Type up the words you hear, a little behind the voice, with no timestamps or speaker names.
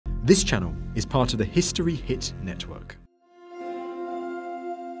This channel is part of the History Hit network.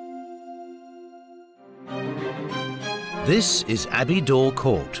 This is Abbey Dore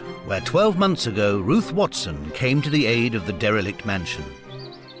Court, where 12 months ago Ruth Watson came to the aid of the derelict mansion.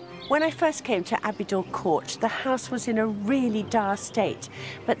 When I first came to Abbey Dore Court, the house was in a really dire state.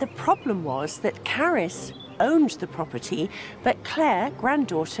 But the problem was that Charis owned the property, but Clare,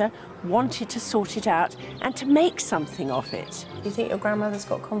 granddaughter, wanted to sort it out and to make something of it. Do you think your grandmother's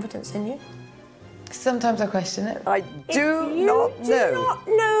got confidence in you? Sometimes I question it. I do not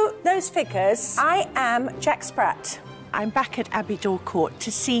know those figures. I am Jack Spratt. I'm back at Abbey Dore Court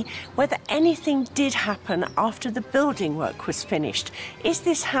to see whether anything did happen after the building work was finished. Is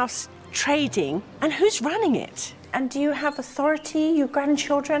this house trading, and who's running it? And do you have authority, your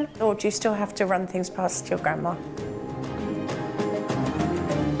grandchildren, or do you still have to run things past your grandma?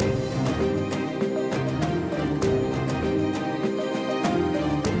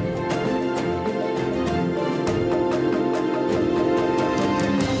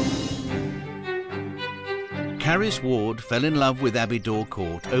 Charis Ward fell in love with Abbey Dore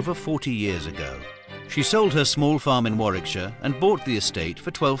Court over 40 years ago. She sold her small farm in Warwickshire and bought the estate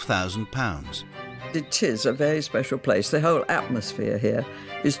for £12,000. It is a very special place. The whole atmosphere here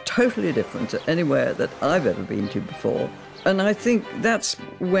is totally different to anywhere that I've ever been to before. And I think that's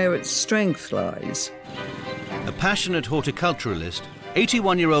where its strength lies. A passionate horticulturalist,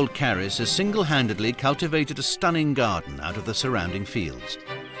 81-year-old Charis has single-handedly cultivated a stunning garden out of the surrounding fields.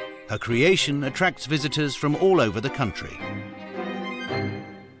 Her creation attracts visitors from all over the country.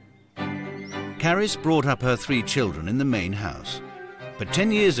 Charis brought up her 3 children in the main house. But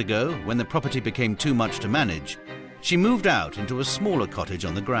 10 years ago, when the property became too much to manage, she moved out into a smaller cottage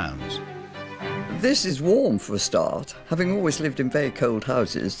on the grounds. This is warm for a start. Having always lived in very cold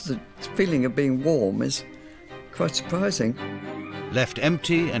houses, the feeling of being warm is quite surprising. Left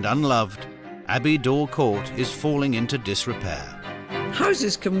empty and unloved, Abbey Dore Court is falling into disrepair.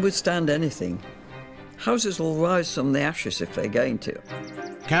 Houses can withstand anything. Houses will rise from the ashes if they're going to.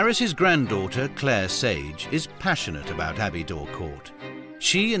 Charis's granddaughter, Clare Sage, is passionate about Abbey Dore Court.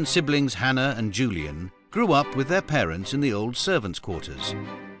 She and siblings Hannah and Julian grew up with their parents in the old servants' quarters.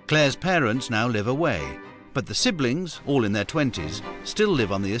 Clare's parents now live away, but the siblings, all in their 20s, still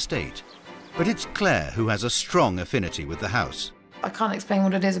live on the estate. But it's Clare who has a strong affinity with the house. I can't explain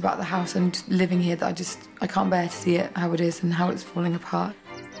what it is about the house and living here that I can't bear to see it how it is and how it's falling apart.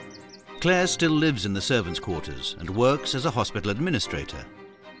 Clare still lives in the servants' quarters and works as a hospital administrator.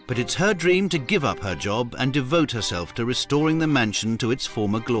 But it's her dream to give up her job and devote herself to restoring the mansion to its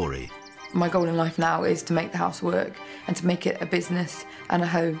former glory. My goal in life now is to make the house work and to make it a business and a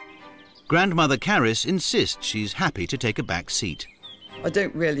home. Grandmother Charis insists she's happy to take a back seat. I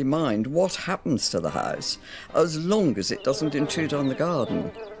don't really mind what happens to the house, as long as it doesn't intrude on the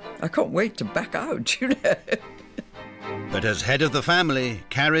garden. I can't wait to back out, you know. But as head of the family,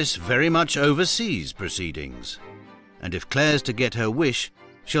 Charis very much oversees proceedings. And if Clare's to get her wish,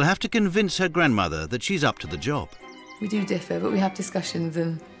 she'll have to convince her grandmother that she's up to the job. We do differ, but we have discussions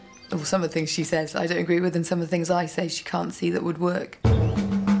and some of the things she says I don't agree with, and some of the things I say she can't see that would work.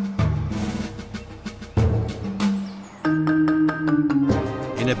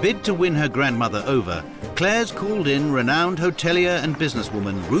 In a bid to win her grandmother over, Clare's called in renowned hotelier and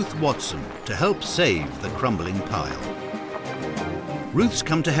businesswoman Ruth Watson to help save the crumbling pile. Ruth's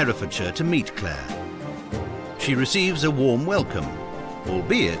come to Herefordshire to meet Clare. She receives a warm welcome,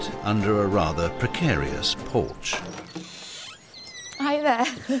 albeit under a rather precarious porch. Hi there.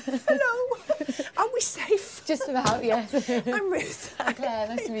 Hello. Are we safe? Just about, yes. I'm Ruth. Hi Claire,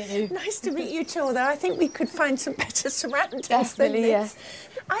 nice to meet you. Nice to meet you too, although I think we could find some better surroundings Definitely, than this.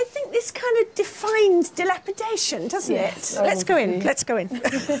 yes. I think this kind of defines dilapidation, doesn't Yes, it? Let's go in, let's go in.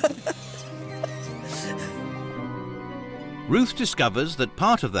 Ruth discovers that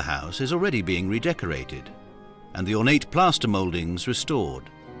part of the house is already being redecorated and the ornate plaster mouldings restored.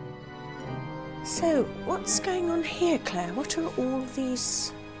 So, what's going on here, Claire? What are all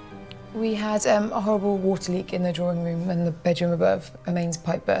these? We had a horrible water leak in the drawing room and the bedroom above. A mains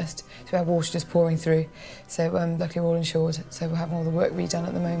pipe burst, so we had water just pouring through. So luckily we're all insured, so we're having all the work redone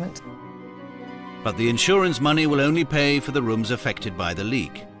at the moment. But the insurance money will only pay for the rooms affected by the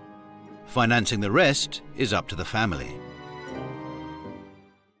leak. Financing the rest is up to the family.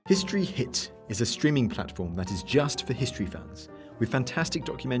 History Hit is a streaming platform that is just for history fans, with fantastic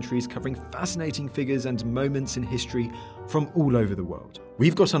documentaries covering fascinating figures and moments in history from all over the world.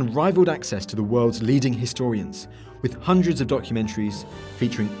 We've got unrivaled access to the world's leading historians, with hundreds of documentaries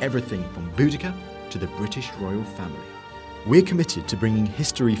featuring everything from Boudica to the British royal family. We're committed to bringing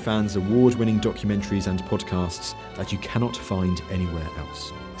history fans award-winning documentaries and podcasts that you cannot find anywhere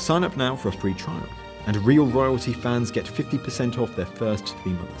else. Sign up now for a free trial, and Real Royalty fans get 50% off their first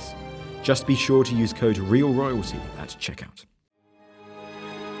 3 months. Just be sure to use code REALROYALTY at checkout.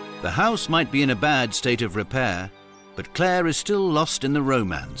 The house might be in a bad state of repair, but Clare is still lost in the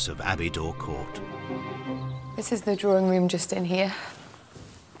romance of Abbey Dore Court. This is the drawing room just in here.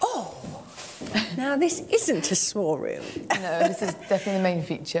 Oh, now this isn't a small room. No, this is definitely the main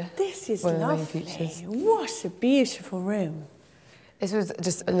feature. This is one lovely. of the main features. What a beautiful room. This was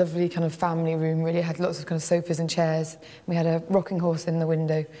just a lovely kind of family room, really. It had lots of kind of sofas and chairs. We had a rocking horse in the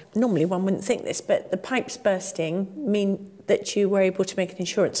window. Normally one wouldn't think this, but the pipes bursting mean that you were able to make an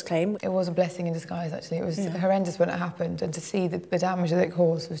insurance claim. It was a blessing in disguise, actually. It was horrendous when it happened, and to see the damage of the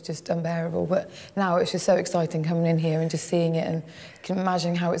horse was just unbearable. But now it's just so exciting coming in here and just seeing it, and can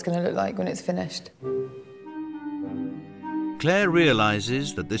imagine how it's going to look like when it's finished. Clare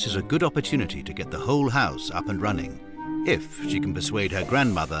realises that this is a good opportunity to get the whole house up and running, if she can persuade her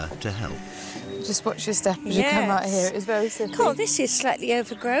grandmother to help. Just watch your step as you come out here. It is very simple. Cool, this is slightly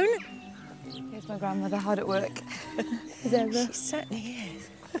overgrown. Here's my grandmother, hard at work. She certainly is.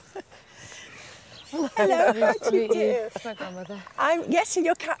 Hello, how do you do? It's my grandmother. Yes, and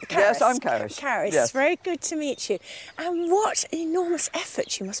you're Charis. Yes, I'm Charis. Charis, Yes. very good to meet you. And what enormous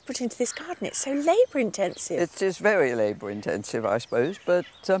effort you must put into this garden. It's so labour-intensive. It is very labour-intensive, I suppose, but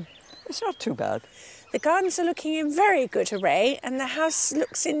it's not too bad. The gardens are looking in very good array and the house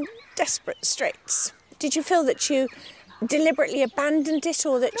looks in desperate straits. Did you feel that you deliberately abandoned it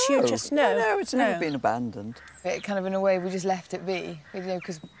or that you just... No, it's never been abandoned. It kind of, in a way, we just left it be, you know,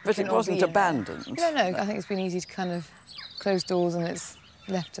 because... But it wasn't abandoned. No, I think it's been easy to kind of close doors and it's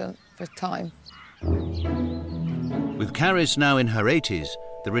left for time. With Charis now in her 80s,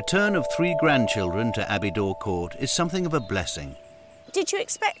 the return of 3 grandchildren to Abbey Dore Court is something of a blessing. Did you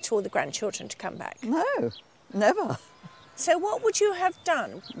expect all the grandchildren to come back? No, never. So what would you have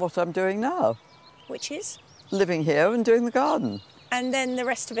done? What I'm doing now. Which is? Living here and doing the garden. And then the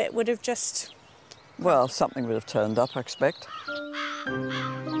rest of it would have just... Well, something would have turned up, I expect.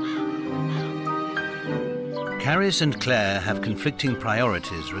 Charis and Clare have conflicting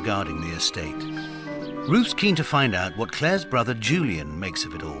priorities regarding the estate. Ruth's keen to find out what Clare's brother Julian makes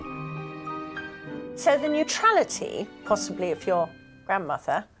of it all. So the neutrality, possibly, of your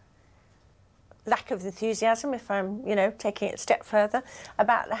grandmother, lack of enthusiasm, if I'm, taking it a step further,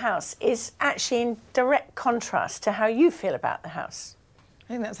 about the house, is actually in direct contrast to how you feel about the house.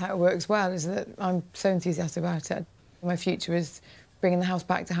 I think that's how it works well, is that I'm so enthusiastic about it. My future is bringing the house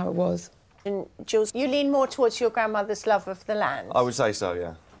back to how it was. And Jules, you lean more towards your grandmother's love of the land. I would say so,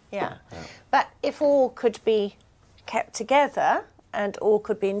 yeah. Yeah. But if all could be kept together and all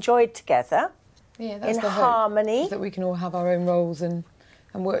could be enjoyed together, that's in the hope, harmony, is that we can all have our own roles and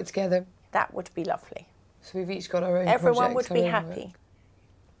work together. that would be lovely. So we've each got our own Everyone would projects, be our own happy. work.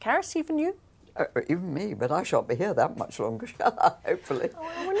 Charis, even you? Even me, but I shan't be here that much longer, shall I? Hopefully.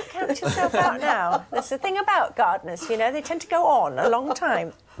 Oh, I wouldn't count yourself out now. That's the thing about gardeners, they tend to go on a long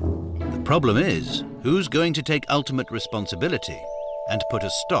time. The problem is, who's going to take ultimate responsibility and put a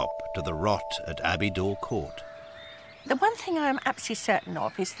stop to the rot at Abbey Dore Court? The one thing I'm absolutely certain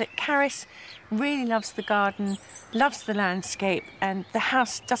of is that Charis really loves the garden, loves the landscape, and the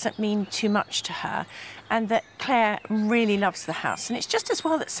house doesn't mean too much to her, and that Clare really loves the house. And it's just as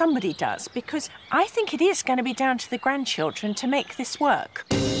well that somebody does, because I think it is going to be down to the grandchildren to make this work.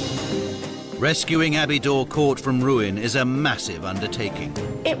 Rescuing Abbey Dore Court from ruin is a massive undertaking.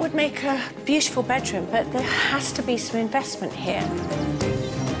 It would make a beautiful bedroom, but there has to be some investment here.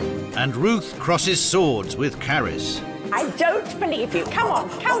 And Ruth crosses swords with Charis. I don't believe you. Come on,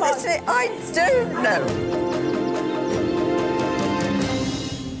 come on. Honestly, I don't know.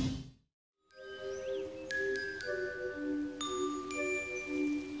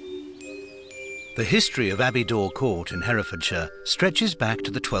 The history of Abbey Dore Court in Herefordshire stretches back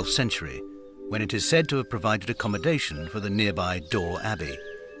to the 12th century, when it is said to have provided accommodation for the nearby Dore Abbey.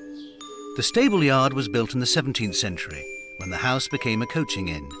 The stable yard was built in the 17th century, when the house became a coaching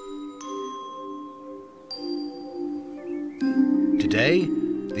inn. Today,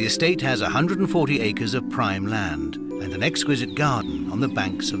 the estate has 140 acres of prime land and an exquisite garden on the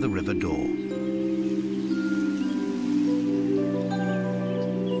banks of the River Dore.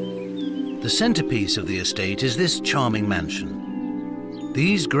 The centrepiece of the estate is this charming mansion.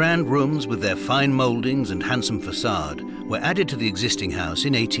 These grand rooms with their fine mouldings and handsome facade were added to the existing house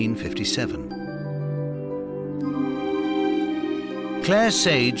in 1857. Clare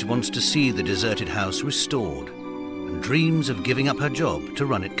Sage wants to see the deserted house restored and dreams of giving up her job to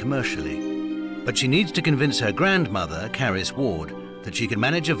run it commercially. But she needs to convince her grandmother, Charis Ward, that she can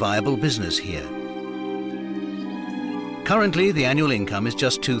manage a viable business here. Currently, the annual income is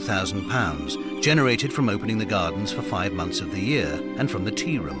just £2,000, generated from opening the gardens for 5 months of the year and from the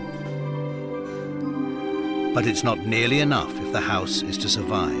tea room. But it's not nearly enough if the house is to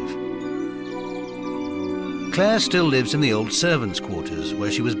survive. Clare still lives in the old servants' quarters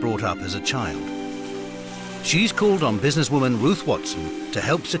where she was brought up as a child. She's called on businesswoman Ruth Watson to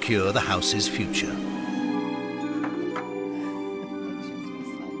help secure the house's future.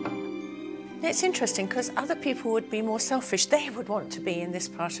 It's interesting because other people would be more selfish. They would want to be in this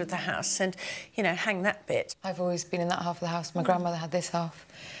part of the house and, you know, hang that bit. I've always been in that half of the house. My grandmother had this half,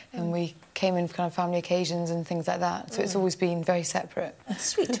 and we came in for kind of family occasions and things like that. So it's always been very separate.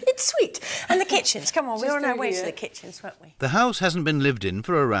 Sweet. It's sweet. And the kitchens. Come on, we're on our way to the kitchens, weren't we? The house hasn't been lived in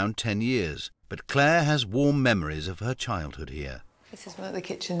for around 10 years, but Clare has warm memories of her childhood here. This is one of the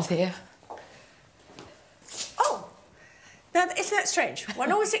kitchens here. Oh! Now, isn't that strange?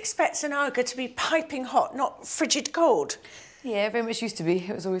 One always expects an Aga to be piping hot, not frigid cold. Yeah, very much used to be.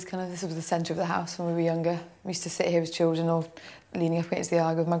 It was always kind of, this was the centre of the house when we were younger. We used to sit here as children or leaning up against the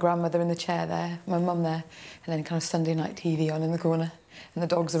Aga with my grandmother in the chair there, my mum there, and then kind of Sunday night TV on in the corner and the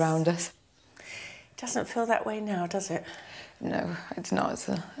dogs around us. It doesn't feel that way now, does it? No, it's not.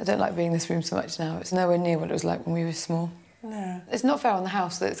 I don't like being in this room so much now. It's nowhere near what it was like when we were small. No. It's not fair on the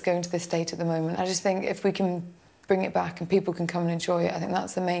house that it's going to this state at the moment. I just think if we can bring it back and people can come and enjoy it, I think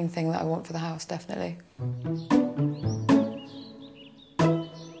that's the main thing that I want for the house, definitely.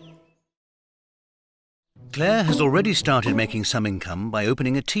 Clare has already started making some income by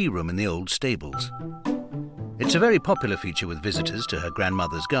opening a tea room in the old stables. It's a very popular feature with visitors to her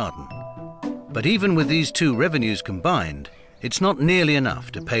grandmother's garden. But even with these two revenues combined, it's not nearly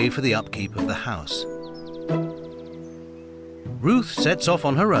enough to pay for the upkeep of the house. Ruth sets off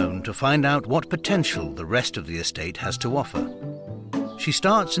on her own to find out what potential the rest of the estate has to offer. She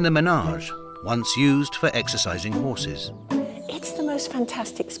starts in the menage, once used for exercising horses. It's the most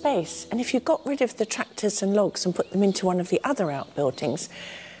fantastic space, and if you got rid of the tractors and logs and put them into one of the other outbuildings,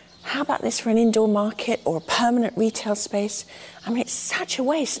 how about this for an indoor market or a permanent retail space? I mean, it's such a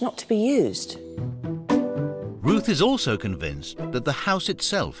waste not to be used. Ruth is also convinced that the house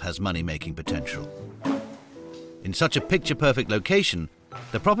itself has money-making potential. In such a picture-perfect location,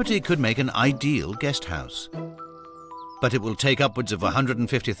 the property could make an ideal guest house. But it will take upwards of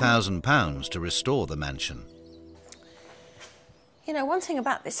 £150,000 to restore the mansion. You know, one thing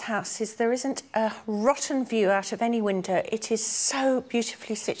about this house is there isn't a rotten view out of any window. It is so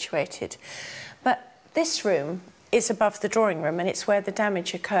beautifully situated. But this room is above the drawing room, and it's where the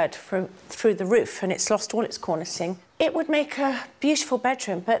damage occurred through the roof, and it's lost all its cornicing. It would make a beautiful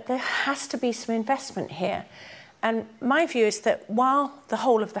bedroom, but there has to be some investment here. And my view is that while the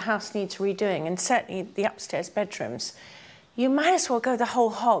whole of the house needs redoing, and certainly the upstairs bedrooms, you might as well go the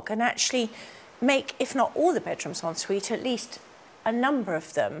whole hog and actually make, if not all the bedrooms en suite, at least a number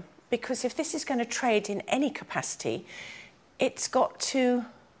of them. Because if this is going to trade in any capacity, it's got to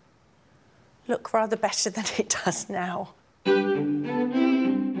look rather better than it does now.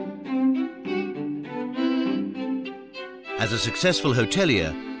 As a successful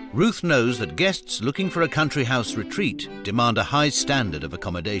hotelier, Ruth knows that guests looking for a country house retreat demand a high standard of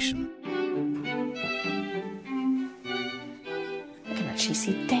accommodation. You can actually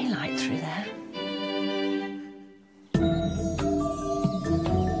see daylight through there.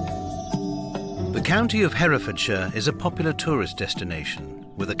 The county of Herefordshire is a popular tourist destination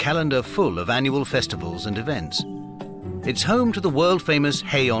with a calendar full of annual festivals and events. It's home to the world-famous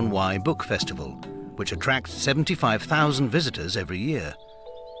Hay on Wye Book Festival, which attracts 75,000 visitors every year.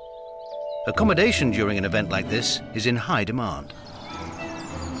 Accommodation during an event like this is in high demand.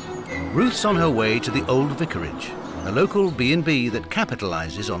 Ruth's on her way to the Old Vicarage, a local B&B that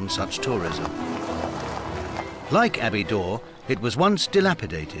capitalises on such tourism. Like Abbey Dore, it was once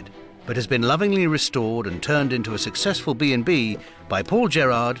dilapidated, but has been lovingly restored and turned into a successful B&B by Paul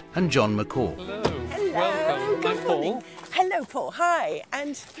Gerard and John McCall. Hello. Hello. Welcome. I'm Paul. Hello, Paul. Hi.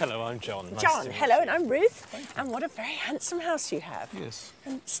 And Hello, I'm John. Nice John. to meet Hello, you. and I'm Ruth. And what a very handsome house you have. Yes.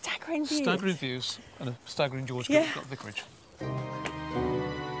 And staggering views. Staggering views and a staggering George Yeah. vicarage.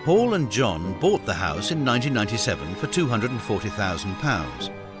 Paul and John bought the house in 1997 for £240,000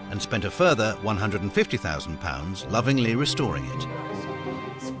 and spent a further £150,000 lovingly restoring it.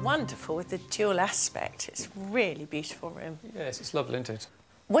 It's wonderful with the dual aspect. It's a really beautiful room. Yes, it's lovely, isn't it?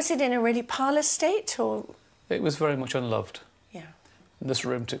 Was it in a really parlour state, or...? It was very much unloved. Yeah. This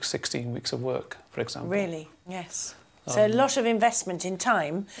room took 16 weeks of work, for example. Really? Yes. So a lot of investment in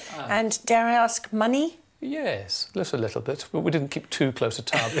time and, dare I ask, money? Yes, just a little bit, but we didn't keep too close a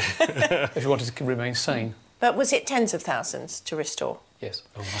tab if you wanted to remain sane. But was it tens of thousands to restore? Yes.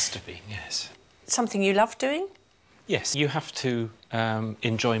 Oh, must have been, yes. Something you love doing? Yes, you have to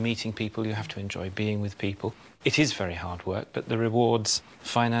enjoy meeting people, you have to enjoy being with people. It is very hard work, but the rewards,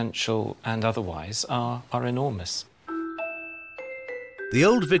 financial and otherwise, are enormous. The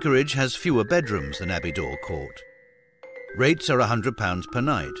old vicarage has fewer bedrooms than Abbey Dore Court. Rates are £100 per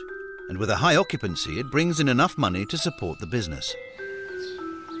night, and with a high occupancy, it brings in enough money to support the business.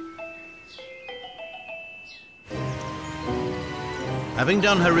 Having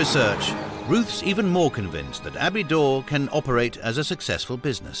done her research, Ruth's even more convinced that Abbey Dore can operate as a successful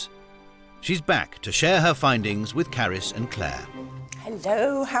business. She's back to share her findings with Charis and Clare.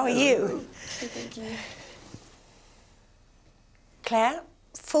 Hello, how are you? Thank you. Clare,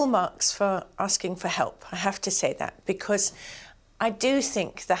 full marks for asking for help, I have to say that, because I do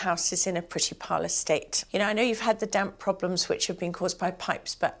think the house is in a pretty parlour state. You know, I know you've had the damp problems which have been caused by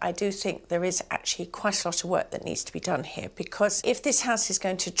pipes, but I do think there is actually quite a lot of work that needs to be done here, because if this house is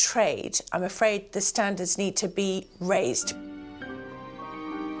going to trade, I'm afraid the standards need to be raised.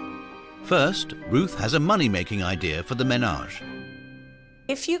 First, Ruth has a money-making idea for the menage.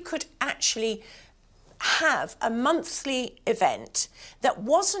 If you could actually have a monthly event that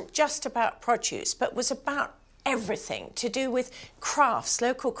wasn't just about produce, but was about everything to do with crafts,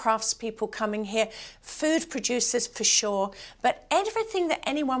 local craftspeople coming here, food producers for sure, but everything that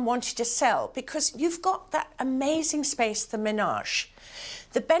anyone wanted to sell, because you've got that amazing space, the menage.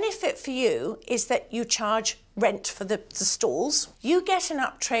 The benefit for you is that you charge rent for the stalls. You get an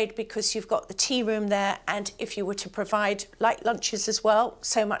uptrade because you've got the tea room there, and if you were to provide light lunches as well,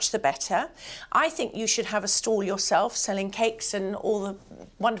 so much the better. I think you should have a stall yourself, selling cakes and all the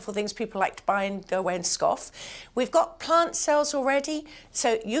wonderful things people like to buy and go away and scoff. We've got plant sales already,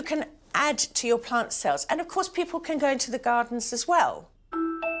 so you can add to your plant sales. And of course, people can go into the gardens as well.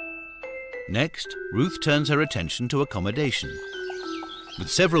 Next, Ruth turns her attention to accommodation. With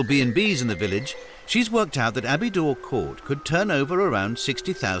several B&Bs in the village, she's worked out that Abbey Dore Court could turn over around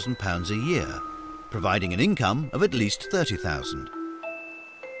 £60,000 a year, providing an income of at least £30,000.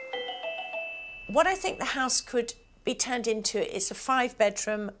 What I think the house could be turned into is a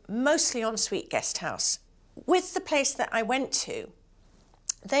 5-bedroom, mostly ensuite guest house. With the place that I went to,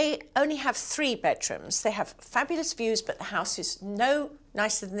 they only have 3 bedrooms. They have fabulous views, but the house is no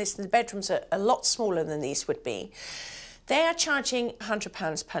nicer than this, and the bedrooms are a lot smaller than these would be. They are charging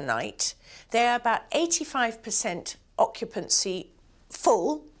 £100 per night. They are about 85% occupancy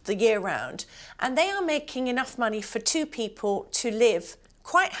full the year round, and they are making enough money for 2 people to live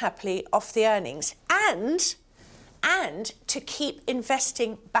quite happily off the earnings and to keep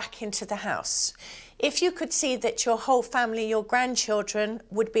investing back into the house. If you could see that your whole family, your grandchildren,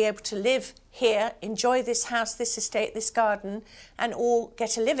 would be able to live here, enjoy this house, this estate, this garden, and all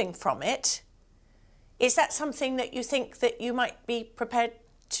get a living from it, is that something that you think that you might be prepared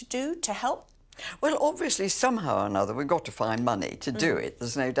to do to help? Well, obviously, somehow or another, we've got to find money to do it.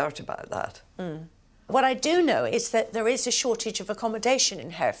 There's no doubt about that. What I do know is that there is a shortage of accommodation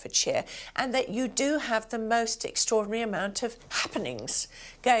in Herefordshire, and that you do have the most extraordinary amount of happenings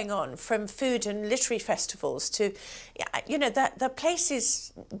going on, from food and literary festivals to, you know, the place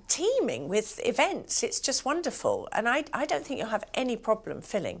is teeming with events. It's just wonderful, and I don't think you'll have any problem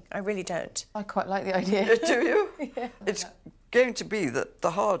filling. I really don't. I quite like the idea. Do you? Yeah. It's going to be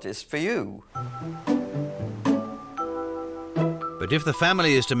the hardest for you. But if the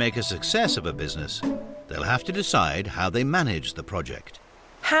family is to make a success of a business, they'll have to decide how they manage the project.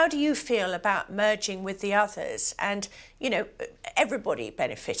 How do you feel about merging with the others and, you know, everybody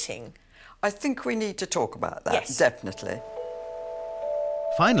benefiting? I think we need to talk about that, Yes. definitely.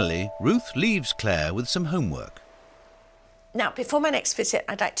 Finally, Ruth leaves Clare with some homework. Now, before my next visit,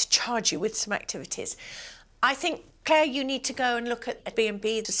 I'd like to charge you with some activities. I think, Claire, you need to go and look at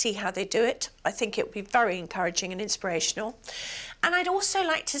B&B to see how they do it. I think it would be very encouraging and inspirational. And I'd also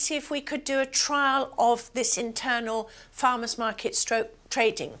like to see if we could do a trial of this internal farmers market stroke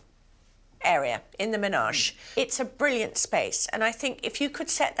trading area in the menage. It's a brilliant space, and I think if you could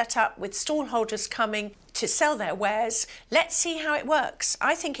set that up with stall holders coming to sell their wares, let's see how it works.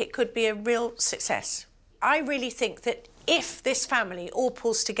 I think it could be a real success. I really think that if this family all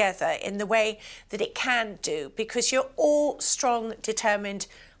pulls together in the way that it can do, because you're all strong, determined,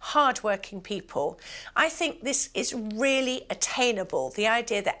 hard-working people, I think this is really attainable. The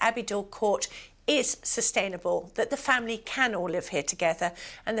idea that Abbey Dore Court is sustainable, that the family can all live here together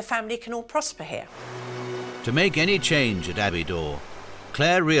and the family can all prosper here. To make any change at Abbey Dore,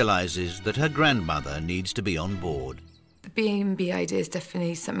 Clare realises that her grandmother needs to be on board. The B&B idea is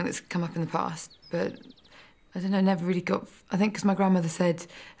definitely something that's come up in the past, but I don't know, never really got... I think because my grandmother said,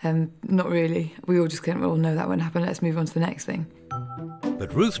 not really. We all just couldn't, well, no, that won't happen, let's move on to the next thing.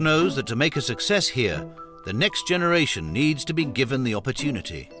 But Ruth knows that to make a success here, The next generation needs to be given the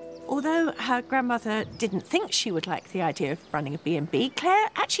opportunity. Although her grandmother didn't think she would like the idea of running a B&B, Clare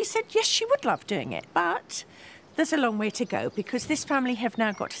actually said yes, she would love doing it. But there's a long way to go, because this family have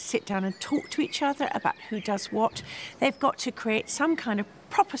now got to sit down and talk to each other about who does what. They've got to create some kind of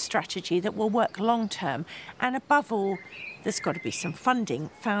proper strategy that will work long term. And above all, there's got to be some funding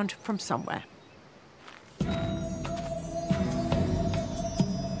found from somewhere.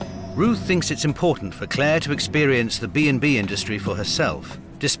 Ruth thinks it's important for Clare to experience the B&B industry for herself,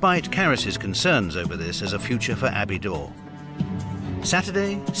 despite Charis's concerns over this as a future for Abbey Dore.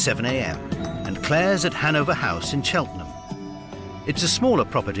 Saturday, 7 a.m, and Clare's at Hanover House in Cheltenham. It's a smaller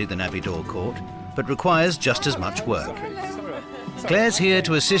property than Abbey Dore Court, but requires just as much work. Clare's here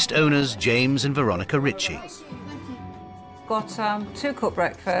to assist owners James and Veronica Ritchie. Got 2 cooked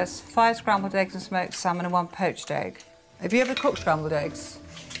breakfasts, 5 scrambled eggs and smoked salmon and 1 poached egg. Have you ever cooked scrambled eggs?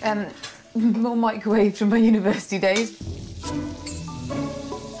 More microwave from my university days. There's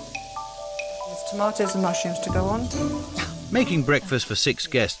tomatoes and mushrooms to go on. Making breakfast for 6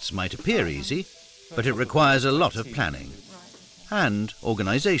 guests might appear easy, but it requires a lot of planning and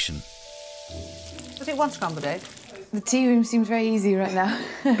organisation. Was it 1 scrambled egg? The tea room seems very easy right now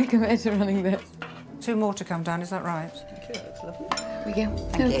compared to running this. 2 more to come down, is that right? We go.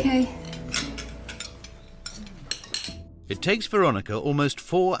 Thank you. It takes Veronica almost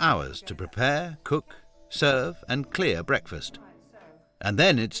 4 hours to prepare, cook, serve and clear breakfast. And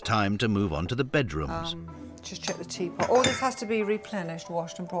then it's time to move on to the bedrooms. Just check the teapot. All this has to be replenished,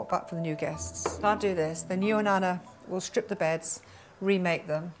 washed and brought back for the new guests. I'll do this, then you and Anna will strip the beds, remake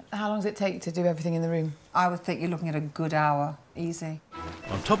them. How long does it take to do everything in the room? I would think you're looking at a good hour, easy.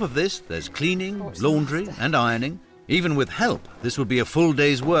 On top of this, there's cleaning, laundry and ironing. Even with help, this would be a full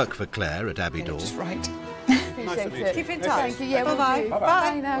day's work for Clare at Abbey Dore. Just right. Appreciate it. Keep in touch. Thank you. Yeah, bye-bye.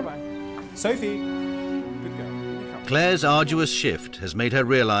 Bye now. Bye-bye. Sophie. Good girl. Clare's arduous shift has made her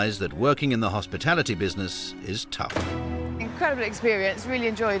realise that working in the hospitality business is tough. Incredible experience, really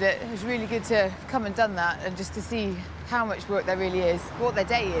enjoyed it. It was really good to come and done that and just to see how much work there really is, what their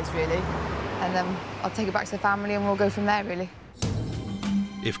day is really. And then I'll take it back to the family and we'll go from there really.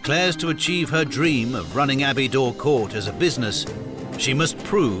 If Clare's to achieve her dream of running Abbey Dore Court as a business, she must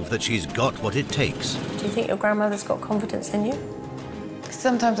prove that she's got what it takes. Do you think your grandmother's got confidence in you?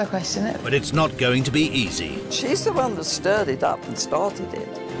 Sometimes I question it. But it's not going to be easy. She's the one that stirred it up and started it.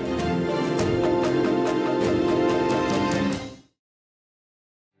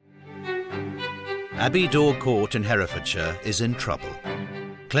 Abbey Dore Court in Herefordshire is in trouble.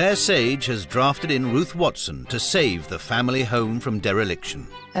 Clare Sage has drafted in Ruth Watson to save the family home from dereliction.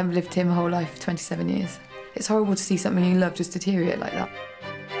 I've lived here my whole life, 27 years. It's horrible to see something you love just deteriorate like that.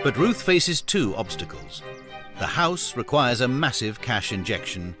 But Ruth faces 2 obstacles. The house requires a massive cash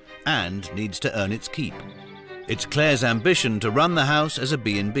injection and needs to earn its keep. It's Clare's ambition to run the house as a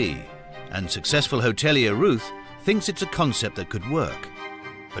B&B, and successful hotelier Ruth thinks it's a concept that could work.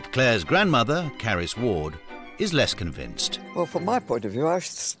 But Clare's grandmother, Charis Ward, is less convinced. Well, from my point of view, I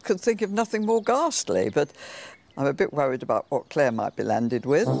could think of nothing more ghastly, but I'm a bit worried about what Clare might be landed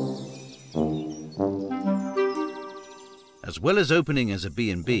with. As well as opening as a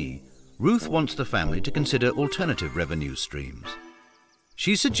B&B, Ruth wants the family to consider alternative revenue streams.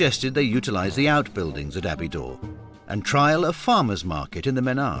 She suggested they utilise the outbuildings at Abbey Dore and trial a farmer's market in the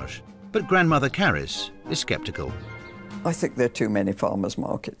menage. But grandmother Charis is sceptical. I think there are too many farmers'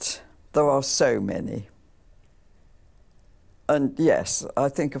 markets. There are so many. And yes, I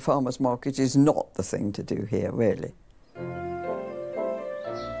think a farmer's market is not the thing to do here, really.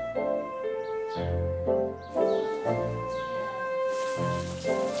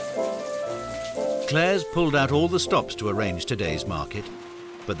 Clare's pulled out all the stops to arrange today's market,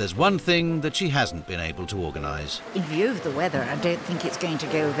 but there's one thing that she hasn't been able to organise. In view of the weather, I don't think it's going to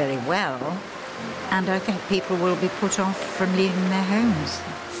go very well, and I think people will be put off from leaving their homes.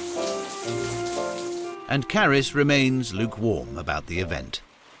 And Charis remains lukewarm about the event.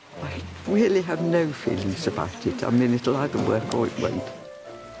 I really have no feelings about it. I mean, it'll either work or it won't.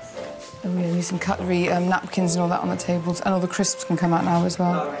 And we need some cutlery, napkins and all that on the tables, and all the crisps can come out now as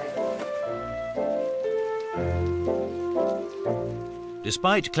well.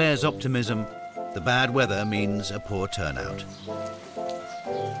 Despite Clare's optimism, the bad weather means a poor turnout.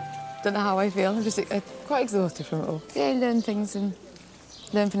 Don't know how I feel. I'm just quite exhausted from it all. Yeah, learn things and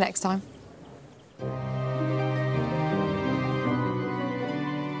learn for next time.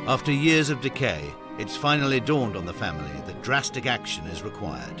 After years of decay, it's finally dawned on the family that drastic action is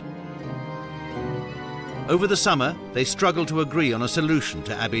required. Over the summer, they struggled to agree on a solution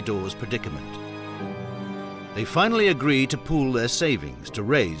to Abbey Dore's predicament. They finally agree to pool their savings to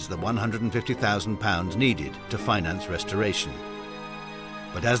raise the £150,000 needed to finance restoration.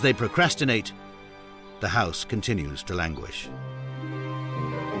 But as they procrastinate, the house continues to languish.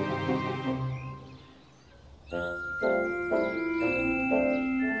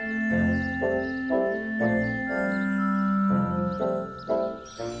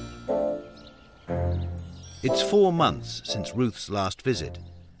 It's 4 months since Ruth's last visit,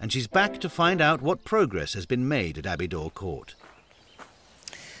 and she's back to find out what progress has been made at Abbey Dore Court.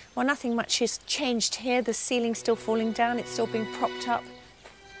 Well, nothing much has changed here. The ceiling's still falling down, it's still being propped up.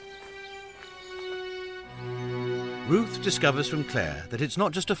 Ruth discovers from Clare that it's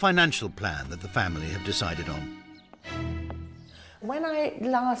not just a financial plan that the family have decided on. When I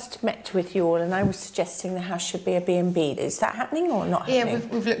last met with you all and I was suggesting the house should be a B&B, is that happening or not happening? Yeah,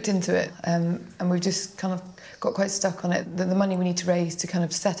 we've looked into it and we've just kind of got quite stuck on it. The money we need to raise to kind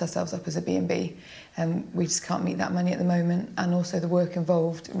of set ourselves up as a B&B, we just can't meet that money at the moment, and also the work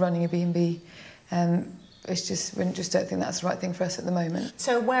involved running a B&B. It's just, we just don't think that's the right thing for us at the moment.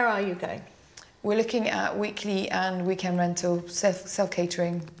 So where are you going? We're looking at weekly and weekend rental,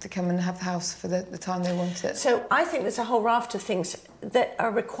 self-catering, to come and have the house for the time they want it. So I think there's a whole raft of things that are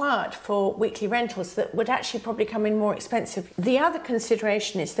required for weekly rentals that would actually probably come in more expensive. The other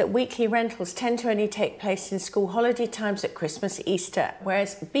consideration is that weekly rentals tend to only take place in school holiday times at Christmas, Easter,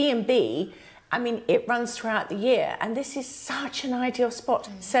 whereas B&B, I mean, it runs throughout the year, and this is such an ideal spot.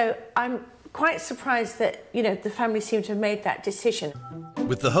 So I'm quite surprised that, you know, the family seem to have made that decision.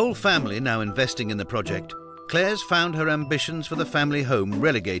 With the whole family now investing in the project, Clare's found her ambitions for the family home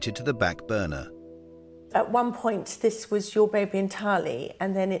relegated to the back burner. At one point, this was your baby entirely,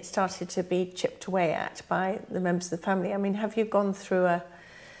 and then it started to be chipped away at by the members of the family. I mean, have you gone through a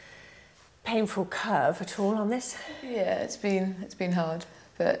painful curve at all on this? Yeah, it's been hard,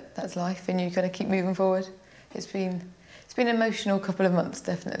 but that's life, and you've got to keep moving forward. It's been an emotional couple of months,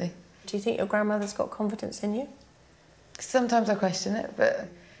 definitely. Do you think your grandmother's got confidence in you? Sometimes I question it, but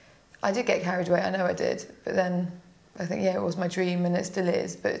I did get carried away, I know I did. But then I think, yeah, it was my dream and it still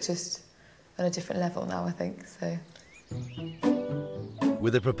is, but it's just on a different level now, I think, so.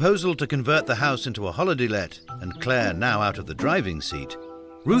 With a proposal to convert the house into a holiday let and Clare now out of the driving seat,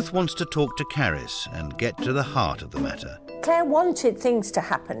 Ruth wants to talk to Charis and get to the heart of the matter. Clare wanted things to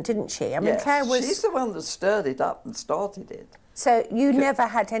happen, didn't she? I mean, yes, Clare was... she's the one that stirred it up and started it. So you never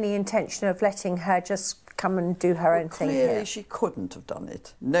had any intention of letting her just come and do her own thing here? Clearly she couldn't have done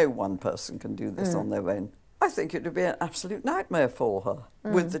it. No one person can do this on their own. I think it would be an absolute nightmare for her,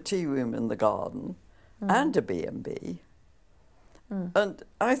 with the tea room in the garden and a B&B. And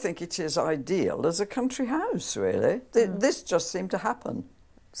I think it is ideal as a country house, really. This just seemed to happen.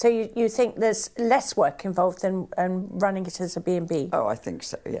 So you think there's less work involved than running it as a B&B? Oh, I think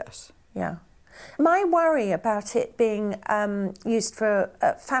so, yes. Yeah. My worry about it being used for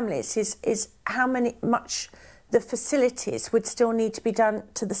families is how much the facilities would still need to be done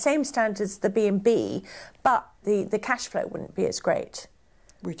to the same standards as the B&B, but the cash flow wouldn't be as great.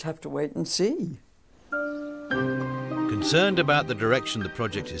 We'd have to wait and see. Concerned about the direction the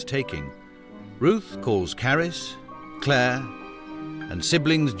project is taking, Ruth calls Charis, Clare, and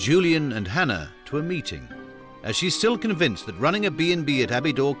siblings Julian and Hannah to a meeting, as she's still convinced that running a B&B at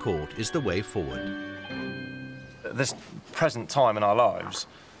Abbey Dore Court is the way forward. At this present time in our lives,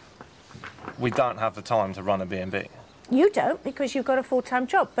 we don't have the time to run a B&B. You don't, because you've got a full-time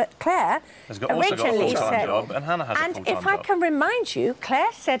job, but Claire also got a full-time job, and Hannah has a full-time job. And if I can remind you,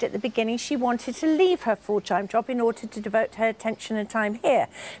 Claire said at the beginning she wanted to leave her full-time job in order to devote her attention and time here.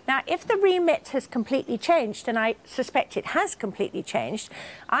 Now, if the remit has completely changed, and I suspect it has completely changed,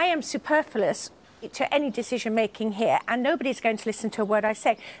 I am superfluous to any decision-making here, and nobody's going to listen to a word I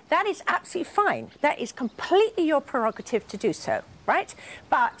say. That is absolutely fine. That is completely your prerogative to do so, right?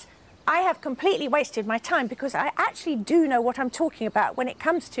 But I have completely wasted my time because I actually do know what I'm talking about when it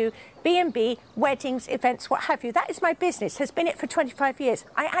comes to B&B, weddings, events, what have you. That is my business, has been it for 25 years.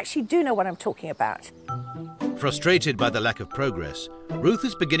 I actually do know what I'm talking about. Frustrated by the lack of progress, Ruth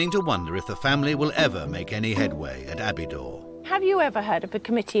is beginning to wonder if the family will ever make any headway at Abbey Dore. Have you ever heard of a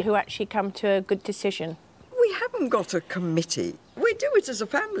committee who actually come to a good decision? We haven't got a committee. We do it as a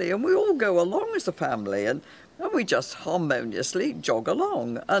family, and we all go along as a family, and we just harmoniously jog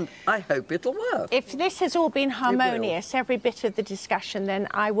along, and I hope it'll work. If this has all been harmonious, every bit of the discussion, then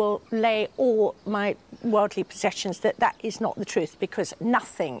I will lay all my worldly possessions that is not the truth, because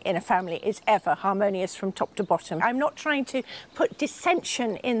nothing in a family is ever harmonious from top to bottom. I'm not trying to put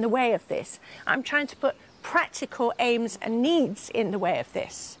dissension in the way of this. I'm trying to put practical aims and needs in the way of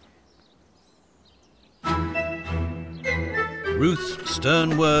this. Ruth's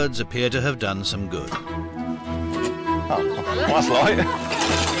stern words appear to have done some good. that's light.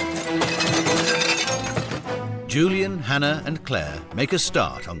 Julian, Hannah and Claire make a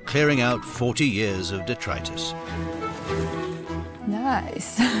start on clearing out 40 years of detritus.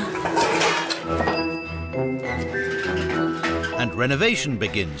 Nice. And renovation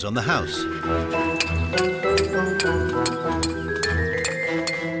begins on the house.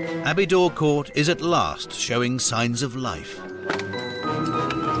 Abbey Dore Court is at last showing signs of life.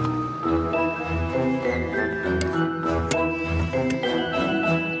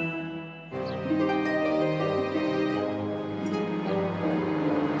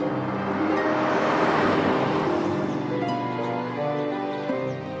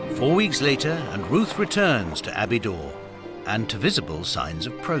 Four weeks later, and Ruth returns to Abbey Dore, and to visible signs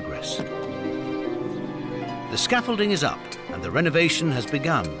of progress. The scaffolding is up, and the renovation has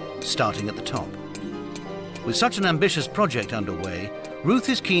begun, starting at the top. With such an ambitious project underway, Ruth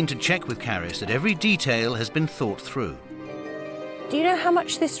is keen to check with Charis that every detail has been thought through. Do you know how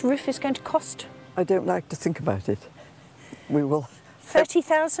much this roof is going to cost? I don't like to think about it. We will...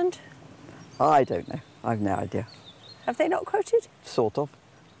 30,000? I don't know. I've no idea. Have they not quoted? Sort of.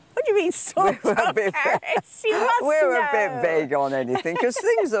 What do you mean, sort of, Charis? You must We're know. a bit vague on anything, because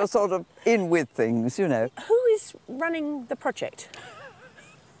things are sort of in with things, you know. Who is running the project?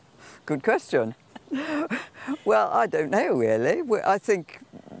 Good question. Well, I don't know, really. I think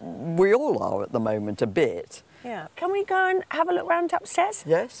we all are at the moment, a bit. Yeah. Can we go and have a look round upstairs?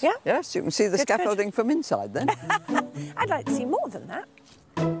 Yes. Yeah? Yes, you can see the scaffolding from inside, then. I'd like to see more than that.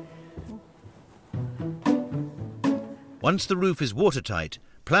 Once the roof is watertight,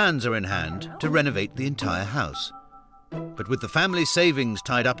 plans are in hand to renovate the entire house. But with the family savings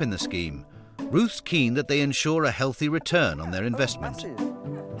tied up in the scheme, Ruth's keen that they ensure a healthy return on their investment.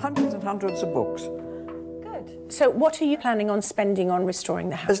 Hundreds and hundreds of books. Good. So what are you planning on spending on restoring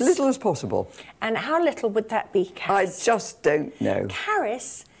the house? As little as possible. And how little would that be, Charis? I just don't know.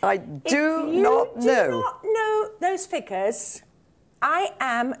 Charis, I do not know. If you do not know those figures, I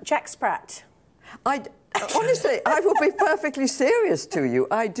am Jack Spratt. Honestly, I will be perfectly serious to you.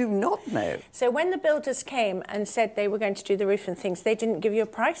 I do not know. So when the builders came and said they were going to do the roof and things, they didn't give you a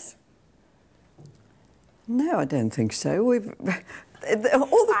price? No, I don't think so.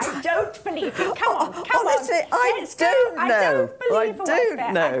 I don't believe you. Come on, come honestly, on. I don't know. I don't believe a word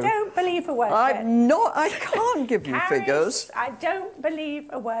there. know. I don't believe a word I can't give you Charis, figures. I don't believe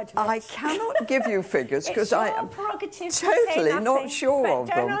a word of it. I cannot give you figures because I am prerogative totally not sure of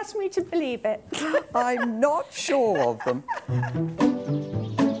them. Don't ask me to believe it. I'm not sure of them.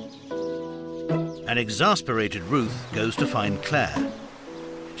 An exasperated Ruth goes to find Claire.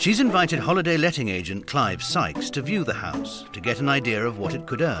 She's invited holiday letting agent Clive Sykes to view the house to get an idea of what it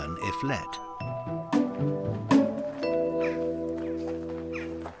could earn if let.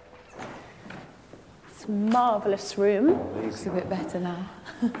 It's a marvellous room. Looks a bit better now.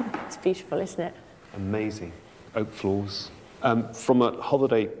 It's beautiful, isn't it? Amazing. Oak floors. From a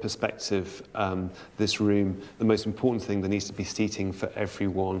holiday perspective, this room, the most important thing, there needs to be seating for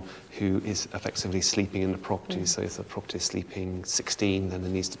everyone who is effectively sleeping in the property. So if the property is sleeping 16, then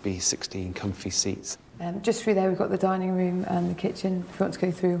there needs to be 16 comfy seats. Just through there, we've got the dining room and the kitchen. If you want to go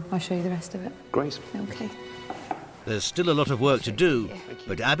through, I'll show you the rest of it. Great. Okay. There's still a lot of work to do,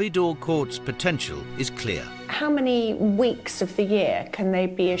 but Abbey Dore Court's potential is clear. How many weeks of the year can they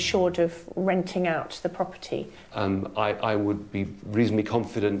be assured of renting out the property? I would be reasonably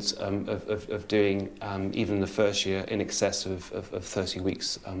confident of doing, even in the first year, in excess of 30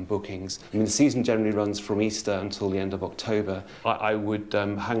 weeks bookings. I mean, the season generally runs from Easter until the end of October. I would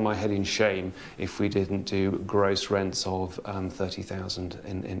hang my head in shame if we didn't do gross rents of 30,000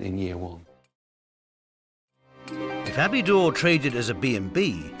 in year one. If Abbey Dore traded as a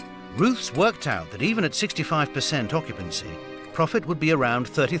B&B, Ruth's worked out that even at 65% occupancy, profit would be around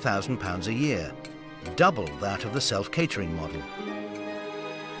 £30,000 a year, double that of the self-catering model.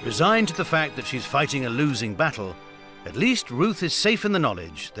 Resigned to the fact that she's fighting a losing battle, at least Ruth is safe in the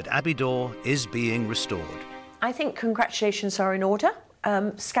knowledge that Abbey Dore is being restored. I think congratulations are in order.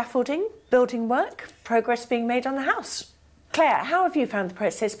 Scaffolding, building work, progress being made on the house. Claire, how have you found the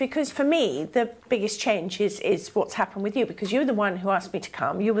process? Because for me, the biggest change is what's happened with you, because you were the one who asked me to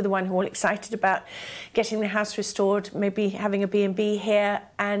come. You were the one who was all excited about getting the house restored, maybe having a B&B here,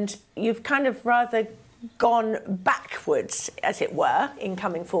 and you've kind of rather gone backwards, as it were, in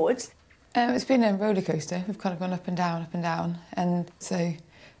coming forwards. It's been a roller coaster. We've kind of gone up and down, and so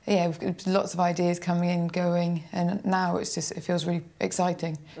yeah, we've got lots of ideas coming in, going, and now it feels really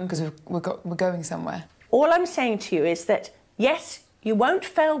exciting because we're going somewhere. All I'm saying to you is that yes, you won't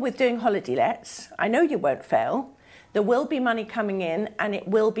fail with doing holiday lets. I know you won't fail. There will be money coming in and it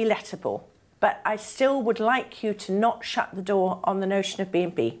will be lettable. But I still would like you to not shut the door on the notion of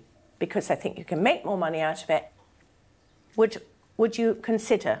B&B, because I think you can make more money out of it. Would you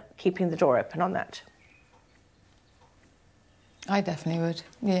consider keeping the door open on that? I definitely would,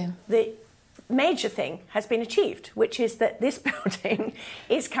 yeah. The major thing has been achieved, which is that this building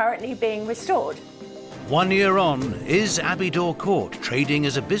is currently being restored. 1 year on, is Abbey Dore Court trading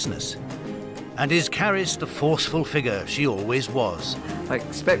as a business? And is Charis the forceful figure she always was? I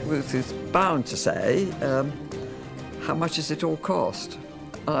expect Ruth is bound to say, how much does it all cost?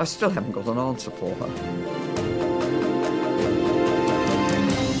 And I still haven't got an answer for her.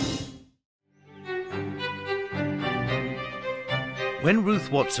 When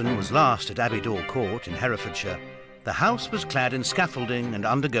Ruth Watson was last at Abbey Dore Court in Herefordshire, the house was clad in scaffolding and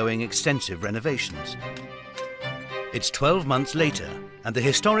undergoing extensive renovations. It's 12 months later, and the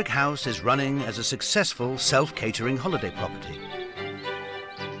historic house is running as a successful self-catering holiday property.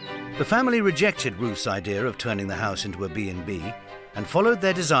 The family rejected Ruth's idea of turning the house into a B&B and followed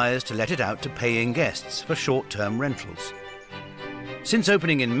their desires to let it out to paying guests for short-term rentals. Since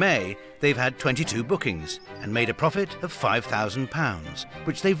opening in May, they've had 22 bookings and made a profit of £5,000,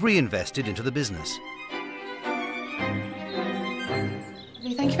 which they've reinvested into the business.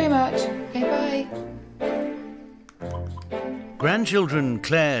 Thank you very much. Okay, bye. Grandchildren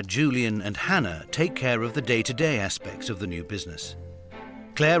Clare, Julian and Hannah take care of the day-to-day aspects of the new business.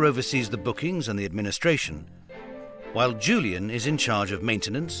 Clare oversees the bookings and the administration, while Julian is in charge of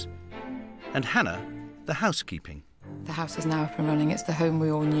maintenance and Hannah the housekeeping. The house is now up and running. It's the home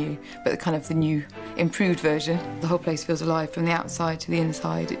we all knew, but kind of the new, improved version. The whole place feels alive from the outside to the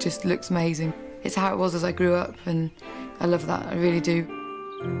inside. It just looks amazing. It's how it was as I grew up, and I love that, I really do.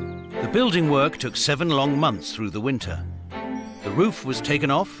 The building work took 7 long months through the winter. The roof was taken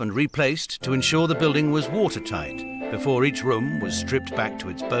off and replaced to ensure the building was watertight before each room was stripped back to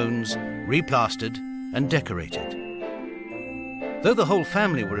its bones, replastered and decorated. Though the whole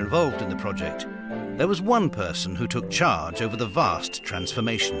family were involved in the project, there was one person who took charge over the vast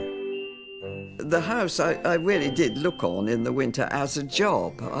transformation. The house I really did look on in the winter as a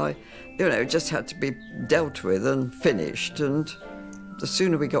job. It just had to be dealt with and finished, and the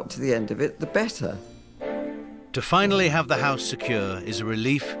sooner we got to the end of it, the better. To finally have the house secure is a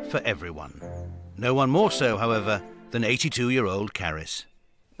relief for everyone. No one more so, however, than 82-year-old Charis.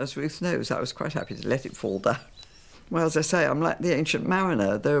 As Ruth knows, I was quite happy to let it fall down. Well, as I say, I'm like the ancient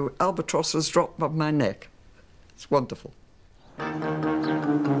mariner. The albatross has dropped from my neck. It's wonderful.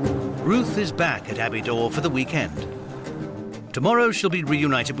 Ruth is back at Abbey Dore for the weekend. Tomorrow she'll be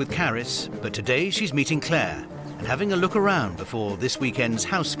reunited with Charis, but today she's meeting Clare and having a look around before this weekend's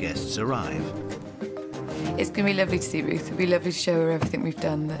house guests arrive. It's going to be lovely to see Ruth. It'll be lovely to show her everything we've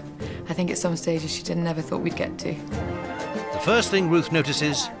done that I think at some stages she never thought we'd get to. The first thing Ruth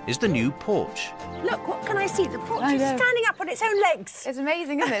notices is the new porch. Look, what can I see? The porch is standing up on its own legs. It's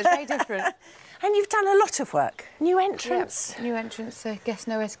amazing, isn't it? It's very different. And you've done a lot of work. New entrance. Yep, new entrance, so guests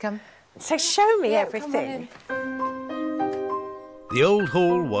know where to come. So show me everything. The old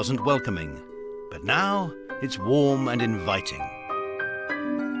hall wasn't welcoming, but now it's warm and inviting.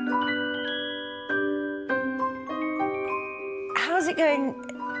 How's it going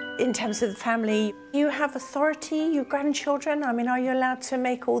in terms of the family? You have authority, your grandchildren? I mean, are you allowed to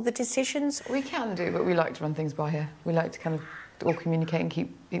make all the decisions? We can do, but we like to run things by her. We like to kind of all communicate and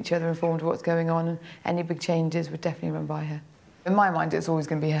keep each other informed of what's going on, and any big changes would definitely run by her. In my mind, it's always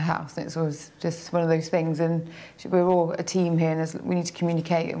going to be her house, and it's always just one of those things, and we're all a team here, and we need to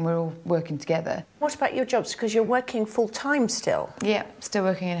communicate, and we're all working together. What about your jobs? Because you're working full-time still. Yeah, still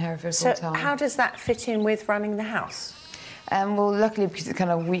working in Hereford full-time. So how does that fit in with running the house? Well, luckily, because it's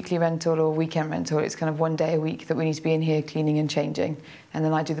kind of weekly rental or weekend rental, it's kind of 1 day a week that we need to be in here cleaning and changing, and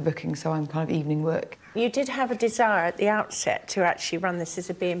then I do the booking, so I'm kind of evening work. You did have a desire at the outset to actually run this as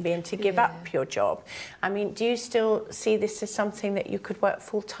a B&B and to give up your job. I mean, do you still see this as something that you could work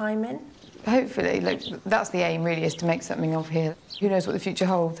full-time in? Hopefully, like, that's the aim, really, is to make something of here. Who knows what the future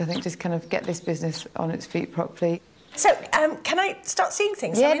holds? I think just kind of get this business on its feet properly. So, can I start seeing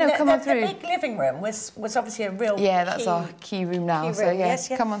things? Yeah, I mean, come on through. The big living room was obviously a real Yeah, that's our key room now, so yeah,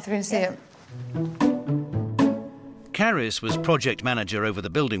 come on through and see it. Charis was project manager over the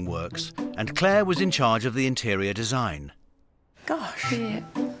building works, and Clare was in charge of the interior design. Gosh. Yeah.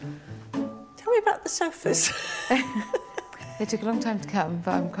 Tell me about the sofas. They took a long time to come,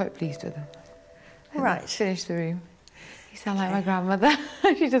 but I'm quite pleased with them. Right. Finished the room. You sound like my grandmother.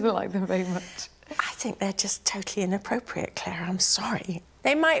 She doesn't like them very much. I think they're just totally inappropriate, Claire. I'm sorry.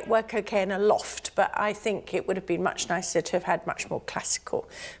 They might work OK in a loft, but I think it would have been much nicer to have had much more classical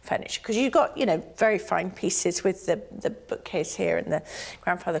furniture, because you've got, you know, very fine pieces with the bookcase here and the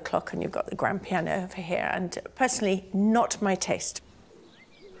grandfather clock, and you've got the grand piano over here, and personally, not my taste.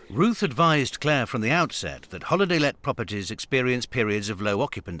 Ruth advised Clare from the outset that holiday-let properties experience periods of low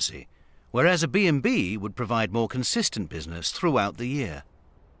occupancy, whereas a B&B would provide more consistent business throughout the year.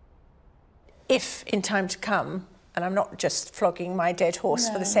 If in time to come, and I'm not just flogging my dead horse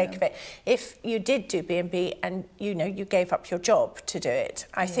for the sake of it, if you did do B&B and, you know, you gave up your job to do it,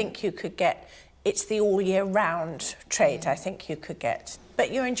 I think you could get, it's the all year round trade I think you could get.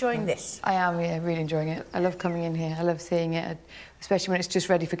 But you're enjoying this? I am, yeah, really enjoying it. I love coming in here, I love seeing it, especially when it's just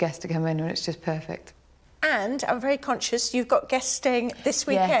ready for guests to come in, when it's just perfect. And I'm very conscious you've got guests staying this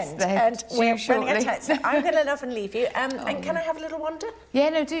weekend, yes, and we're running out of time, so I'm going to love and leave you. And can I have a little wander? Yeah,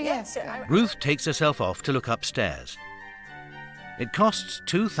 no, do, yeah. Ruth takes herself off to look upstairs. It costs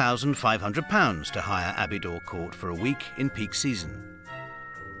 £2,500 to hire Abbey Dore Court for a week in peak season.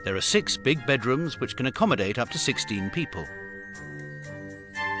 There are 6 big bedrooms which can accommodate up to 16 people.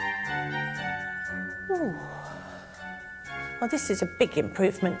 Ooh. Well, this is a big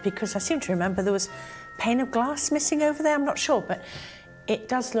improvement, because I seem to remember there was a pane of glass missing over there. I'm not sure, but it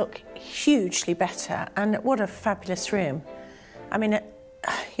does look hugely better. And what a fabulous room. I mean,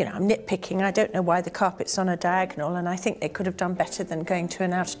 you know, I'm nitpicking. I don't know why the carpet's on a diagonal, and I think they could have done better than going to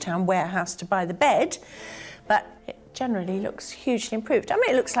an out-of-town warehouse to buy the bed. But it generally looks hugely improved. I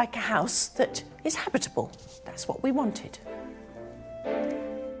mean, it looks like a house that is habitable. That's what we wanted.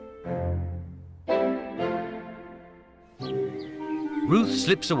 Ruth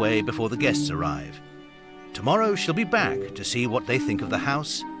slips away before the guests arrive. Tomorrow she'll be back to see what they think of the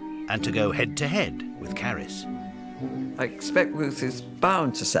house and to go head-to-head with Charis. I expect Ruth is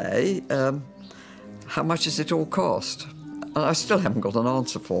bound to say, how much does it all cost? And I still haven't got an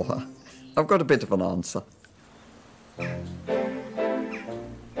answer for her. I've got a bit of an answer.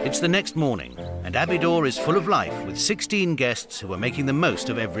 It's the next morning, and Abbey Dore is full of life with 16 guests who are making the most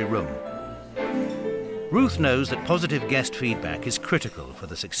of every room. Ruth knows that positive guest feedback is critical for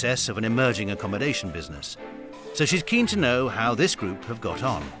the success of an emerging accommodation business, so she's keen to know how this group have got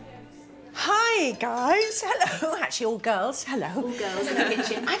on. Hi, guys. Hello. Actually, all girls. Hello. All girls in the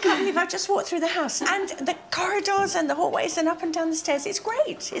kitchen. I can't believe I've just walked through the house. And the corridors and the hallways and up and down the stairs. It's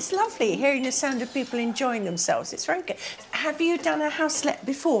great. It's lovely hearing the sound of people enjoying themselves. It's very good. Have you done a house let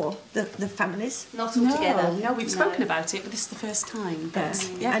before, the families? Not all together. No, we've spoken about it, but this is the first time. But,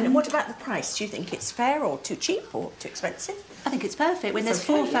 yeah. And what about the price? Do you think it's fair or too cheap or too expensive? I think it's perfect. When there's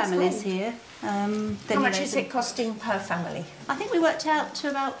 4 families here. How much is it costing per family? I think we worked out to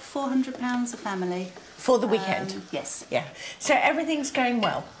about £400 a family. For the weekend? Yes. Yeah. So everything's going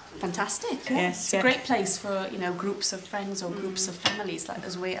well? Fantastic. Yes. It's a great place for, you know, groups of friends or groups of families like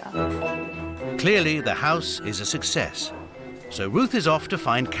as we are. Clearly, the house is a success. So Ruth is off to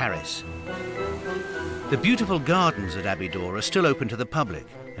find Charis. The beautiful gardens at Abbey Dore are still open to the public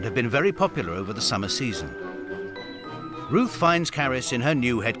and have been very popular over the summer season. Ruth finds Charis in her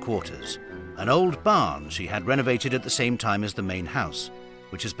new headquarters, an old barn she had renovated at the same time as the main house,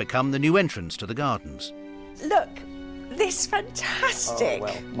 which has become the new entrance to the gardens. Look, this fantastic. Oh,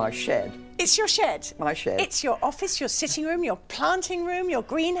 well, my shed. It's your shed? My shed. It's your office, your sitting room, your planting room, your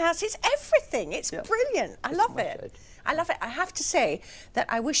greenhouse. It's everything. It's brilliant. I love it. Shed. I love it. I have to say that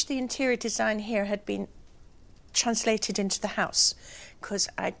I wish the interior design here had been translated into the house, because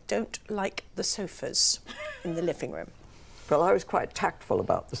I don't like the sofas in the living room. Well, I was quite tactful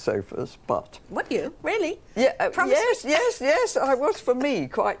about the sofas, but... Were you? Really? Yeah, yes, I was, for me,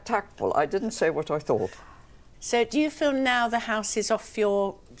 quite tactful. I didn't say what I thought. So do you feel now the house is off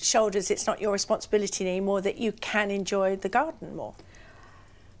your shoulders, it's not your responsibility anymore, that you can enjoy the garden more?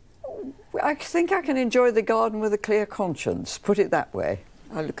 I think I can enjoy the garden with a clear conscience, put it that way.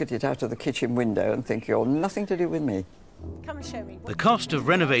 I look at it out of the kitchen window and think, you're nothing to do with me. Come and show me. The cost of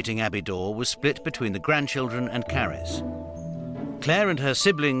renovating Abbey Dore was split between the grandchildren and Charis. Clare and her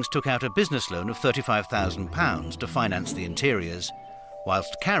siblings took out a business loan of £35,000 to finance the interiors,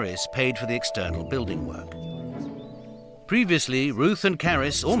 whilst Charis paid for the external building work. Previously, Ruth and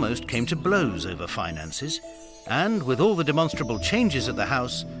Charis almost came to blows over finances, and with all the demonstrable changes at the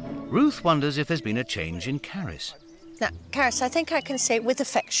house, Ruth wonders if there's been a change in Charis. Now, Charis, I think I can say with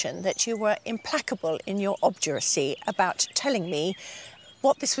affection that you were implacable in your obduracy about telling me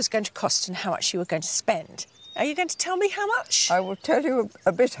what this was going to cost and how much you were going to spend. Are you going to tell me how much? I will tell you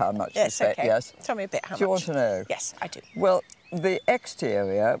a bit how much. Yes, OK. Yes. Tell me a bit how much. Do you want to know? Yes, I do. Well, the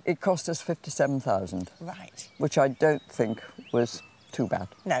exterior, it cost us £57,000. Right. Which I don't think was too bad.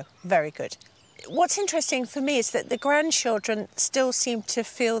 No, very good. what's interesting for me is that the grandchildren still seem to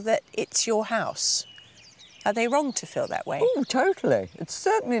feel that it's your house. Are they wrong to feel that way? Oh, totally. It's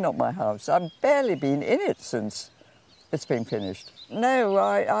certainly not my house. I've barely been in it since it's been finished. No,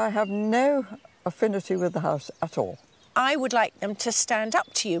 I have no affinity with the house at all. I would like them to stand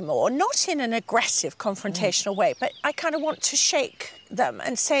up to you more, not in an aggressive, confrontational way, but I kind of want to shake them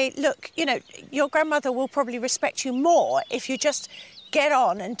and say, look, you know, your grandmother will probably respect you more if you just get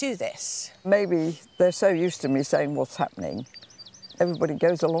on and do this. Maybe they're so used to me saying what's happening, everybody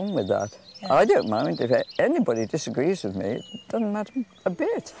goes along with that. Yeah. I don't mind if anybody disagrees with me. It doesn't matter a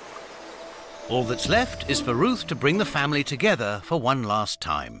bit. All that's left is for Ruth to bring the family together for one last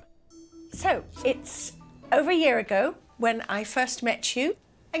time. So, it's over a year ago when I first met you.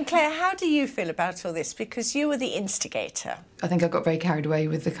 And Claire, how do you feel about all this? Because you were the instigator. I think I got very carried away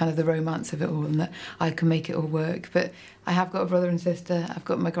with the kind of the romance of it all and that I can make it all work. But I have got a brother and sister, I've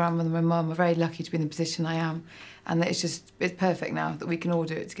got my grandmother and my mum. I'm very lucky to be in the position I am. And that it's perfect now that we can all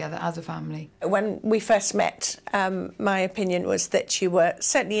do it together as a family. When we first met, my opinion was that you were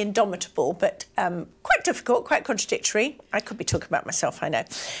certainly indomitable, but quite difficult, quite contradictory. I could be talking about myself, I know.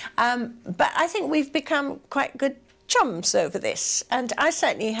 But I think we've become quite good chums over this, and I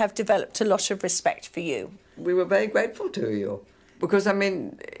certainly have developed a lot of respect for you. We were very grateful to you, because, I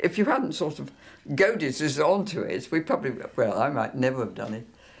mean, if you hadn't sort of goaded us onto it, we probably, well, I might never have done it.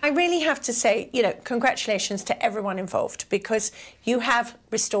 I really have to say, you know, congratulations to everyone involved, because you have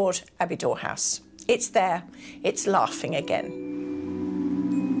restored Abbey Dore House. It's there, it's laughing again.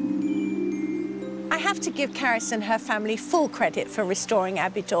 I have to give Charis and her family full credit for restoring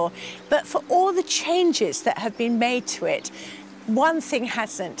Abbey Dore, but for all the changes that have been made to it, one thing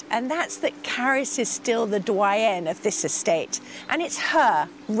hasn't, and that's that Charis is still the doyenne of this estate. And it's her,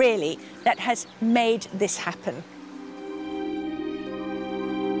 really, that has made this happen.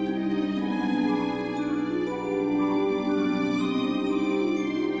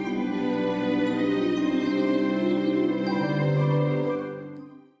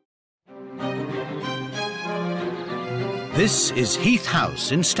 This is Heath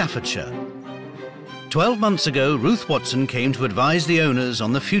House in Staffordshire. 12 months ago, Ruth Watson came to advise the owners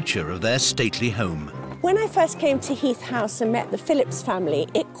on the future of their stately home. When I first came to Heath House and met the Phillips family,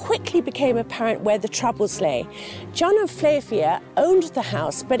 it quickly became apparent where the troubles lay. John and Flavia owned the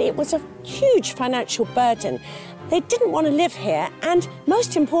house, but it was a huge financial burden. They didn't want to live here, and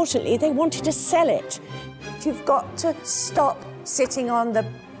most importantly, they wanted to sell it. You've got to stop sitting on the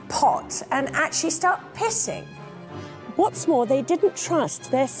pot and actually start pissing. What's more, they didn't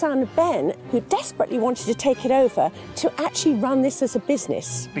trust their son, Ben, who desperately wanted to take it over, to actually run this as a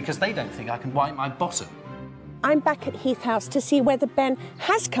business. Because they don't think I can wipe my bottom. I'm back at Heath House to see whether Ben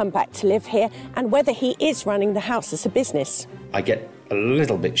has come back to live here and whether he is running the house as a business. I get a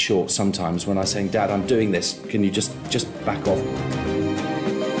little bit short sometimes when I'm saying, Dad, I'm doing this. Can you just back off?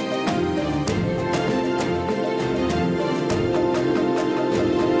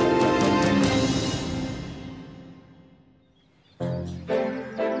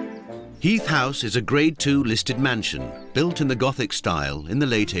 Heath House is a Grade 2 listed mansion, built in the Gothic style in the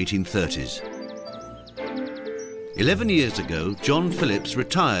late 1830s. 11 years ago, John Phillips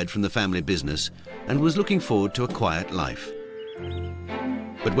retired from the family business and was looking forward to a quiet life.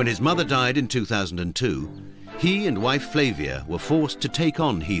 But when his mother died in 2002, he and wife Flavia were forced to take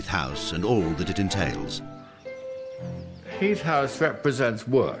on Heath House and all that it entails. Heath House represents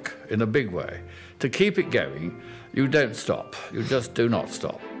work in a big way. To keep it going, you don't stop. You just do not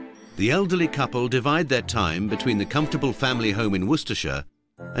stop. The elderly couple divide their time between the comfortable family home in Worcestershire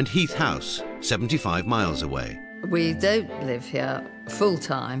and Heath House, 75 miles away. We don't live here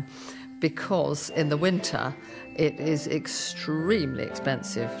full-time because in the winter it is extremely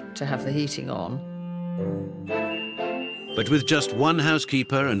expensive to have the heating on. But with just one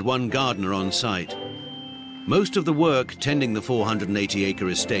housekeeper and one gardener on site, most of the work tending the 480-acre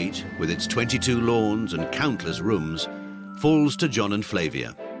estate, with its 22 lawns and countless rooms, falls to John and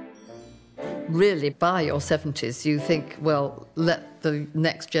Flavia. Really, by your 70s, you think, well, let the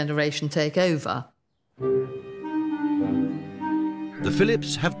next generation take over. The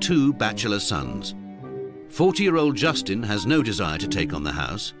Phillips have two bachelor sons. 40-year-old Justin has no desire to take on the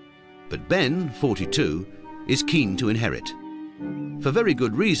house, but Ben, 42, is keen to inherit. For very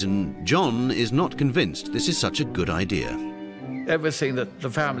good reason, John is not convinced this is such a good idea. Everything that the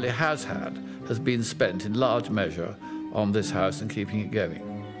family has had has been spent in large measure on this house and keeping it going.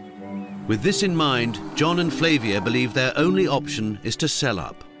 With this in mind, John and Flavia believe their only option is to sell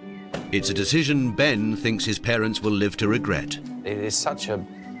up. It's a decision Ben thinks his parents will live to regret. It is such a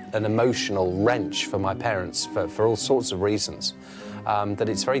an emotional wrench for my parents for all sorts of reasons, that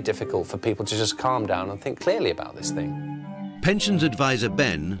it's very difficult for people to just calm down and think clearly about this thing. Pensions advisor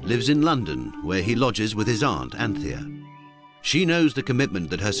Ben lives in London, where he lodges with his aunt Anthea. She knows the commitment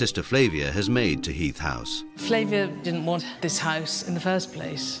that her sister Flavia has made to Heath House. Flavia didn't want this house in the first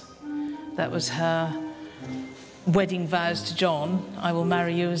place. That was her wedding vows to John. I will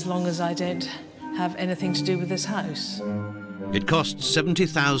marry you as long as I don't have anything to do with this house. It costs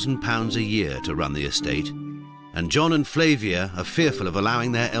 £70,000 a year to run the estate, and John and Flavia are fearful of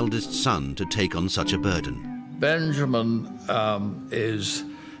allowing their eldest son to take on such a burden. Benjamin is,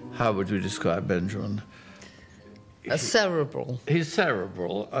 how would we describe Benjamin? Cerebral. He's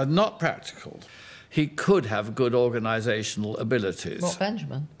cerebral and not practical. He could have good organisational abilities. What,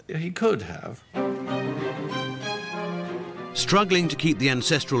 Benjamin? He could have. Struggling to keep the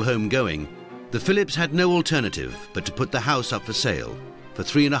ancestral home going, the Phillips had no alternative but to put the house up for sale for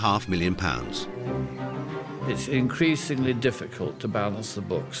 £3.5 million. It's increasingly difficult to balance the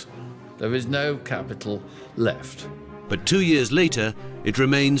books. There is no capital left. But 2 years later, it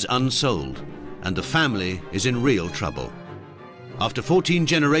remains unsold, and the family is in real trouble. After 14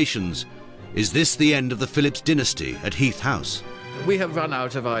 generations, is this the end of the Phillips dynasty at Heath House? We have run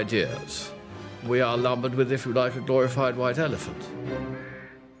out of ideas. We are lumbered with, if you like, a glorified white elephant.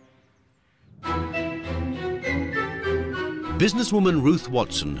 Businesswoman Ruth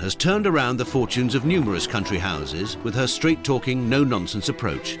Watson has turned around the fortunes of numerous country houses with her straight-talking, no-nonsense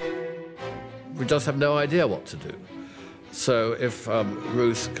approach. We just have no idea what to do. So if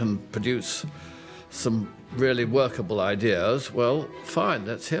Ruth can produce some really workable ideas, well, fine,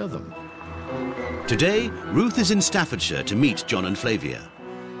 let's hear them. Today, Ruth is in Staffordshire to meet John and Flavia.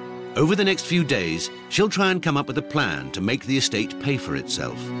 Over the next few days, she'll try and come up with a plan to make the estate pay for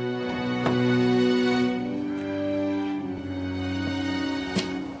itself.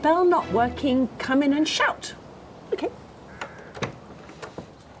 Bell not working, come in and shout. Okay.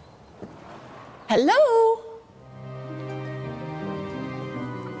 Hello?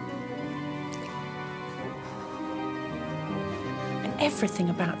 Everything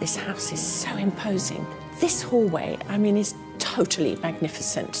about this house is so imposing. This hallway, I mean, is totally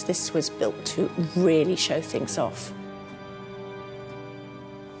magnificent. This was built to really show things off.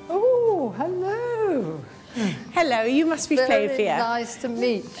 Oh, hello. Hello, you must be Very Flavia. nice to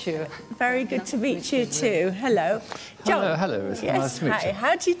meet you. Very good to meet you too. Hello. John. Hello, it's yes, nice to meet hi. you.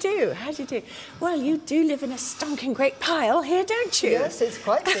 How do you do? How do you do? Well, you do live in a stonking great pile here, don't you? Yes, it's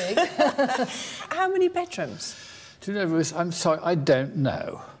quite big. How many bedrooms? Do you know, Ruth, I'm sorry, I don't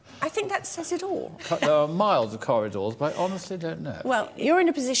know. I think that says it all. There are miles of corridors, but I honestly don't know. Well, you're in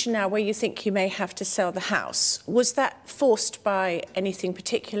a position now where you think you may have to sell the house. Was that forced by anything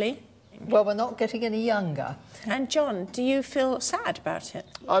particularly? Well, we're not getting any younger. And John, do you feel sad about it?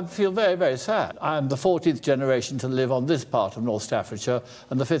 I feel very, very sad. I'm the 14th generation to live on this part of North Staffordshire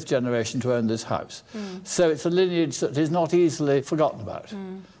and the 5th generation to own this house. So it's a lineage that is not easily forgotten about.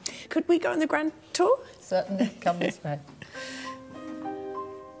 Could we go on the grand tour? Certainly, come this way.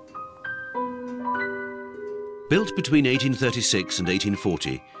 Built between 1836 and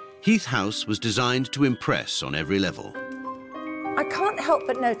 1840, Heath House was designed to impress on every level. I can't help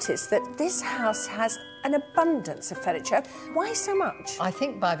but notice that this house has an abundance of furniture. Why so much? I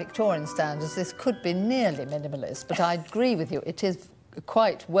think by Victorian standards this could be nearly minimalist, but I agree with you, it is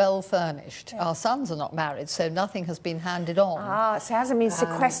quite well furnished. Our sons are not married, so nothing has been handed on. Ah, so it hasn't been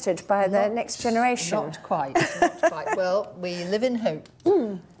sequestered by the next generation. Not quite, not quite. Well, we live in hope.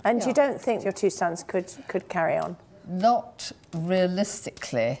 And you don't think your two sons could carry on? Not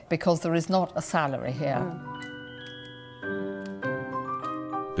realistically, because there is not a salary here.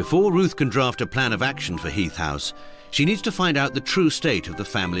 Before Ruth can draft a plan of action for Heath House, she needs to find out the true state of the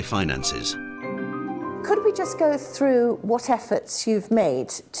family finances. Could we just go through what efforts you've made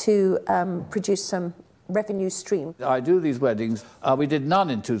to produce some revenue stream? I do these weddings. We did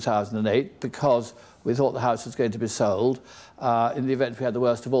none in 2008 because we thought the house was going to be sold. In the event we had the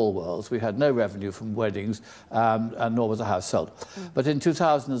worst of all worlds, we had no revenue from weddings, and nor was the house sold. But in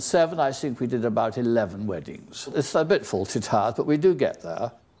 2007, I think we did about 11 weddings. It's a bit faulty ours, but we do get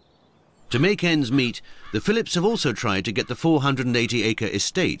there. To make ends meet, the Phillips have also tried to get the 480-acre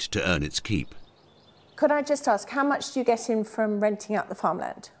estate to earn its keep. Could I just ask, how much do you get in from renting out the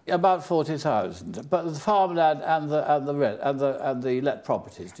farmland? About 40,000, but the farmland and the let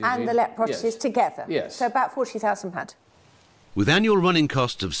properties. Do you mean? The let properties together? Yes. So about £40,000. With annual running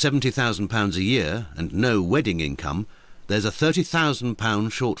costs of £70,000 a year and no wedding income, there's a £30,000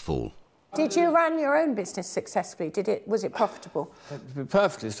 shortfall. Did you run your own business successfully? Was it profitable? To be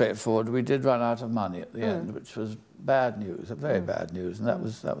perfectly straightforward, we did run out of money at the end, which was bad news, very bad news, and that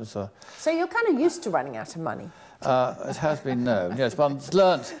was So you're kind of used to running out of money? It has been known, yes. One's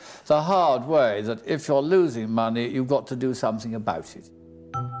learnt the hard way that if you're losing money, you've got to do something about it.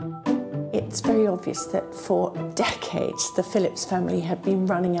 It's very obvious that for decades the Phillips family have been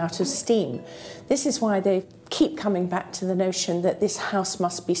running out of steam. This is why they keep coming back to the notion that this house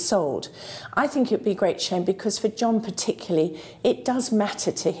must be sold. I think it would be a great shame because for John particularly, it does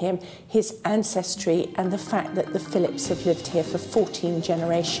matter to him, his ancestry and the fact that the Phillips have lived here for 14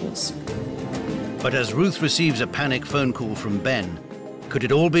 generations. But as Ruth receives a panic phone call from Ben, could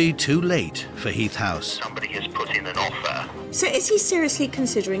it all be too late for Heath House? Somebody has put in an offer. So is he seriously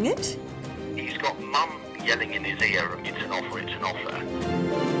considering it? He's got Mum yelling in his ear, it's an offer, it's an offer.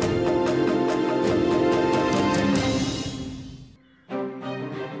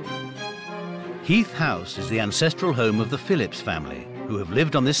 Heath House is the ancestral home of the Phillips family, who have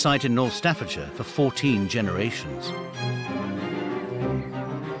lived on this site in North Staffordshire for 14 generations.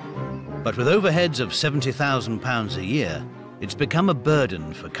 But with overheads of £70,000 a year, it's become a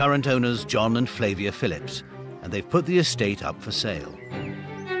burden for current owners John and Flavia Phillips, and they've put the estate up for sale.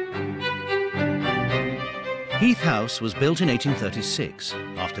 Heath House was built in 1836,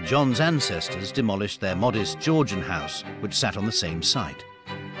 after John's ancestors demolished their modest Georgian house, which sat on the same site.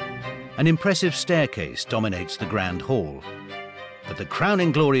 An impressive staircase dominates the grand hall, but the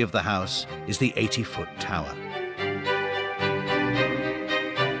crowning glory of the house is the 80-foot tower.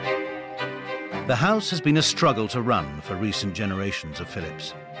 The house has been a struggle to run for recent generations of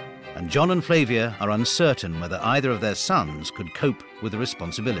Phillips, and John and Flavia are uncertain whether either of their sons could cope with the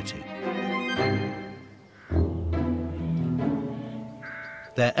responsibility.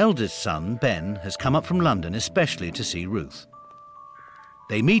 Their eldest son, Ben, has come up from London especially to see Ruth.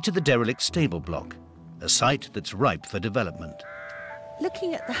 They meet at the derelict stable block, a site that's ripe for development.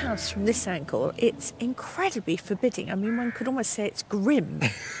 Looking at the house from this angle, it's incredibly forbidding. I mean, one could almost say it's grim.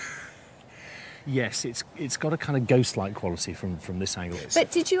 Yes, it's got a kind of ghost-like quality from this angle.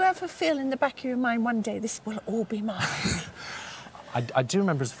 But did you ever feel in the back of your mind one day, this will all be mine? I do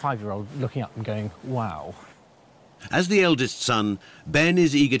remember as a 5-year-old looking up and going, wow. As the eldest son, Ben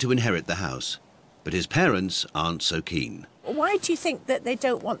is eager to inherit the house, but his parents aren't so keen. Why do you think that they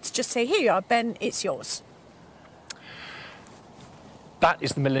don't want to just say, here you are, Ben, it's yours? That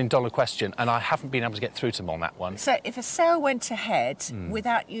is the million-dollar question, and I haven't been able to get through to them on that one. So if a sale went ahead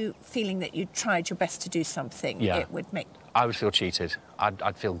without you feeling that you tried your best to do something, it would make... I would feel cheated.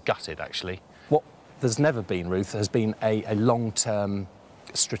 I'd feel gutted, actually. What there's never been, Ruth, has been a long-term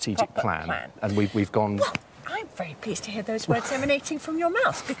strategic plan. And we've gone... Well, I'm very pleased to hear those words emanating from your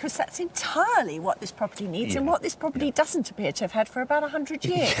mouth, because that's entirely what this property needs and what this property doesn't appear to have had for about 100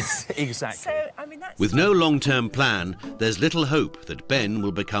 years. Yes, exactly. So, I mean, that's... With no long-term plan, there's little hope that Ben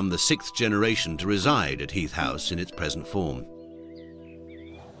will become the 6th generation to reside at Heath House in its present form.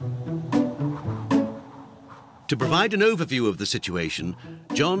 To provide an overview of the situation,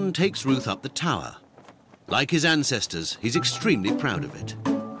 John takes Ruth up the tower. Like his ancestors, he's extremely proud of it.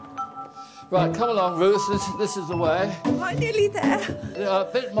 Right, come along, Ruth. This is the way. I'm nearly there. A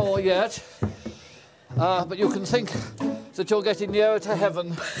bit more yet. But you can think that you're getting nearer to heaven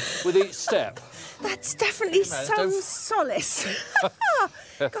with each step. That's definitely some solace.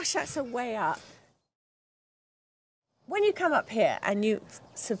 Gosh, that's a way up. When you come up here and you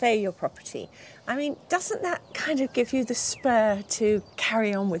survey your property, I mean, doesn't that kind of give you the spur to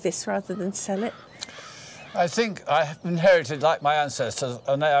carry on with this rather than sell it? I think I have inherited, like my ancestors,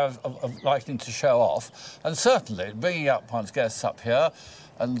 an air of liking to show off. And certainly, bringing up one's guests up here,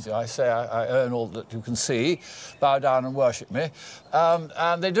 and I say I earn all that you can see, bow down and worship me,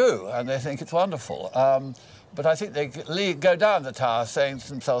 and they do, and they think it's wonderful. But I think they go down the tower saying to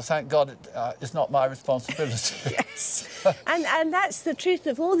themselves, thank God it's not my responsibility. Yes. and that's the truth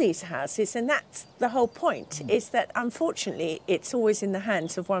of all these houses, and that's the whole point, is that unfortunately it's always in the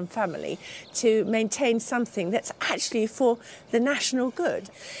hands of one family to maintain something that's actually for the national good.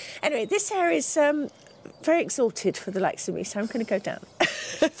 Anyway, this area is very exalted for the likes of me, so I'm going to go down.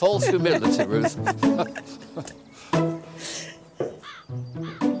 False humility, Ruth.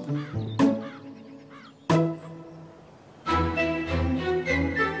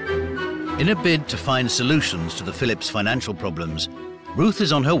 In a bid to find solutions to the Phillips financial problems, Ruth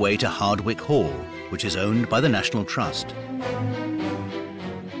is on her way to Hardwick Hall, which is owned by the National Trust.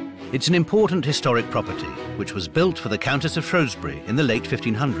 It's an important historic property, which was built for the Countess of Shrewsbury in the late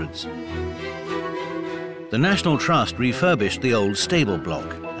 1500s. The National Trust refurbished the old stable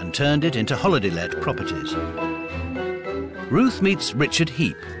block and turned it into holiday-let properties. Ruth meets Richard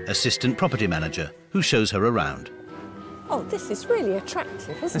Heap, assistant property manager, who shows her around. Oh, this is really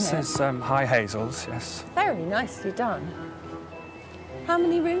attractive, isn't it? This is High Hazels, yes. Very nicely done. How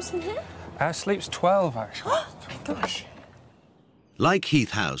many rooms in here? Sleeps 12, actually. Oh, my gosh. Like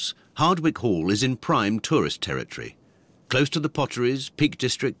Heath House, Hardwick Hall is in prime tourist territory. Close to the Potteries, Peak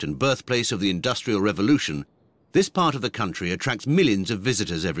District and birthplace of the Industrial Revolution, this part of the country attracts millions of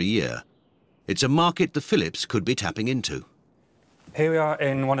visitors every year. It's a market the Phillips could be tapping into. Here we are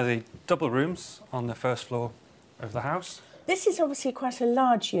in one of the double rooms on the first floor of the house. This is obviously quite a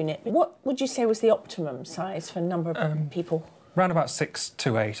large unit. What would you say was the optimum size for a number of people? Around about 6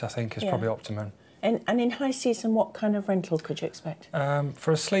 to 8, I think, is probably optimum. And in high season, what kind of rental could you expect?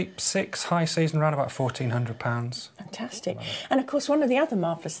 For a sleep 6, high season, around about £1,400. Fantastic. And of course, one of the other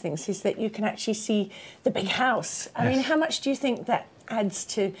marvellous things is that you can actually see the big house. I mean, how much do you think that adds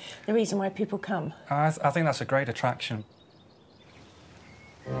to the reason why people come? I think that's a great attraction.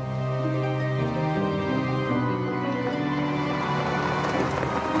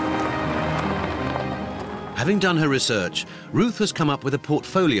 Having done her research, Ruth has come up with a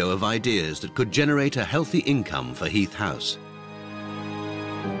portfolio of ideas that could generate a healthy income for Heath House.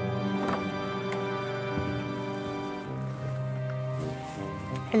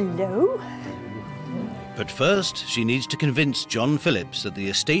 Hello. But first, she needs to convince John Phillips that the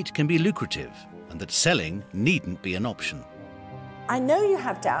estate can be lucrative and that selling needn't be an option. I know you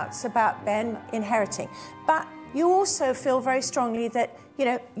have doubts about Ben inheriting, but you also feel very strongly that, you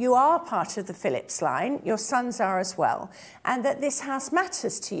know, you are part of the Phillips line, your sons are as well, and that this house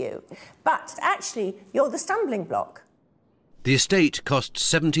matters to you. But actually, you're the stumbling block. The estate costs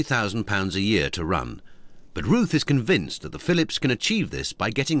 £70,000 a year to run, but Ruth is convinced that the Phillips can achieve this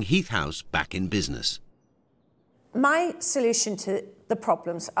by getting Heath House back in business. My solution to the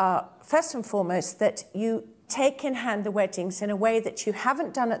problems are, first and foremost, that you take in hand the weddings in a way that you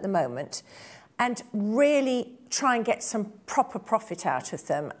haven't done at the moment and really try and get some proper profit out of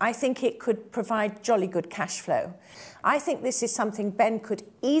them. I think it could provide jolly good cash flow. I think this is something Ben could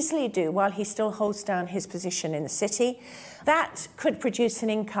easily do while he still holds down his position in the city. That could produce an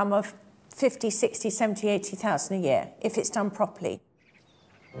income of 50, 60, 70, 80,000 a year if it's done properly.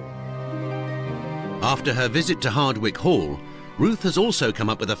 After her visit to Hardwick Hall, Ruth has also come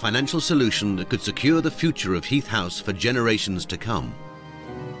up with a financial solution that could secure the future of Heath House for generations to come.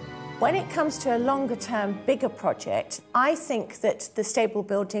 When it comes to a longer-term, bigger project, I think that the stable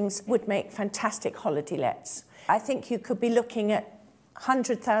buildings would make fantastic holiday lets. I think you could be looking at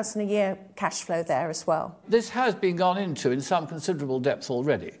 100,000 a year cash flow there as well. This has been gone into in some considerable depth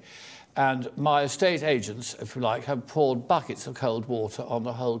already, and my estate agents, if you like, have poured buckets of cold water on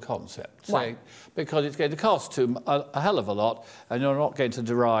the whole concept, saying because it's going to cost a hell of a lot and you're not going to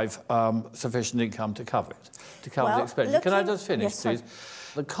derive sufficient income to cover it, to cover the expenditure. Can I just finish, please? Sorry.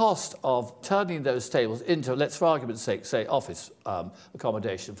 The cost of turning those stables into, let's for argument's sake, say office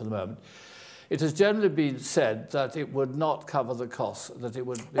accommodation for the moment, it has generally been said that it would not cover the costs, that it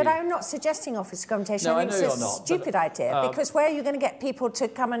would be... But I'm not suggesting office accommodation. No, I think it's a not, stupid idea, because where are you going to get people to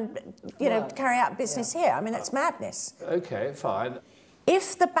come and, you know, carry out business here? I mean, that's madness. OK, fine.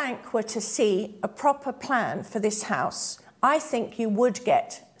 If the bank were to see a proper plan for this house, I think you would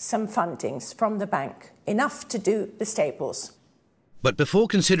get some fundings from the bank, enough to do the stables. But before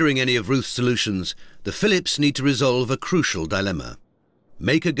considering any of Ruth's solutions, the Phillips need to resolve a crucial dilemma.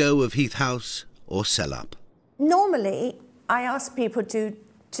 Make a go of Heath House or sell up? Normally, I ask people to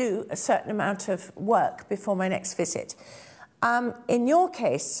do a certain amount of work before my next visit. In your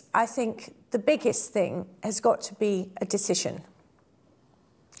case, I think the biggest thing has got to be a decision.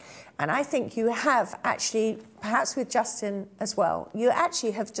 And I think you have actually, perhaps with Justin as well, you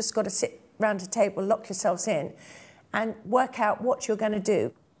actually have just got to sit round a table, lock yourselves in, and work out what you're going to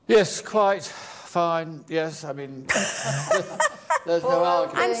do. Yes, quite fine. Yes, I mean, there's no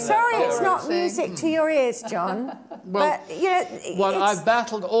argument. I'm sorry it's not music to your ears, John. Well, but, you know, well, I've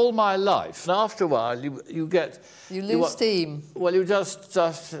battled all my life. And after a while, you get... You lose steam. Well, you just,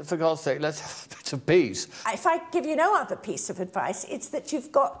 for God's sake, let's have a bit of peace. If I give you no other piece of advice, it's that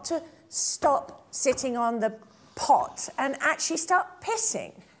you've got to stop sitting on the pot and actually start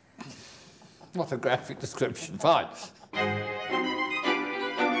pissing. What a graphic description. Fine.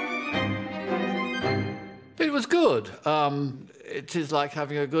 It was good. It is like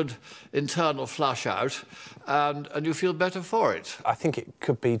having a good internal flush out, and you feel better for it. I think it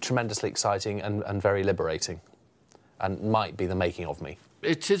could be tremendously exciting and very liberating, and might be the making of me.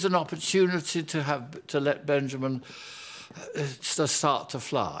 It is an opportunity to let Benjamin start to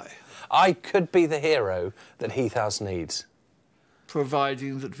fly. I could be the hero that Heath House needs.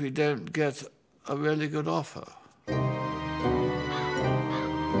 Providing that we don't get a really good offer.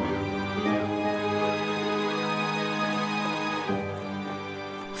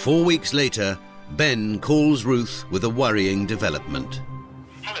 4 weeks later, Ben calls Ruth with a worrying development.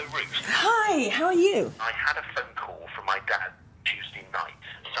 Hello, Ruth. Hi, how are you? I had a phone call from my dad Tuesday night.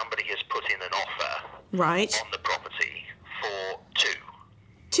 Somebody has put in an offer Right. on the property for 2.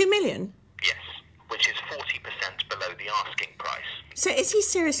 2 million? Yes, which is 40% below the asking price. So is he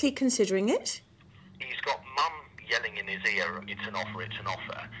seriously considering it? He's got Mum yelling in his ear, it's an offer, it's an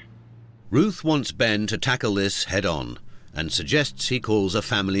offer. Ruth wants Ben to tackle this head-on and suggests he calls a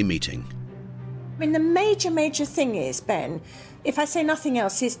family meeting. I mean, the major thing is, Ben, if I say nothing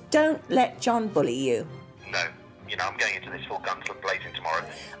else, is don't let John bully you. No, you know, I'm going into this full guns blazing tomorrow.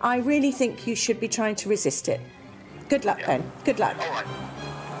 I really think you should be trying to resist it. Good luck, Ben. Good luck. All right.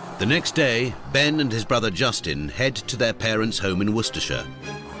 The next day, Ben and his brother Justin head to their parents' home in Worcestershire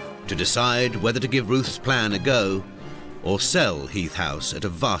to decide whether to give Ruth's plan a go or sell Heath House at a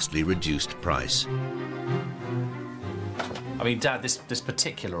vastly reduced price. I mean, Dad, this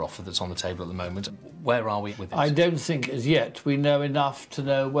particular offer that's on the table at the moment, where are we with it? I don't think as yet we know enough to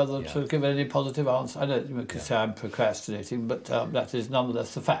know whether to give any positive answer. I don't think we could say I'm procrastinating, but that is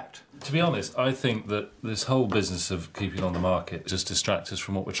nonetheless the fact. To be honest, I think that this whole business of keeping on the market just distracts us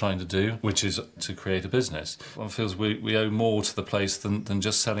from what we're trying to do, which is to create a business. One feels we owe more to the place than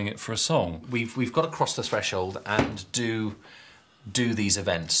just selling it for a song. We've got to cross the threshold and do these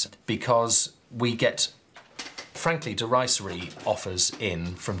events, because we get, frankly, derisory offers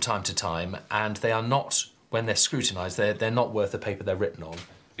in from time to time, and they are not, when they're scrutinised, they're not worth the paper they're written on.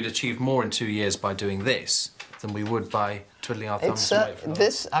 We'd achieve more in 2 years by doing this than we would by twiddling our thumbs away from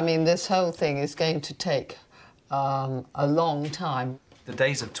this whole thing is going to take a long time. The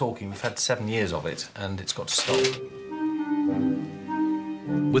days of talking, we've had 7 years of it, and it's got to stop.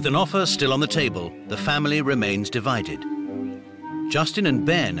 With an offer still on the table, the family remains divided. Justin and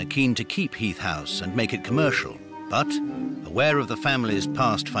Ben are keen to keep Heath House and make it commercial, but, aware of the family's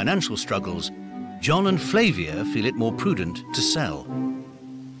past financial struggles, John and Flavia feel it more prudent to sell.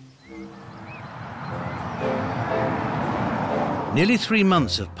 Nearly 3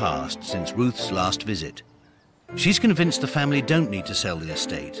 months have passed since Ruth's last visit. She's convinced the family don't need to sell the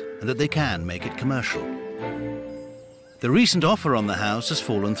estate and that they can make it commercial. The recent offer on the house has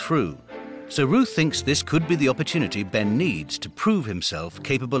fallen through, so Ruth thinks this could be the opportunity Ben needs to prove himself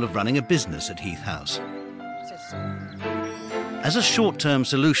capable of running a business at Heath House. As a short-term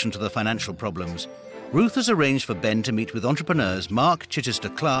solution to the financial problems, Ruth has arranged for Ben to meet with entrepreneurs Mark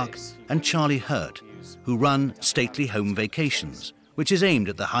Chichester-Clark and Charlie Hurt, who run Stately Home Vacations, which is aimed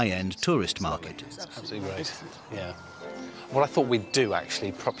at the high-end tourist market. Absolutely great, yeah. What I thought we'd do,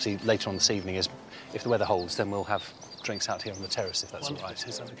 actually, properly later on this evening is, if the weather holds, then we'll have drinks out here on the terrace, if that's all right.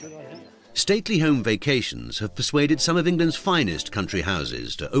 Is that okay? Stately Home Vacations have persuaded some of England's finest country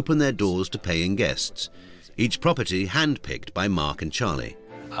houses to open their doors to paying guests, each property hand-picked by Mark and Charlie.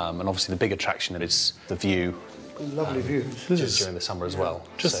 And obviously the big attraction is the view. Lovely views. Just during the summer as well.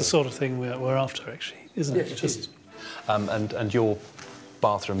 Just the sort of thing we're after, actually, isn't it? Just... And your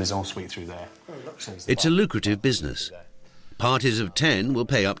bathroom is en suite through there. It's a lucrative business. Parties of 10 will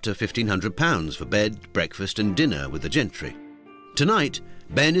pay up to £1,500 for bed, breakfast and dinner with the gentry. Tonight,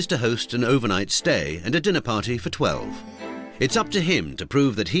 Ben is to host an overnight stay and a dinner party for 12. It's up to him to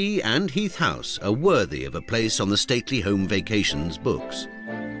prove that he and Heath House are worthy of a place on the Stately Home Vacations books.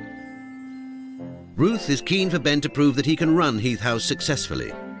 Ruth is keen for Ben to prove that he can run Heath House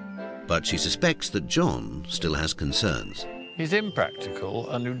successfully, but she suspects that John still has concerns. He's impractical,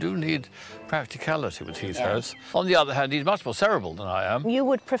 and you do need practicality with Heath House. On the other hand, he's much more cerebral than I am. You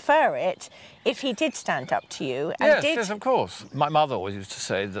would prefer it if he did stand up to you and Yes, of course. My mother always used to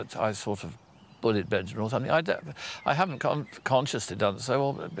say that I sort of bullied Benjamin or something. I haven't consciously done so,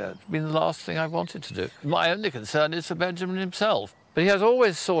 or it's been the last thing I wanted to do. My only concern is for Benjamin himself. But he has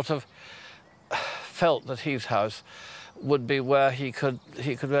always sort of felt that Heath House would be where he could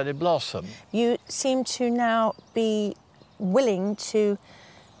really blossom. You seem to now be willing to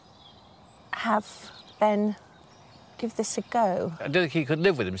have Ben give this a go. I don't think he could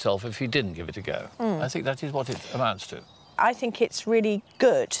live with himself if he didn't give it a go. I think that is what it amounts to. I think it's really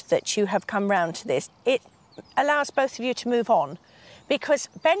good that you have come round to this. It allows both of you to move on, because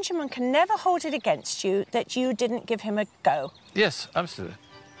Benjamin can never hold it against you that you didn't give him a go. Yes, absolutely.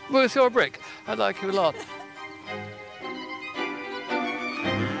 Ruth, you're a brick. I'd like you a lot.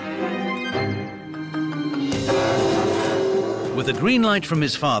 With a green light from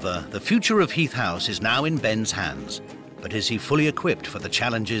his father, the future of Heath House is now in Ben's hands. But is he fully equipped for the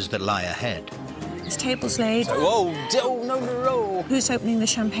challenges that lie ahead? This table's laid. Whoa, no. Who's opening the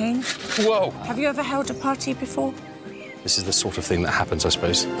champagne? Whoa. Have you ever held a party before? This is the sort of thing that happens, I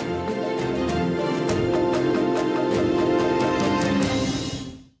suppose.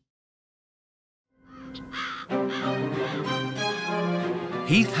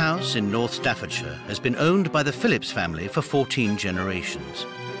 Heath House in North Staffordshire has been owned by the Phillips family for 14 generations.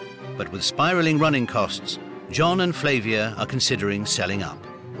 But with spiralling running costs, John and Flavia are considering selling up.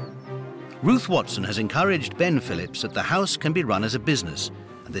 Ruth Watson has encouraged Ben Phillips that the house can be run as a business,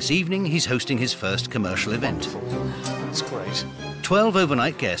 and this evening he's hosting his first commercial event. That's great. 12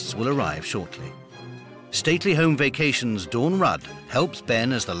 overnight guests will arrive shortly. Stately Home Vacations' Dawn Rudd helps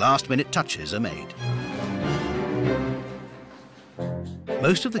Ben as the last-minute touches are made.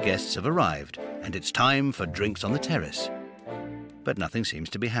 Most of the guests have arrived, and it's time for drinks on the terrace. But nothing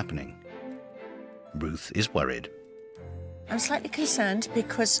seems to be happening. Ruth is worried. I'm slightly concerned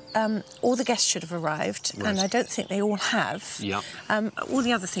because all the guests should have arrived, Right. and I don't think they all have. Yeah. All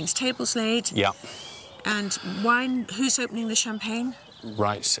the other things, tables laid. Yeah. And wine. Who's opening the champagne?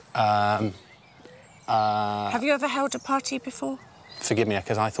 Right. Have you ever held a party before? Forgive me,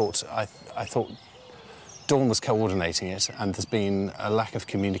 because I thought Dawn was coordinating it, and there's been a lack of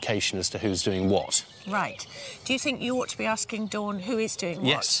communication as to who's doing what. Right. Do you think you ought to be asking Dawn who is doing what?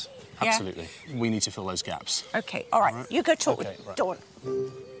 Yes, Yeah? absolutely. We need to fill those gaps. OK, all right. You go talk with Dawn.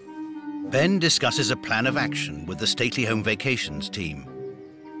 Ben discusses a plan of action with the Stately Home Vacations team.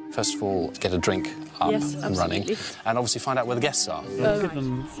 First of all, get a drink up Yes, and running, absolutely. and obviously find out where the guests are. Give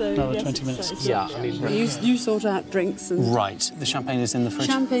them another 20 minutes. Yeah, I mean... You sort out drinks and... Right, the champagne is in the fridge?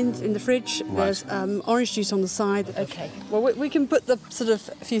 Champagne's in the fridge. Right. There's orange juice on the side. OK. Well, we can put the sort of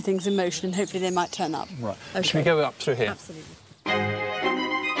few things in motion and hopefully they might turn up. Right. Okay. Should we go up through here? Absolutely.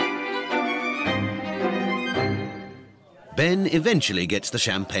 Ben eventually gets the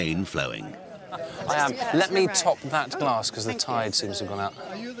champagne flowing. I am. Let me top that glass, because the tide seems to have gone out.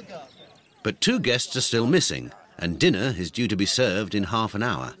 But 2 guests are still missing, and dinner is due to be served in half an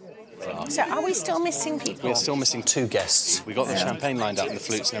hour. So are we still missing people? We're still missing 2 guests. We got the champagne lined up and the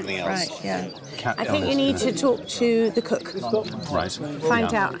flutes and everything else. Right, yeah. Cat I think you eldest, need to talk to the cook. Right.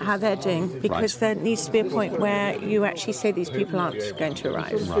 Find out how they're doing, because there needs to be a point where you actually say these people aren't going to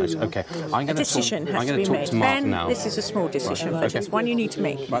arrive. Right, OK. A decision has to be made. Mark Ben, now. this is a small decision, Right, but okay. it's one you need to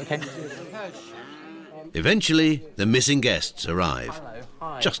make. Right, OK. Eventually, the missing guests arrive,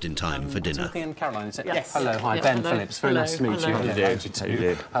 Hi. just in time for dinner. Timothy and Caroline, is it? Yes. Hello, hi, Yeah, Ben hello. Phillips. Very Hello. nice to meet you. Hello. Hello. You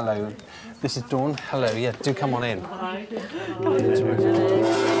too. Hello. This is Dawn. Hello, yeah, do come on in.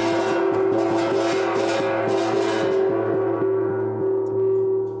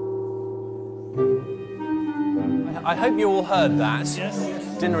 I hope you all heard that. Yes.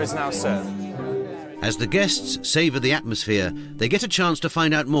 Dinner is now served. As the guests savour the atmosphere, they get a chance to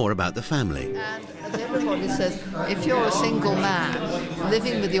find out more about the family. And as everybody says, if you're a single man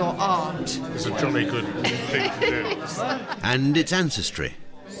living with your aunt... It's a jolly good thing to do. And its ancestry.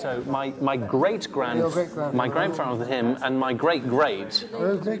 So my great-grandfather, my grandfather him, and my great-great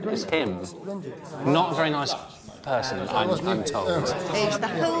is him. Not a very nice person, I'm told. The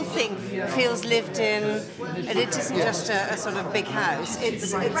whole thing feels lived in, and it isn't just a sort of big house.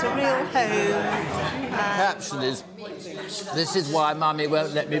 It's a real home. Caption is, this is why Mummy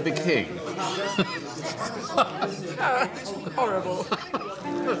won't let me be king. It's horrible.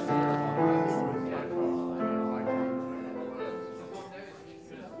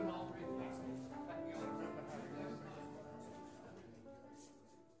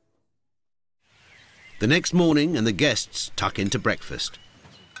 The next morning and the guests tuck into breakfast.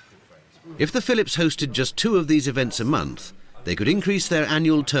 If the Phillips hosted just 2 of these events a month, they could increase their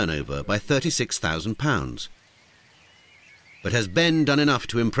annual turnover by £36,000. But has Ben done enough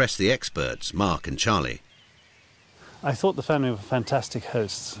to impress the experts, Mark and Charlie? I thought the family were fantastic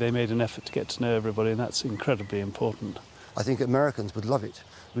hosts. They made an effort to get to know everybody, and that's incredibly important. I think Americans would love it.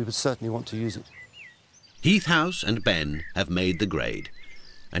 We would certainly want to use it. Heath House and Ben have made the grade,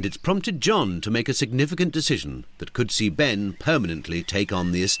 and it's prompted John to make a significant decision that could see Ben permanently take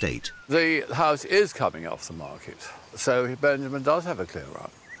on the estate. The house is coming off the market, so Benjamin does have a clear run.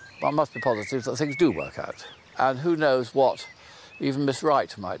 One must be positive that things do work out. And who knows what, even Miss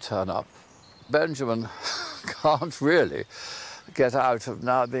Wright might turn up. Benjamin can't really get out of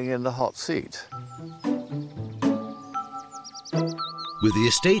now being in the hot seat. With the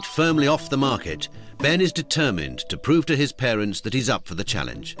estate firmly off the market, Ben is determined to prove to his parents that he's up for the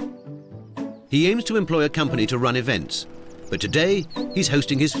challenge. He aims to employ a company to run events, but today he's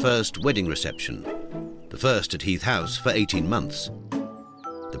hosting his first wedding reception, the first at Heath House for 18 months.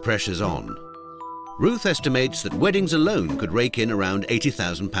 The pressure's on. Ruth estimates that weddings alone could rake in around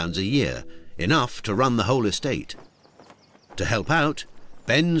 £80,000 a year, enough to run the whole estate. To help out,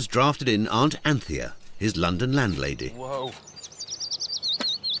 Ben's drafted in Aunt Anthea, his London landlady. Whoa.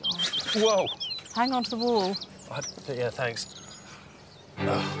 Whoa. Hang on to the wall. Yeah, thanks.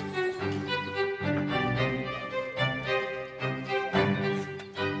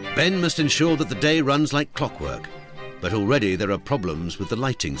 Ben must ensure that the day runs like clockwork, but already there are problems with the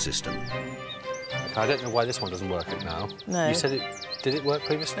lighting system. I don't know why this one doesn't work now. No. You said it... Did it work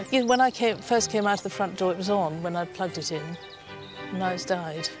previously? Yeah, when I first came out of the front door, it was on when I plugged it in. Now it's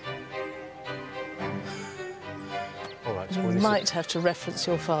died. All right. You might have to reference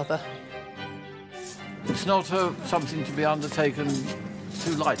your father. It's not something to be undertaken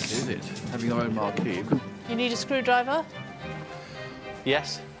too lightly, is it? Having your own marquee. You need a screwdriver?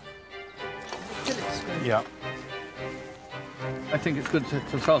 Yes. Yeah. I think it's good to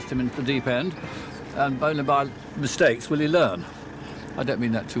thrust him into the deep end, and only by mistakes will he learn. I don't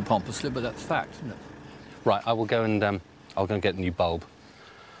mean that too pompously, but that's fact, isn't it? Right, I will go and I'll go and get a new bulb.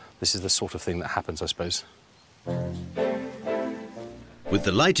 This is the sort of thing that happens, I suppose. With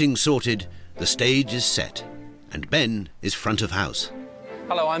the lighting sorted, the stage is set, and Ben is front of house.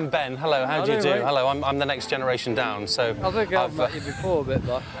 Hello, I'm Ben. Hello, how do you do? Right. Hello, I'm the next generation down, so... I think I've met you before a bit,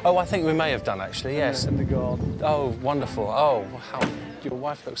 though. Oh, I think we may have done, actually, yes. In the garden. Oh, wonderful. Oh, how... Your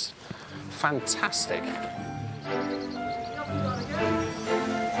wife looks fantastic.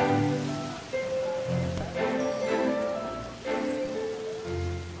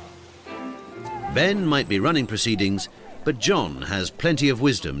 Ben might be running proceedings, but John has plenty of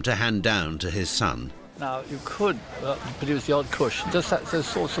wisdom to hand down to his son. Now, you could produce the odd cushion, just those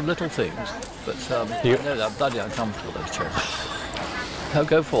sorts of little things, but I know they're bloody uncomfortable, those chairs. Now,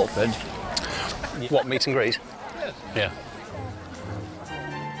 go forth, Ben. What, meet and greet? Yes. Yeah.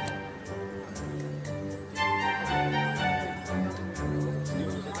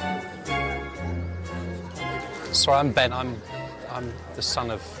 Sorry, I'm Ben. I'm the son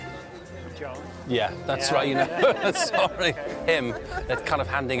of... John. Yeah, that's right, you know. Sorry, him. They're kind of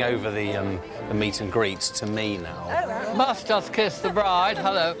handing over the meet and greet to me now. Oh, must just kiss the bride.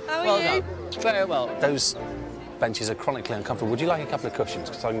 Hello. How are you? Done. Very well. Those benches are chronically uncomfortable. Would you like a couple of cushions?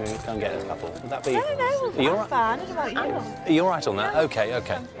 Because I'm going to go and get a couple. Would that be... No, are you all right? fine. What about you? Are you all right on that? OK,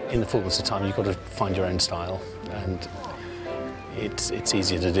 OK. In the fullness of time, you've got to find your own style, and it's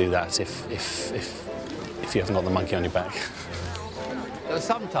easier to do that if you haven't got the monkey on your back.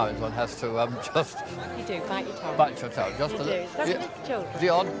 Sometimes one has to just... You do, bite your tongue. Bite your tongue, just you a little... Especially with children. The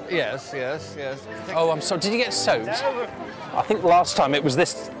odd... Yes, yes, yes. Oh, I'm sorry, did you get soaked? No. I think last time it was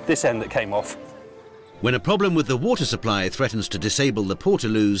this end that came off. When a problem with the water supply threatens to disable the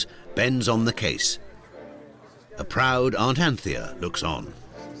portaloos, Ben's on the case. A proud Aunt Anthea looks on.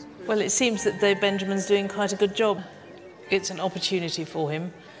 Well, it seems that Dave Benjamin's doing quite a good job. It's an opportunity for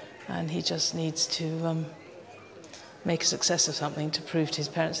him, and he just needs to make a success of something to prove to his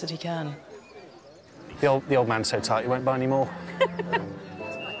parents that he can. The old man's so tight, he won't buy any more.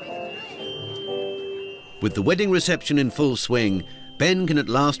 With the wedding reception in full swing, Ben can at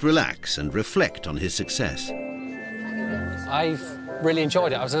last relax and reflect on his success. I've really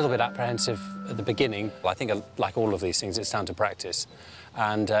enjoyed it. I was a little bit apprehensive at the beginning. I think, like all of these things, it's down to practice.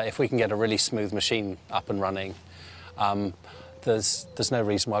 And if we can get a really smooth machine up and running, there's no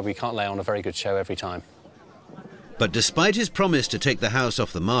reason why we can't lay on a very good show every time. But despite his promise to take the house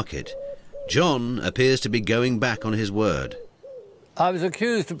off the market, John appears to be going back on his word. I was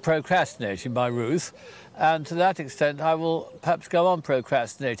accused of procrastinating by Ruth, and to that extent I will perhaps go on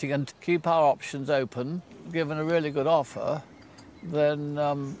procrastinating and keep our options open. Given a really good offer, then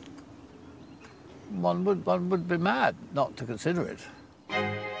one would be mad not to consider it.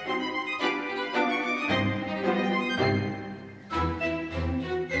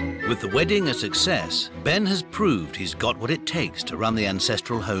 With the wedding a success, Ben has proved he's got what it takes to run the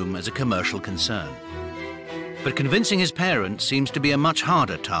ancestral home as a commercial concern. But convincing his parents seems to be a much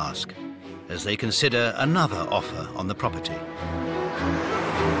harder task, as they consider another offer on the property.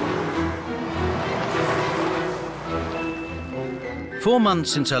 Four months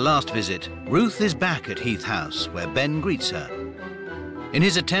since her last visit, Ruth is back at Heath House, where Ben greets her. In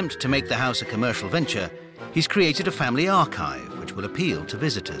his attempt to make the house a commercial venture, he's created a family archive which will appeal to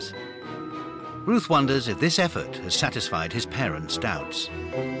visitors. Ruth wonders if this effort has satisfied his parents' doubts.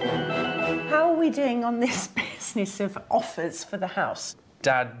 How are we doing on this business of offers for the house?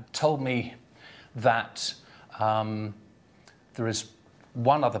 Dad told me that there is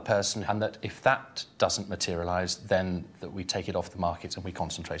one other person, and that if that doesn't materialise, then that we take it off the market and we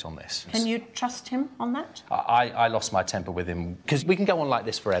concentrate on this. Can you trust him on that? I lost my temper with him, because we can go on like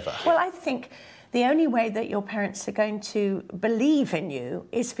this forever. Well, I think the only way that your parents are going to believe in you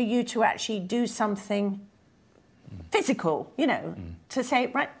is for you to actually do something physical, you know, to say,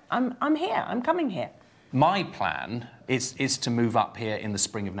 right, I'm here, I'm coming here. My plan is to move up here in the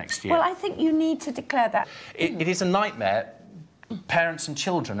spring of next year. Well, I think you need to declare that. It is a nightmare, parents and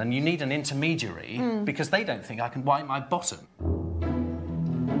children, and you need an intermediary because they don't think I can wipe my bottom.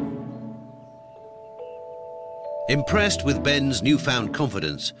 Impressed with Ben's newfound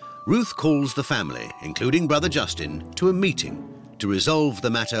confidence, Ruth calls the family, including brother Justin, to a meeting to resolve the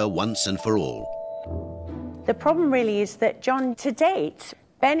matter once and for all. The problem really is that, John, to date,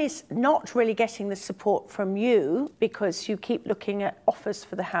 Ben is not really getting the support from you because you keep looking at offers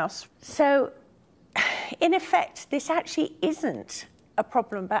for the house. So, in effect, this actually isn't a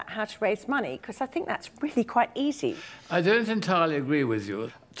problem about how to raise money, because I think that's really quite easy. I don't entirely agree with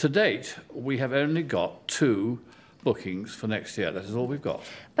you. To date, we have only got 2 bookings for next year. That is all we've got.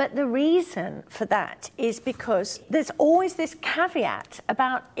 But the reason for that is because there's always this caveat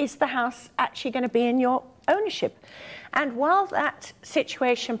about, is the house actually going to be in your ownership? And while that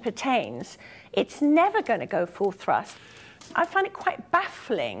situation pertains, it's never going to go full thrust. I find it quite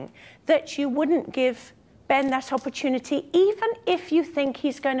baffling that you wouldn't give Ben that opportunity, even if you think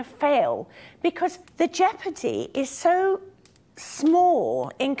he's going to fail, because the jeopardy is so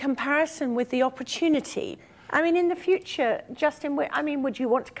small in comparison with the opportunity. I mean, in the future, Justin, I mean, would you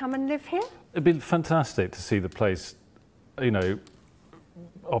want to come and live here? It'd be fantastic to see the place, you know,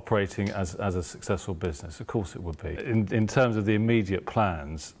 operating as a successful business. Of course it would be. In terms of the immediate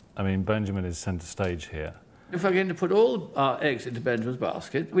plans, I mean, Benjamin is centre stage here. If we're going to put all our eggs into Benjamin's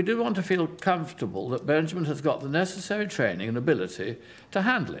basket, we do want to feel comfortable that Benjamin has got the necessary training and ability to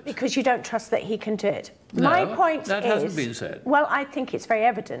handle it. Because you don't trust that he can do it. No, my point that is, hasn't been said. Well, I think it's very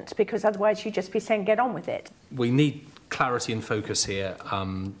evident, because otherwise you'd just be saying, get on with it. We need clarity and focus here,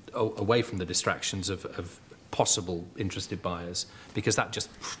 away from the distractions of possible interested buyers, because that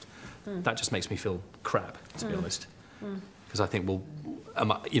just makes me feel crap, to be honest. Because I think, well,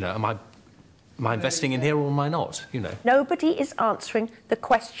 am I investing in here or am I not? You know. Nobody is answering the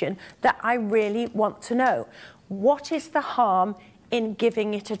question that I really want to know. What is the harm in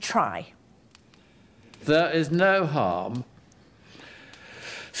giving it a try? There is no harm.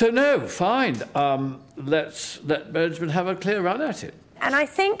 So no, fine. Let's let Benjamin have a clear run at it. And I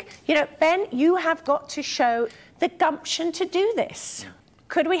think, you know, Ben, you have got to show the gumption to do this.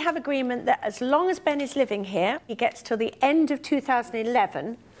 Could we have agreement that as long as Ben is living here, he gets till the end of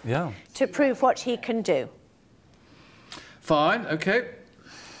 2011 to prove what he can do? Fine, OK.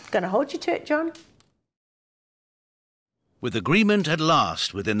 Going to hold you to it, John? With agreement at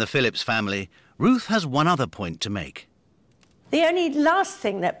last within the Phillips family, Ruth has one other point to make. The only last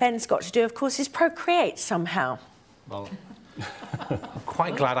thing that Ben's got to do, of course, is procreate somehow. Well, I'm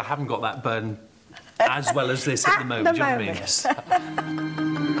quite glad I haven't got that burden as well as this at the moment. Do you know what I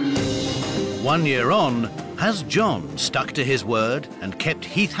mean? 1 year on, has John stuck to his word and kept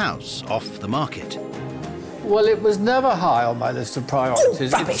Heath House off the market? Well, it was never high on my list of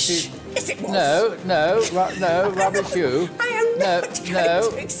priorities. Oh, rubbish! Yes, it was. No, rubbish you. I am not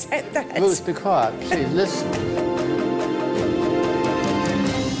going to accept that. Ruth, be quiet, please, listen.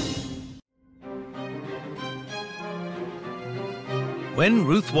 When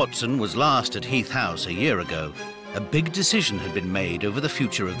Ruth Watson was last at Heath House a year ago, a big decision had been made over the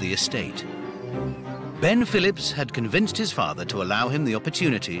future of the estate. Ben Phillips had convinced his father to allow him the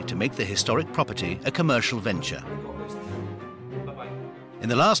opportunity to make the historic property a commercial venture. In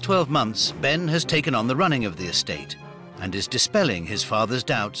the last 12 months, Ben has taken on the running of the estate and is dispelling his father's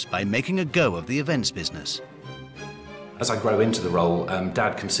doubts by making a go of the events business. As I grow into the role,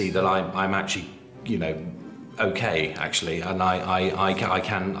 Dad can see that I'm actually, you know, okay, actually, and I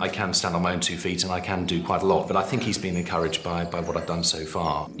can stand on my own 2 feet and I can do quite a lot, but I think he's been encouraged by what I've done so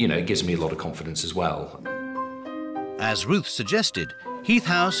far. You know, it gives me a lot of confidence as well. As Ruth suggested, Heath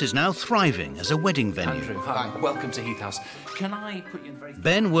House is now thriving as a wedding venue. Andrew, hi. Welcome to Heath House. Can I put you in very...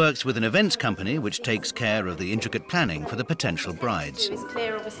 Ben works with an events company which takes care of the intricate planning for the potential brides. Is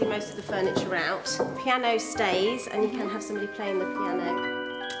clear, obviously, most of the furniture out. Piano stays, and you can have somebody playing the piano.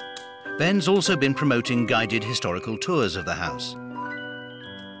 Ben's also been promoting guided historical tours of the house.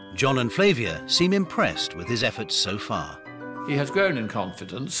 John and Flavia seem impressed with his efforts so far. He has grown in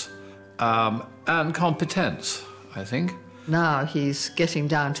confidence and competence, I think. Now he's getting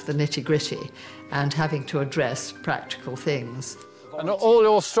down to the nitty-gritty and having to address practical things. And all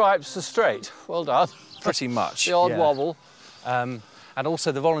your stripes are straight. Well done. Pretty much. The odd wobble. And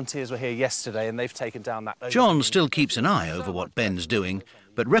also the volunteers were here yesterday and they've taken down that... John still keeps an eye over what Ben's doing,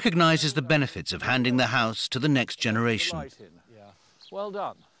 but recognises the benefits of handing the house to the next generation. Well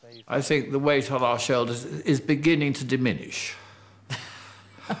done. I think the weight on our shoulders is beginning to diminish.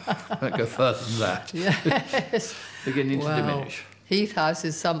 Won't go further than that. Yes. Beginning to diminish. Heath House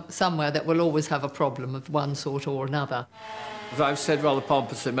is somewhere that will always have a problem of one sort or another. As I've said rather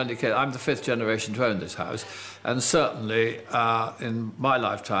pompously in many cases, I'm the 5th generation to own this house, and certainly in my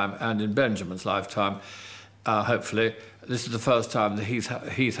lifetime and in Benjamin's lifetime, hopefully, this is the first time the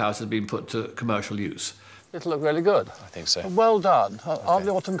Heath House has been put to commercial use. It'll look really good. I think so. Well done. Aren't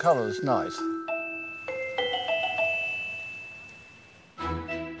the autumn colours nice?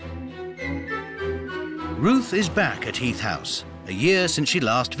 Ruth is back at Heath House, a year since she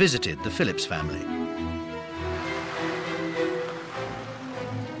last visited the Phillips family.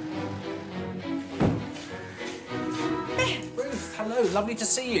 Ruth, hello, lovely to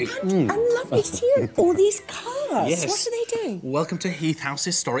see you. And lovely to see you. All these cars. Yes. What are they doing? Welcome to Heath House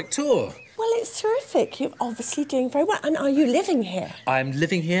Historic Tour. Well, it's terrific. You're obviously doing very well. And are you living here? I'm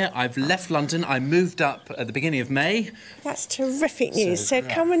living here. I've left London. I moved up at the beginning of May. That's terrific news. So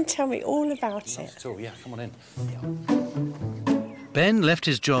come and tell me all about it. Yeah, come on in. Ben left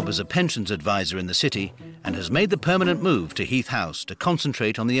his job as a pensions advisor in the city and has made the permanent move to Heath House to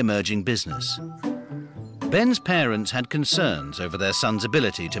concentrate on the emerging business. Ben's parents had concerns over their son's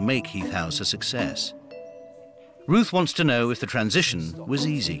ability to make Heath House a success. Ruth wants to know if the transition was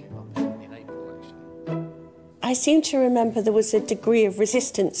easy. I seem to remember there was a degree of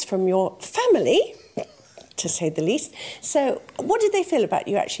resistance from your family, to say the least. So what did they feel about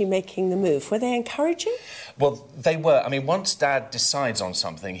you actually making the move? Were they encouraging? Well, they were. I mean, once Dad decides on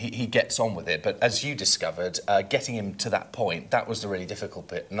something, he gets on with it. But as you discovered, getting him to that point, that was the really difficult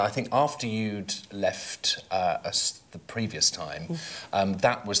bit. And I think after you'd left us the previous time,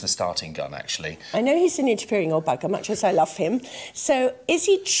 that was the starting gun, actually. I know he's an interfering old bugger, much as I love him. So is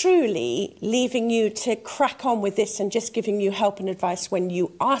he truly leaving you to crack on with this and just giving you help and advice when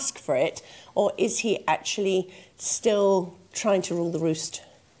you ask for it? Or is he actually still trying to rule the roost?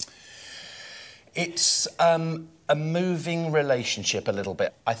 It's a moving relationship a little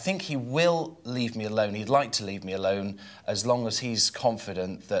bit. I think he will leave me alone. He'd like to leave me alone as long as he's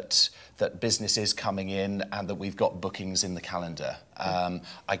confident that business is coming in and that we've got bookings in the calendar.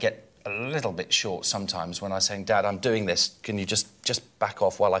 I get a little bit short sometimes when I'm saying, Dad, I'm doing this. Can you just back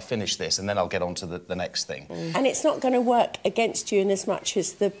off while I finish this and then I'll get on to the next thing. And it's not going to work against you in as much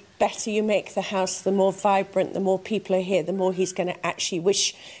as the better you make the house, the more vibrant, the more people are here, the more he's going to actually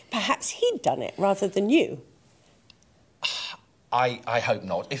wish perhaps he'd done it rather than you. I hope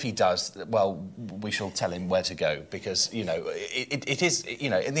not. If he does, well, we shall tell him where to go because, you know, it is, you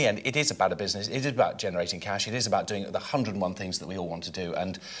know, in the end, it is about a business. It is about generating cash. It is about doing the 101 things that we all want to do.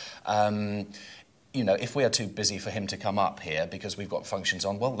 And, you know, if we are too busy for him to come up here because we've got functions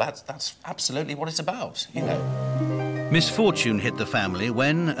on, well, that's absolutely what it's about, you know. Misfortune hit the family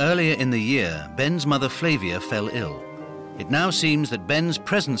when, earlier in the year, Ben's mother Flavia fell ill. It now seems that Ben's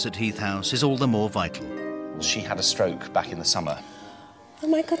presence at Heath House is all the more vital. She had a stroke back in the summer. Oh,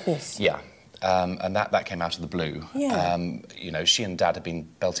 my goodness. Yeah, and that came out of the blue. Yeah. You know, she and Dad have been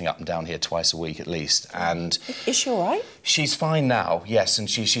belting up and down here twice a week at least, and... Is she all right? She's fine now, yes, and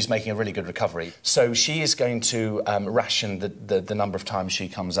she's making a really good recovery. So she is going to ration the number of times she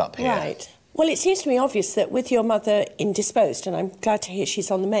comes up here. Right. Well, it seems to me obvious that with your mother indisposed, and I'm glad to hear she's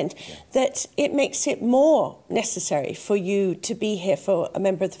on the mend, that it makes it more necessary for you to be here, for a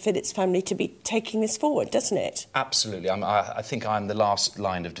member of the Phillips family to be taking this forward, doesn't it? Absolutely. I think I'm the last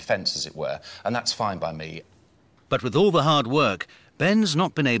line of defence, as it were, and that's fine by me. But with all the hard work, Ben's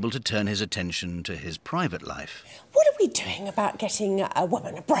not been able to turn his attention to his private life. What are we doing about getting a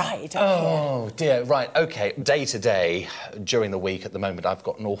woman, a bride? Oh, dear, right, OK. Day to day, during the week at the moment, I've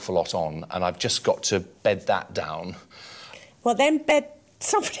got an awful lot on, and I've just got to bed that down. Well, then bed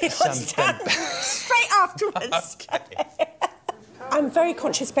somebody else down straight afterwards. Okay. I'm very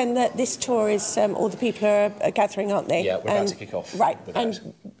conscious, Ben, that this tour is all the people are gathering, aren't they? Yeah, we're about to kick off. Right,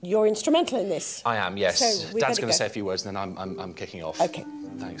 and you're instrumental in this. I am, yes. So Dad's going to say a few words, and then I'm kicking off. OK.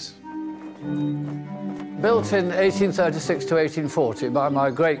 Thanks. Built in 1836 to 1840 by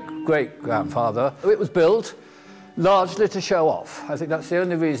my great-great-grandfather. It was built largely to show off. I think that's the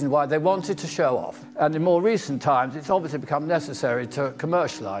only reason why they wanted to show off. And in more recent times, it's obviously become necessary to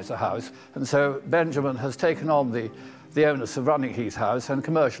commercialise the house. And so Benjamin has taken on the onus of running Heath House and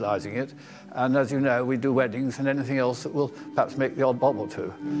commercialising it. And as you know, we do weddings and anything else that will perhaps make the odd bob or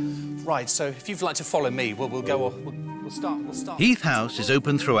two. Right, so if you'd like to follow me, we'll go off. We'll start. Heath House is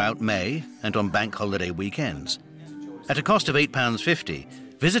open throughout May and on bank holiday weekends. At a cost of £8.50,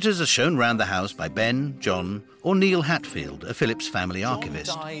 visitors are shown round the house by Ben, John or Neil Hatfield, a Phillips family archivist.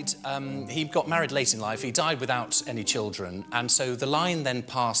 John died, he got married late in life. He died without any children, and so the line then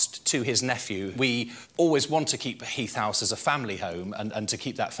passed to his nephew. We always want to keep Heath House as a family home and to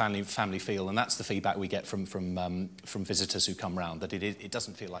keep that family feel, and that's the feedback we get from visitors who come round, that it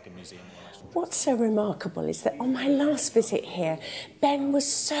doesn't feel like a museum. What's so remarkable is that on my last visit here, Ben was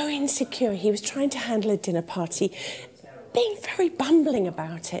so insecure. He was trying to handle a dinner party. being very bumbling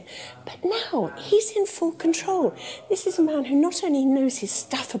about it. But now he's in full control. This is a man who not only knows his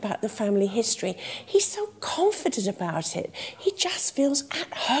stuff about the family history, he's so confident about it. He just feels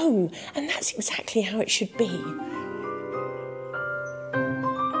at home, and that's exactly how it should be.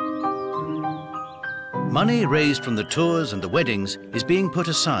 Money raised from the tours and the weddings is being put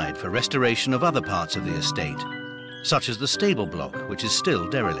aside for restoration of other parts of the estate, such as the stable block, which is still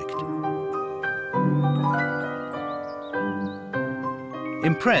derelict.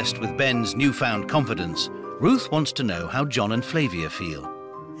 Impressed with Ben's newfound confidence, Ruth wants to know how John and Flavia feel.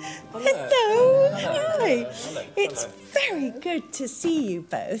 Hello. Hi. It's very good to see you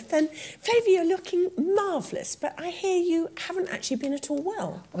both. And Flavia, you're looking marvellous, but I hear you haven't actually been at all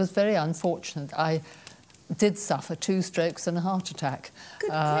well. It was very unfortunate. I did suffer 2 strokes and a heart attack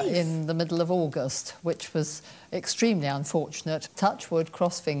in the middle of August, which was extremely unfortunate. Touch wood,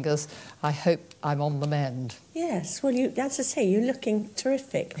 cross fingers. I hope I'm on the mend. Yes, well, as I say, you're looking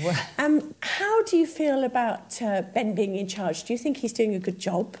terrific. How do you feel about Ben being in charge? Do you think he's doing a good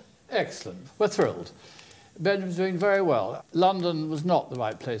job? Excellent. We're thrilled. Ben was doing very well. London was not the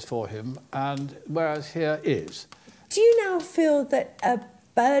right place for him, and whereas here is. Do you now feel that a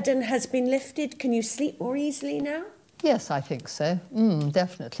burden has been lifted? Can you sleep more easily now? Yes, I think so.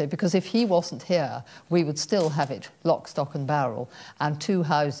 Definitely, because if he wasn't here, we would still have it lock, stock and barrel, and 2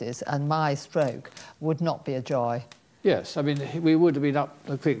 houses, and my stroke would not be a joy. Yes, I mean, we would have been up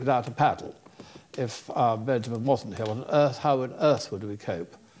the creek without a paddle if Benjamin wasn't here. How on earth would we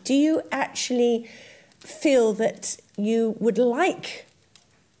cope? Do you actually feel that you would like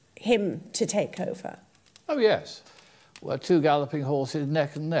him to take over? Oh, yes. We're 2 galloping horses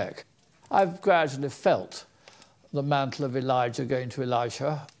neck and neck. I've gradually felt the mantle of Elijah going to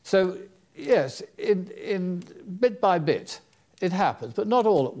Elisha. So, yes, in bit by bit, it happens, but not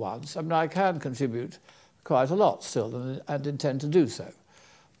all at once. I mean, I can contribute quite a lot still and intend to do so,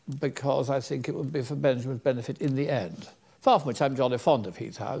 because I think it would be for Benjamin's benefit in the end. Far from which I'm jolly fond of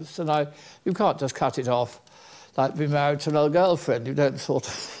Heath House, and you can't just cut it off like being married to an old girlfriend. You don't sort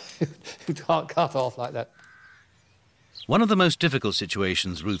of, you can't cut off like that. One of the most difficult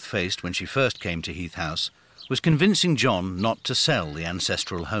situations Ruth faced when she first came to Heath House was convincing John not to sell the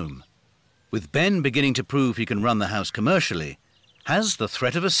ancestral home. With Ben beginning to prove he can run the house commercially, has the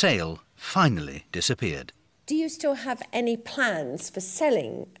threat of a sale finally disappeared? Do you still have any plans for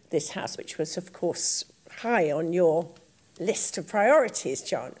selling this house, which was, of course, high on your list of priorities,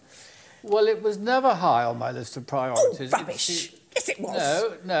 John? Well, it was never high on my list of priorities. Oh, rubbish. Yes, it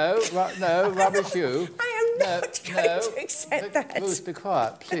was. No, rubbish you. I am not going to accept that. Ruth, be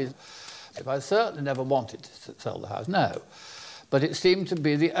quiet, please. I certainly never wanted to sell the house, no. But it seemed to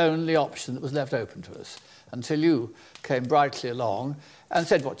be the only option that was left open to us until you came brightly along and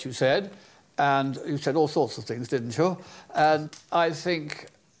said what you said, and you said all sorts of things, didn't you? And I think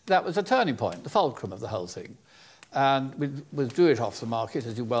that was a turning point, the fulcrum of the whole thing. And we withdrew it off the market,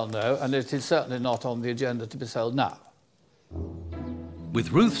 as you well know, and it is certainly not on the agenda to be sold now.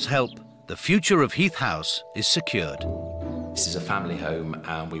 With Ruth's help, the future of Heath House is secured. This is a family home,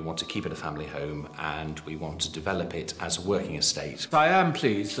 and we want to keep it a family home, and we want to develop it as a working estate. I am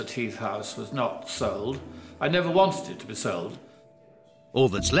pleased that Heath House was not sold. I never wanted it to be sold. All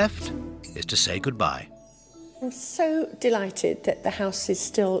that's left is to say goodbye. I'm so delighted that the house is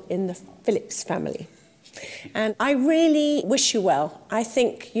still in the Phillips family. And I really wish you well. I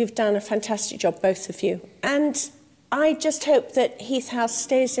think you've done a fantastic job, both of you. And I just hope that Heath House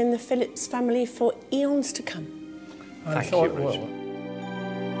stays in the Phillips family for eons to come. I'm sure it will.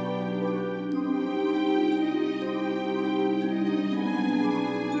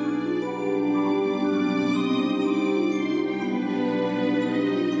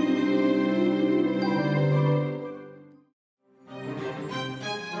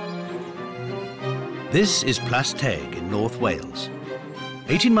 This is Plasteg in North Wales.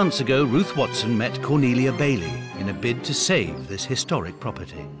 18 months ago, Ruth Watson met Cornelia Bailey in a bid to save this historic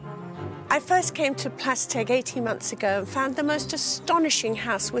property. I first came to Plasteg 18 months ago and found the most astonishing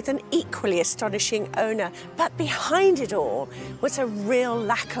house with an equally astonishing owner. But behind it all was a real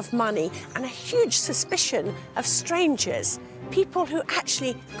lack of money and a huge suspicion of strangers. People who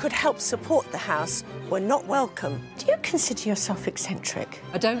actually could help support the house were not welcome. Do you consider yourself eccentric?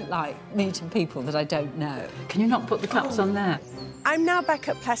 I don't like meeting people that I don't know. Can you not put the cups on there? I'm now back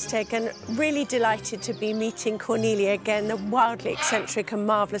at Plasteg and really delighted to be meeting Cornelia again, the wildly eccentric and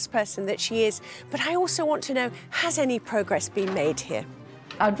marvellous person that she is. But I also want to know, has any progress been made here?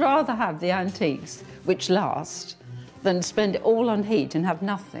 I'd rather have the antiques, which last, than spend it all on heat and have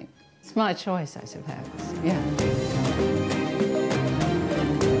nothing. It's my choice, I suppose, yeah.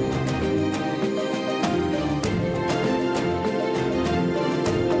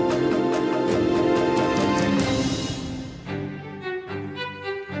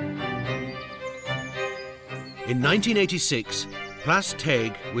 In 1986, Place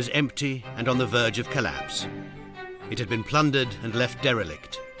Teague was empty and on the verge of collapse. It had been plundered and left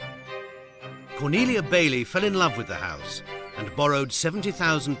derelict. Cornelia Bailey fell in love with the house and borrowed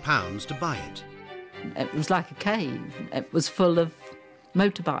 £70,000 to buy it. It was like a cave. It was full of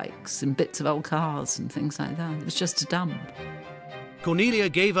motorbikes and bits of old cars and things like that. It was just a dump. Cornelia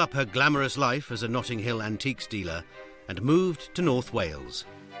gave up her glamorous life as a Notting Hill antiques dealer and moved to North Wales.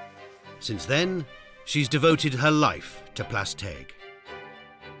 Since then, she's devoted her life to Place Teague.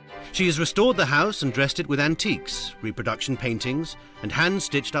 She has restored the house and dressed it with antiques, reproduction paintings and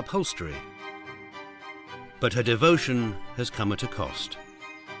hand-stitched upholstery. But her devotion has come at a cost.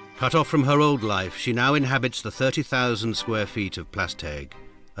 Cut off from her old life, she now inhabits the 30,000 square feet of Place Teague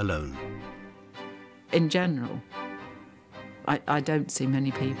alone. In general, I don't see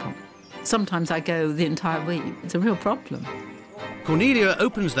many people. Sometimes I go the entire week. It's a real problem. Cornelia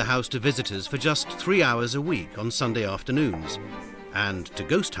opens the house to visitors for just 3 hours a week on Sunday afternoons and to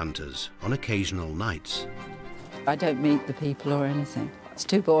ghost hunters on occasional nights. I don't meet the people or anything. It's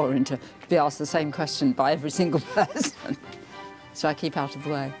too boring to be asked the same question by every single person. So I keep out of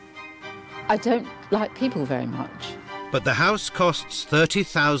the way. I don't like people very much. But the house costs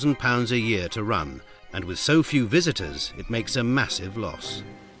 £30,000 a year to run, and with so few visitors, it makes a massive loss.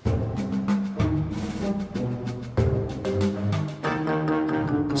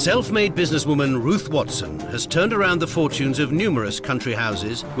 Self-made businesswoman Ruth Watson has turned around the fortunes of numerous country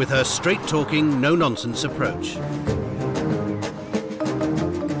houses with her straight-talking, no-nonsense approach.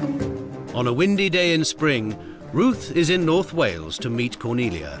 On a windy day in spring, Ruth is in North Wales to meet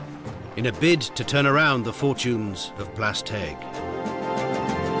Cornelia in a bid to turn around the fortunes of Place Teague.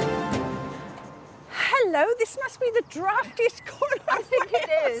 Hello, this must be the draftiest corner. I think it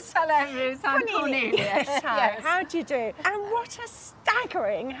is. Hello, Ruth. I'm Cornelia. Yes, hi. How do you do? And what a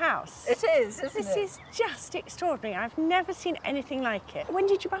staggering house. It is, isn't it? This is just extraordinary. I've never seen anything like it. When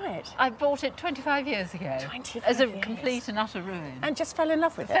did you buy it? I bought it 25 years ago. 25 as a years. complete and utter ruin. And just fell in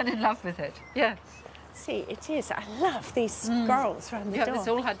love with it? Fell in love with it, yes. See, it is. I love these scrolls around the door. Yeah, this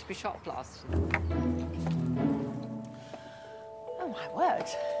all had to be shot plastered. Oh, my word.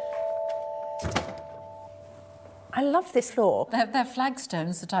 I love this floor. They're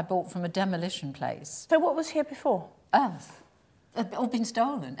flagstones that I bought from a demolition place. So what was here before? Earth. They'd all been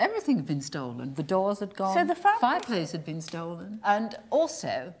stolen. Everything had been stolen. The doors had gone. So the fireplace had been stolen. And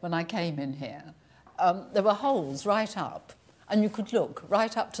also, when I came in here, there were holes right up, and you could look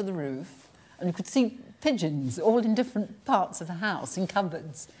right up to the roof, and you could see pigeons all in different parts of the house, in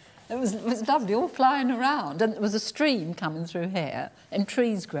cupboards. It was lovely, all flying around. And there was a stream coming through here, and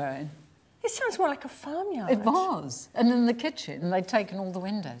trees growing. It sounds more like a farmyard. It was. And in the kitchen, they'd taken all the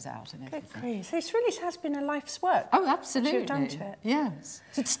windows out and everything. Good grief. So this really has been a life's work. Oh, absolutely. You've done to it. Yes.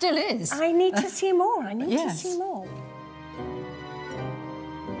 It still is. I need to see more. I need Yes. to see more.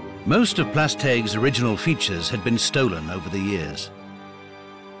 Most of Place Teague's original features had been stolen over the years.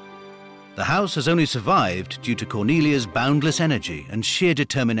 The house has only survived due to Cornelia's boundless energy and sheer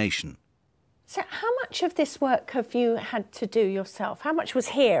determination. So how much of this work have you had to do yourself? How much was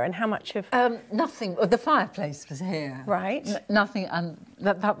here and how much of... Nothing. The fireplace was here. Right. Nothing, and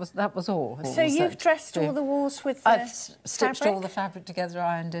that was all. So you've dressed all the walls with I've stitched fabric? all the fabric together,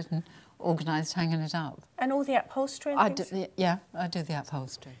 ironed it and organised hanging it up. And all the upholstery and things? Yeah, I do the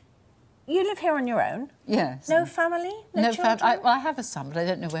upholstery. You live here on your own? Yes. No family? No children? family. I have a son, but I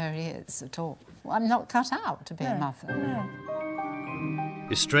don't know where he is at all. Well, I'm not cut out to be a mother. No.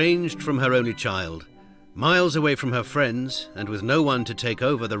 Estranged from her only child, miles away from her friends, and with no one to take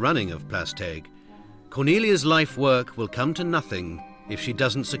over the running of Place Teague, Cornelia's life work will come to nothing if she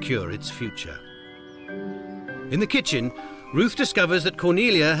doesn't secure its future. In the kitchen, Ruth discovers that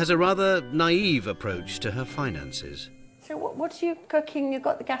Cornelia has a rather naive approach to her finances. So what are you cooking? You've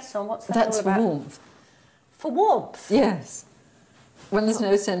got the gas on. What's that That's all for about? warmth. For warmth? Yes. When there's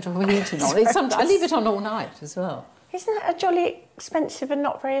no central heating on. I leave it on all night as well. Isn't that a jolly expensive and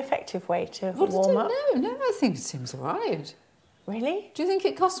not very effective way to warm up? No, I think it seems all right. Really? Do you think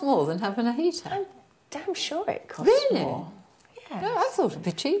it costs more than having a heater? I'm damn sure it costs Really? more. Yes. No, I thought it'd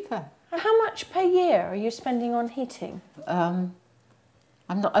be cheaper. And how much per year are you spending on heating? I'm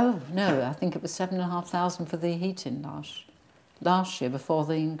not. Oh no, I think it was 7,500 for the heating last year before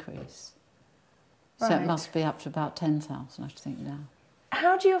the increase. So Right. it must be up to about 10,000, I think now.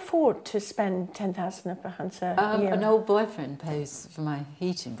 How do you afford to spend 10,000 pounds a year? An old boyfriend pays for my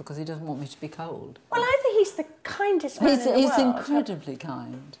heating because he doesn't want me to be cold. Well, I think he's the kindest man in the He's world. incredibly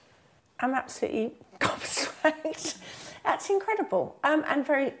kind. I'm absolutely gobsmacked. That's incredible and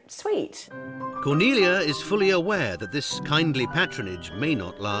very sweet. Cornelia is fully aware that this kindly patronage may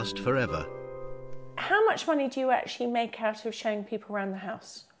not last forever. How much money do you actually make out of showing people around the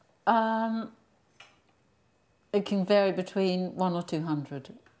house? It can vary between 100 or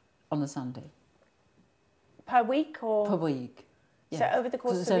 200 on a Sunday. Per week or? Per week. So yes. over the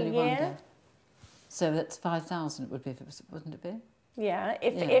course it's of only a one year? day. So that's 5,000 it would be, wouldn't it be? Yeah,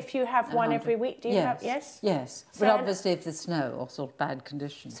 if you have one every week, do you have, yes? Yes, So, but obviously if there's snow or sort of bad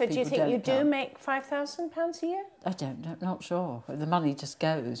conditions, So do you people think you don't do come. make £5,000 a year? I don't know, not sure. The money just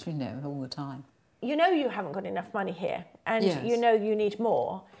goes, you know, all the time. You know you haven't got enough money here, and Yes. you know you need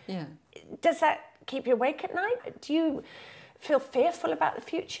more. Yeah. Does that keep you awake at night? Do you feel fearful about the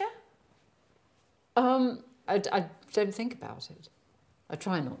future? I don't think about it. I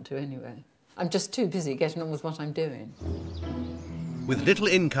try not to anyway. I'm just too busy getting on with what I'm doing. With little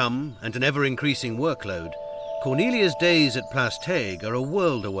income and an ever-increasing workload, Cornelia's days at Plastheg are a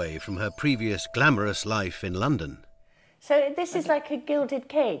world away from her previous glamorous life in London. So this is like a gilded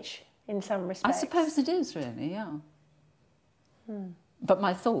cage in some I respects. suppose it is really, yeah. But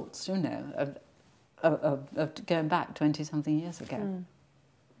my thoughts, you know, of going back 20-something years ago,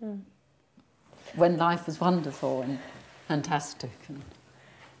 when life was wonderful and fantastic. And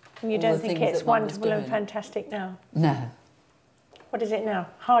you all don't the think things it's that one was wonderful and doing. fantastic now? No. What is it now?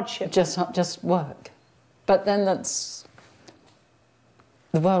 Hardship? Just work. But then that's...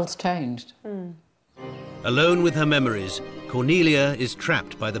 the world's changed. Alone with her memories, Cornelia is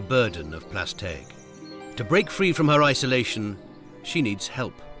trapped by the burden of Plastheg. To break free from her isolation, she needs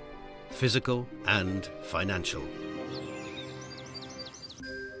help, physical and financial.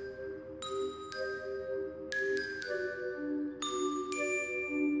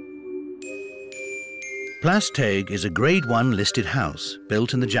 Plastheg is a Grade 1 listed house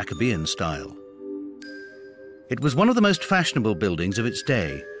built in the Jacobean style. It was one of the most fashionable buildings of its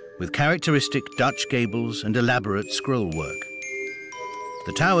day, with characteristic Dutch gables and elaborate scrollwork.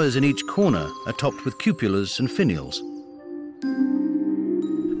 The towers in each corner are topped with cupolas and finials.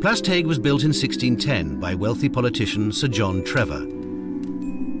 Plastheg was built in 1610 by wealthy politician Sir John Trevor.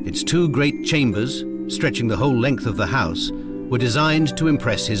 Its two great chambers, stretching the whole length of the house, were designed to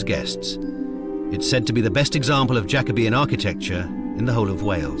impress his guests. It's said to be the best example of Jacobean architecture in the whole of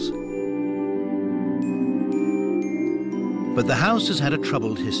Wales. But the house has had a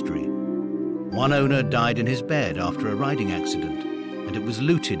troubled history. One owner died in his bed after a riding accident, and it was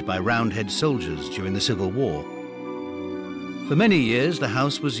looted by Roundhead soldiers during the Civil War. For many years, the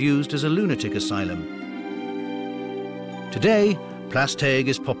house was used as a lunatic asylum. Today, Plastheg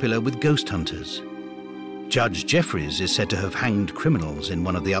is popular with ghost hunters. Judge Jeffreys is said to have hanged criminals in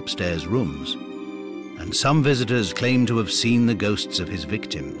one of the upstairs rooms, and some visitors claim to have seen the ghosts of his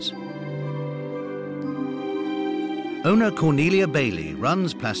victims. Owner Cornelia Bailey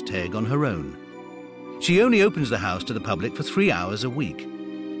runs Plastheg on her own. She only opens the house to the public for 3 hours a week,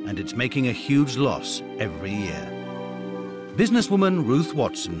 and it's making a huge loss every year. Businesswoman Ruth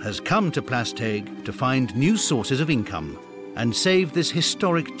Watson has come to Plastheg to find new sources of income and save this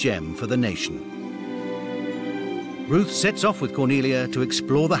historic gem for the nation. Ruth sets off with Cornelia to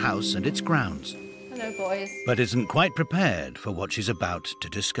explore the house and its grounds. Hello, boys. But isn't quite prepared for what she's about to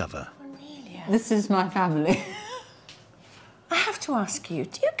discover. This is my family. I have to ask you,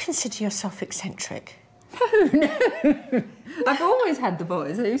 do you consider yourself eccentric? No. I've always had the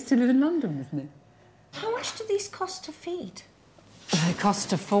boys. They used to live in London with me. How much do these cost to feed? They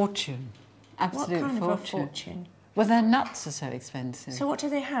cost a fortune. Absolute What kind fortune. of a fortune? Well, their nuts are so expensive. So what do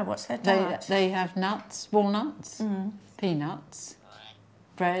they have? What's their diet? They have nuts, walnuts, peanuts,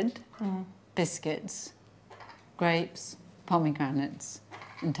 bread, biscuits, grapes, pomegranates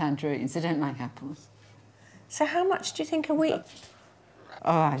and tangerines. They don't like apples. So how much do you think a week?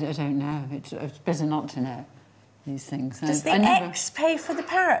 Oh, I don't know. It's better not to know these things. Does the ex pay for the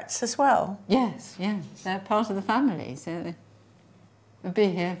parrots as well? Yes, yes. They're part of the family, so they'll be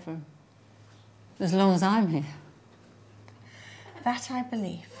here for as long as I'm here. That I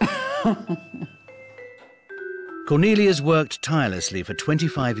believe. Cornelia's worked tirelessly for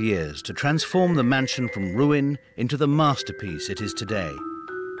 25 years to transform the mansion from ruin into the masterpiece it is today.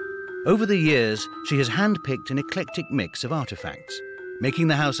 Over the years, she has handpicked an eclectic mix of artifacts, making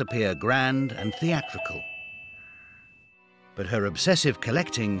the house appear grand and theatrical. But her obsessive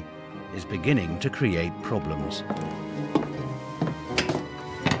collecting is beginning to create problems.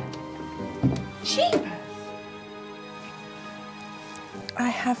 Jeepers! I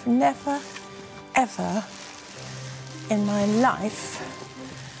have never, ever in my life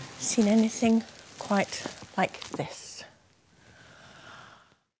seen anything quite like this.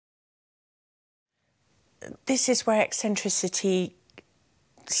 This is where eccentricity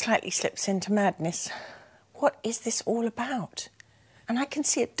slightly slips into madness. What is this all about? And I can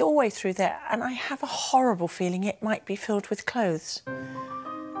see a doorway through there, and I have a horrible feeling it might be filled with clothes.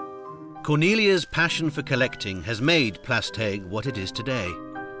 Cornelia's passion for collecting has made Plastheg what it is today.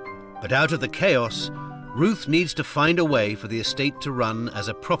 But out of the chaos, Ruth needs to find a way for the estate to run as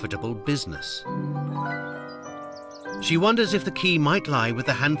a profitable business. She wonders if the key might lie with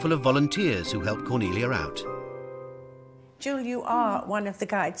the handful of volunteers who help Cornelia out. Jill, you are one of the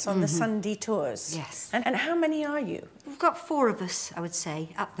guides on the Sunday tours. Yes. And how many are you? We've got 4 of us, I would say,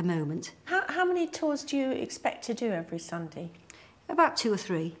 at the moment. How many tours do you expect to do every Sunday? About 2 or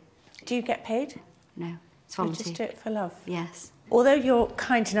 3. Do you get paid? No, it's You volunteer. just do it for love? Yes. Although you're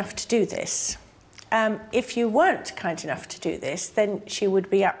kind enough to do this, if you weren't kind enough to do this, then she would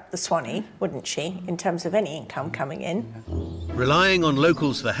be up the Swanee, wouldn't she, in terms of any income coming in? Relying on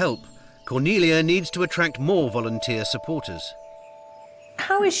locals for help, Cornelia needs to attract more volunteer supporters.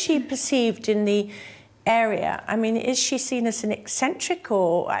 How is she perceived in the area? I mean, is she seen as an eccentric,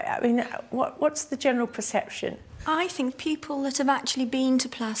 or, I mean, what's the general perception? I think people that have actually been to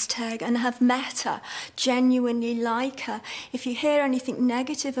Plastheg and have met her genuinely like her. If you hear anything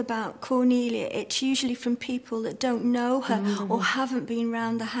negative about Cornelia, it's usually from people that don't know her or haven't been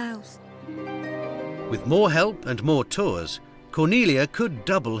round the house. With more help and more tours, Cornelia could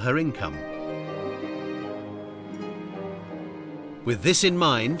double her income. With this in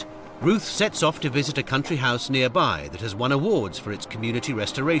mind, Ruth sets off to visit a country house nearby that has won awards for its community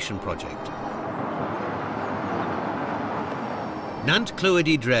restoration project. Nant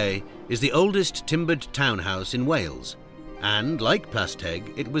Clwyd Dre is the oldest timbered townhouse in Wales, and, like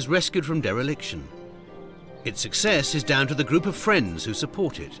Plastheg, it was rescued from dereliction. Its success is down to the group of friends who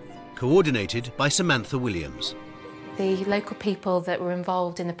support it, coordinated by Samantha Williams. The local people that were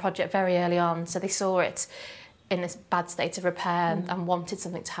involved in the project very early on, so they saw it in a bad state of repair and wanted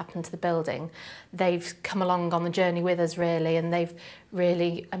something to happen to the building. They've come along on the journey with us, really, and they've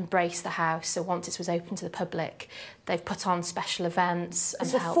really embraced the house. So once it was open to the public, they've put on special events and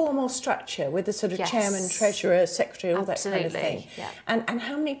It's a formal structure with the sort of chairman, treasurer, secretary, all that kind of thing. Yeah. And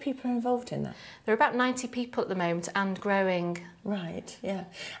how many people are involved in that? There are about 90 people at the moment and growing. Right, yeah.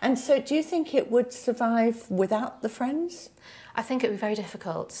 And so do you think it would survive without the friends? I think it would be very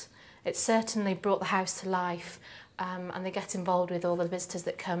difficult. It's certainly brought the house to life, and they get involved with all the visitors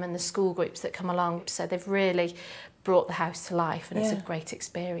that come and the school groups that come along. So they've really brought the house to life, and it's a great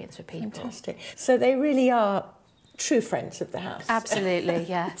experience for people. Fantastic. So they really are true friends of the house. Absolutely,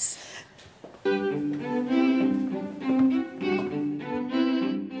 yes.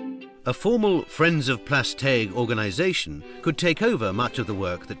 A formal Friends of Plastheg organisation could take over much of the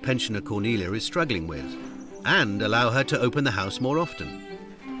work that pensioner Cornelia is struggling with, and allow her to open the house more often.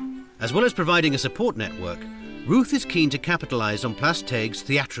 As well as providing a support network, Ruth is keen to capitalise on Plastheg's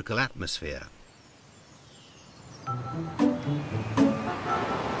theatrical atmosphere.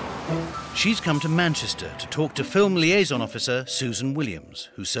 She's come to Manchester to talk to film liaison officer Susan Williams,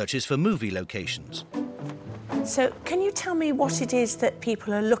 who searches for movie locations. So can you tell me what it is that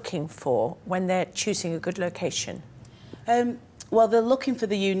people are looking for when they're choosing a good location? Well, they're looking for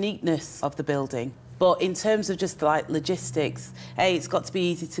the uniqueness of the building. But in terms of just like logistics, it's got to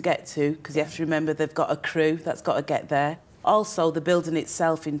be easy to get to, because you have to remember they've got a crew that's got to get there. Also, the building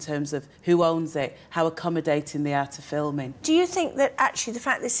itself, in terms of who owns it, how accommodating they are to filming. Do you think that actually the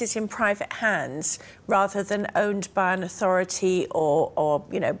fact this is in private hands rather than owned by an authority or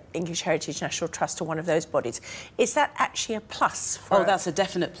you know, English Heritage National Trust or one of those bodies, is that actually a plus for that's a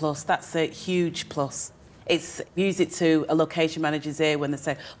definite plus. That's a huge plus. It's use it to a location manager's ear when they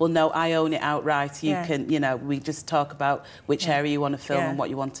say, well, no, I own it outright. You can, you know, we just talk about which area you want to film and what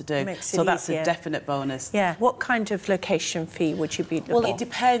you want to do. So that's a definite bonus. Yeah. What kind of location fee would you be looking Well, it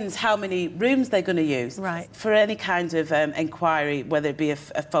depends how many rooms they're going to use. Right. For any kind of enquiry, whether it be a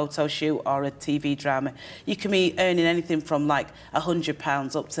photo shoot or a TV drama, you can be earning anything from like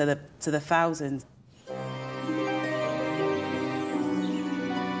 £100 up to the thousands.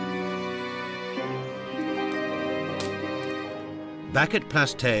 Back at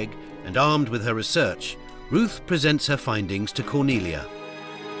Plastheg, and armed with her research, Ruth presents her findings to Cornelia.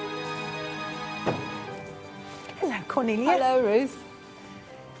 Hello, Cornelia. Hello, Ruth.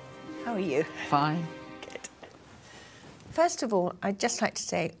 How are you? Fine. Good. First of all, I'd just like to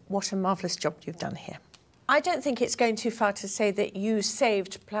say what a marvellous job you've done here. I don't think it's going too far to say that you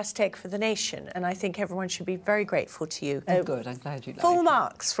saved Plastheg for the nation, and I think everyone should be very grateful to you. Oh, good. I'm glad you like it. Full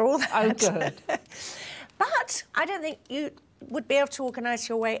marks for all that. Oh, good. But I don't think you would be able to organise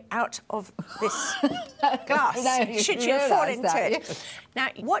your way out of this glass, No, should you fall into that, it. yes. Now,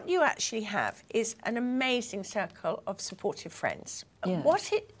 what you actually have is an amazing circle of supportive friends. Yes.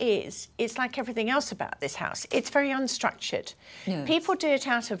 What it is like everything else about this house. It's very unstructured. Yes. People do it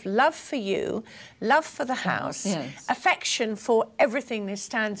out of love for you, love for the house, yes. affection for everything this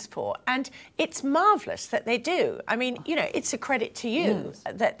stands for, and it's marvellous that they do. I mean, you know, it's a credit to you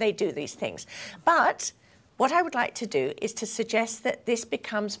that they do these things. But what I would like to do is to suggest that this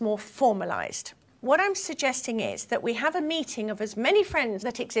becomes more formalised. What I'm suggesting is that we have a meeting of as many friends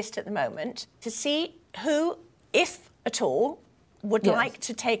that exist at the moment to see who, if at all, would like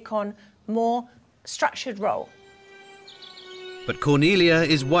to take on more structured role. But Cornelia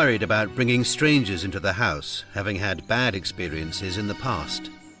is worried about bringing strangers into the house, having had bad experiences in the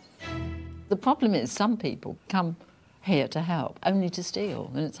past. The problem is some people come here to help, only to steal,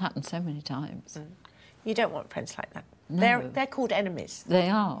 and it's happened so many times. You don't want friends like that. No. They're called enemies. They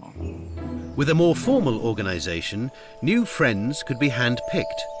are. With a more formal organisation, new friends could be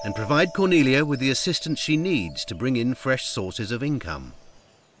hand-picked and provide Cornelia with the assistance she needs to bring in fresh sources of income.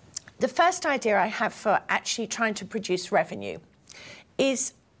 The first idea I have for actually trying to produce revenue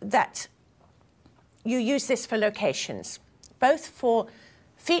is that you use this for locations, both for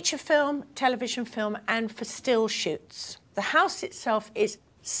feature film, television film, and for still shoots. The house itself is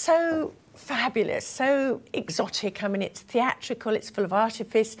so fabulous, so exotic. I mean, it's theatrical, it's full of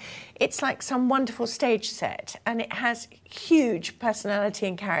artifice. It's like some wonderful stage set, and it has huge personality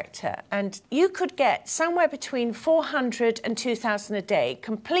and character. And you could get somewhere between 400 and 2,000 a day,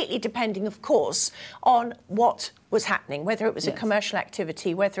 completely depending, of course, on what was happening, whether it was a commercial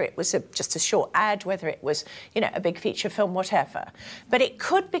activity, whether it was just a short ad, whether it was, you know, a big feature film, whatever. But it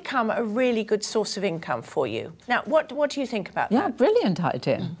could become a really good source of income for you. Now, what do you think about that? Yeah, brilliant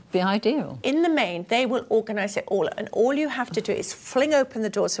idea. Be ideal. In the main, they will organise it all, and all you have to do is fling open the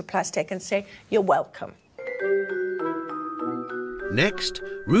doors of plastic and say, you're welcome. Next,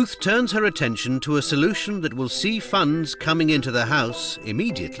 Ruth turns her attention to a solution that will see funds coming into the house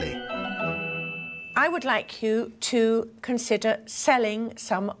immediately. I would like you to consider selling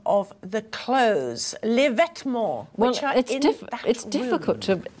some of the clothes, les vêtements, which are in that it's difficult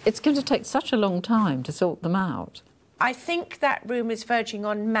to... It's going to take such a long time to sort them out. I think that room is verging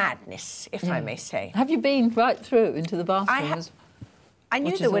on madness, if I may say. Have you been right through into the bathrooms? I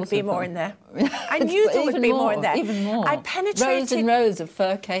knew there would be more in there. I knew there would be more in there. Even more. I penetrated... Rows and rows of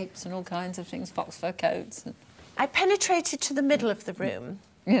fur capes and all kinds of things, fox fur coats. I penetrated to the middle of the room.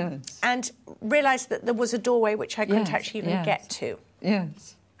 Yes. And realised that there was a doorway which I couldn't actually even get to.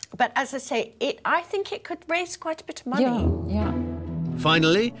 Yes. But as I say, I think it could raise quite a bit of money. Yeah.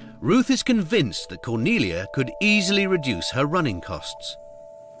 Finally, Ruth is convinced that Cornelia could easily reduce her running costs.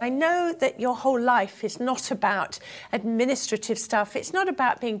 I know that your whole life is not about administrative stuff. It's not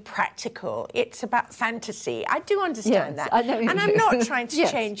about being practical. It's about fantasy. I do understand that. I know you and do. I'm not trying to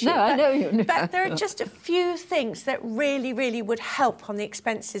change you. No, I know you do. But there are just a few things that really, really would help on the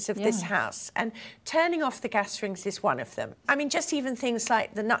expenses of this house. And turning off the gas rings is one of them. I mean, just even things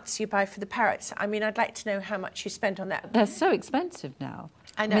like the nuts you buy for the parrots. I mean, I'd like to know how much you spend on that. They're so expensive now.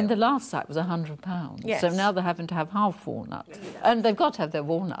 I know. I mean, the last site was £100. Yes. So now they're having to have half walnuts. And they've got to have their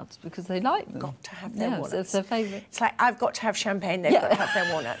walnuts because they like them. Got to have their walnuts. It's their favourite. It's like, I've got to have champagne, they've got to have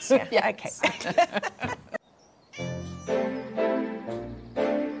their walnuts. Yeah, Yes. Okay.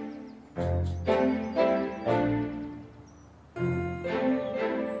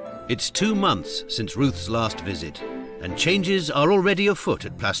 It's 2 months since Ruth's last visit, and changes are already afoot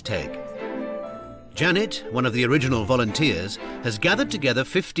at Plasteg. Janet, one of the original volunteers, has gathered together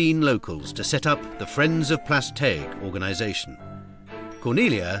 15 locals to set up the Friends of Plasteg organisation.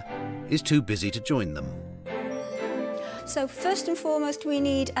 Cornelia is too busy to join them. So first and foremost, we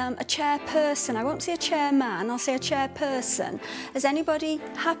need a chairperson. I won't say a chairman, I'll say a chairperson. Is anybody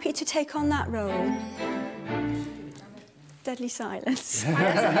happy to take on that role? Deadly silence.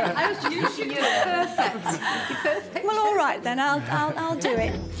 I was using you. Perfect. Well, all right then, I'll do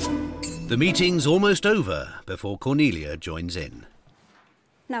it. The meeting's almost over before Cornelia joins in.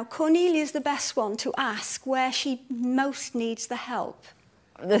 Now, Cornelia's the best one to ask where she most needs the help.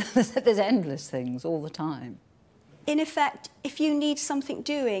 There's endless things all the time. In effect, if you need something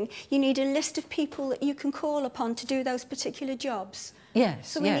doing, you need a list of people that you can call upon to do those particular jobs.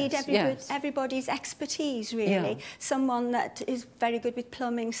 Yes, So we need everybody's expertise, really. Yeah. Someone that is very good with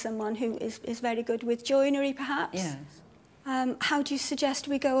plumbing, someone who is very good with joinery, perhaps. Yes. How do you suggest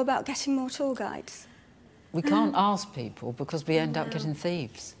we go about getting more tour guides? We can't ask people because we end up getting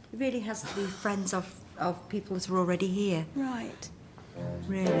thieves. It really has to be friends of people that are already here. Right.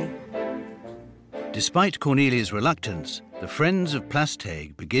 Really. Despite Cornelia's reluctance, the Friends of Plas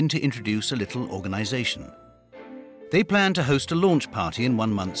Teg begin to introduce a little organisation. They plan to host a launch party in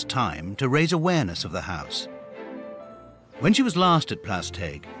 1 month's time to raise awareness of the house. When she was last at Plas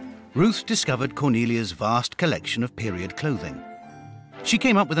Teg, Ruth discovered Cornelia's vast collection of period clothing. She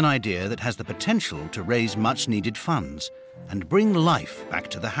came up with an idea that has the potential to raise much-needed funds and bring life back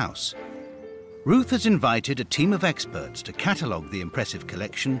to the house. Ruth has invited a team of experts to catalogue the impressive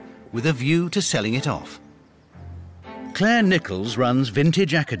collection with a view to selling it off. Claire Nichols runs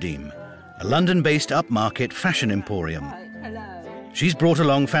Vintage Academe, a London-based upmarket fashion emporium. She's brought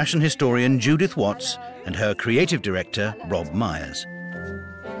along fashion historian Judith Watts and her creative director, Rob Myers.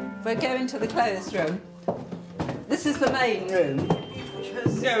 We're going to the clothes room. This is the main room.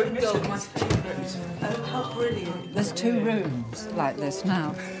 Oh, how brilliant. There's 2 rooms like this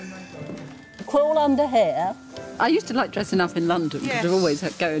now. Crawl under here. I used to like dressing up in London because I've always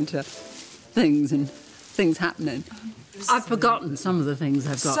had going to things and things happening. I've forgotten some of the things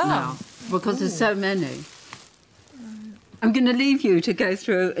I've got now because there's so many. I'm going to leave you to go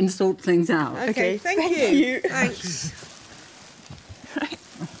through and sort things out. Okay, thank you. Thanks. Right.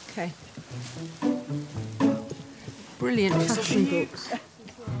 Okay. Brilliant fashion books.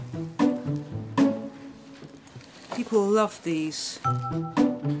 People love these.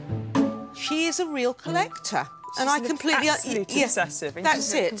 She is a real collector. And I completely... absolutely obsessive. And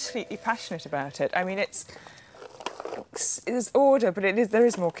that's it. Completely passionate about it. I mean, there's order, but there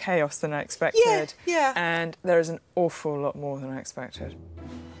is more chaos than I expected. Yeah. And there is an awful lot more than I expected.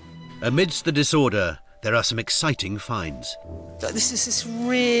 Amidst the disorder, there are some exciting finds. This is this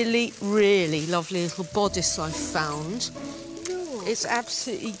really, really lovely little bodice I've found. It's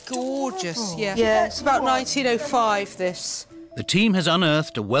absolutely gorgeous. Yeah. It's about 1905, this. The team has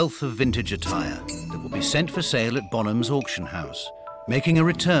unearthed a wealth of vintage attire that will be sent for sale at Bonham's auction house, making a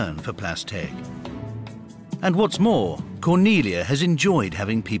return for Plas Teg. And what's more, Cornelia has enjoyed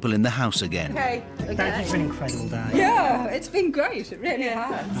having people in the house again. Okay. Thank you for an incredible day. Yeah, it's been great. It really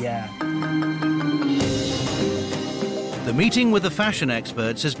has. Yeah. The meeting with the fashion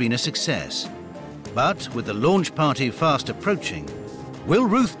experts has been a success. But with the launch party fast approaching, will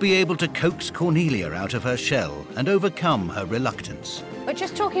Ruth be able to coax Cornelia out of her shell and overcome her reluctance? We're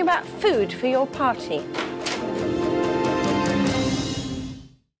just talking about food for your party.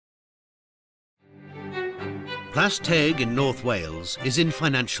 Plas Teg in North Wales is in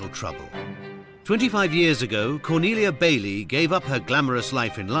financial trouble. 25 years ago, Cornelia Bailey gave up her glamorous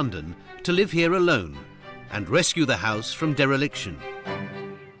life in London to live here alone and rescue the house from dereliction.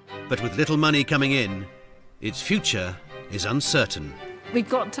 But with little money coming in, its future is uncertain. We've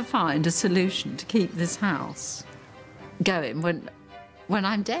got to find a solution to keep this house going when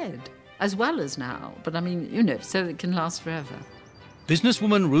I'm dead, as well as now. But I mean, you know, so it can last forever.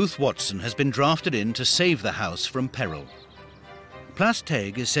 Businesswoman Ruth Watson has been drafted in to save the house from peril. Plas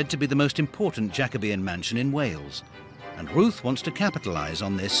Teg is said to be the most important Jacobean mansion in Wales, and Ruth wants to capitalise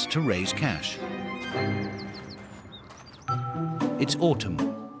on this to raise cash. It's autumn,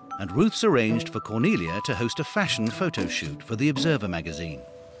 and Ruth's arranged for Cornelia to host a fashion photo shoot for the Observer magazine.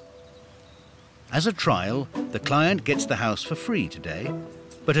 As a trial, the client gets the house for free today,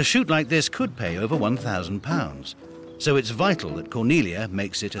 but a shoot like this could pay over £1,000, so it's vital that Cornelia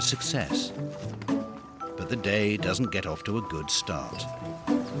makes it a success. But the day doesn't get off to a good start.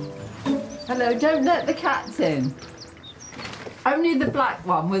 Hello, don't let the cats in. Only the black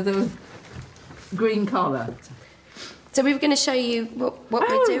one with the green collar. So we were going to show you what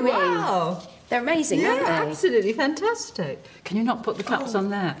we're doing. Wow. They're amazing, aren't they? Absolutely fantastic. Can you not put the cups on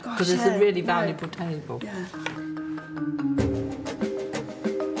there? Because it's a really valuable table. Yeah.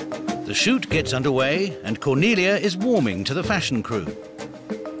 The shoot gets underway and Cornelia is warming to the fashion crew.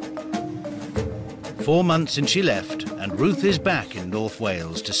 4 months since she left, and Ruth is back in North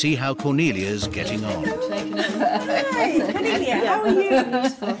Wales to see how Cornelia's getting on. Hi, Cornelia, how are you?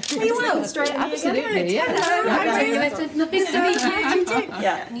 Are you well? Straight Absolutely, yeah. Nice to meet you.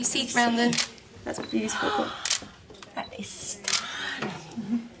 Yeah. Can you see around the... That's beautiful. That is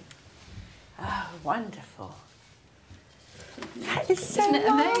stunning. Oh, wonderful. That is so Isn't it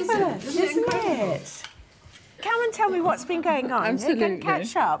amazing? marvellous, isn't it? Come and tell me what's been going on. Absolutely. We're going to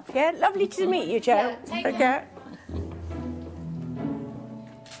catch up. Yeah, lovely to meet you, Jo. Yeah, take okay. care.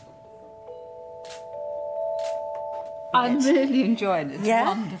 I'm really enjoying it. It's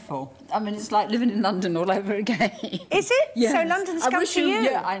wonderful. I mean, it's like living in London all over again. Is it? Yes. So London's come to you?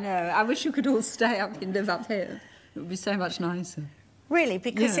 Yeah, I know. I wish you could all stay up and live up here. It would be so much nicer. Really?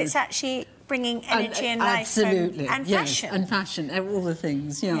 Because Yeah. it's actually bringing energy and life absolutely, and yes, fashion. And fashion, all the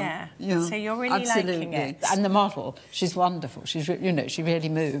things, yeah. So you're really liking it. And the model, she's wonderful. She's, you know, she really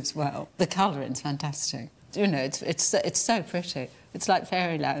moves well. The colouring's fantastic. You know, it's so pretty. It's like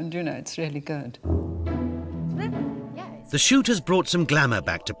fairyland, you know, it's really good. The shoot has brought some glamour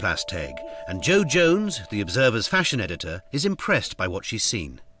back to Plastheg, and Jo Jones, the Observer's fashion editor, is impressed by what she's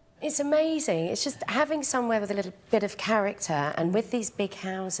seen. It's amazing. It's just having somewhere with a little bit of character, and with these big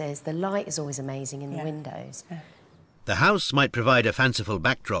houses, the light is always amazing in the windows. The house might provide a fanciful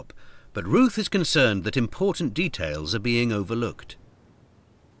backdrop, but Ruth is concerned that important details are being overlooked.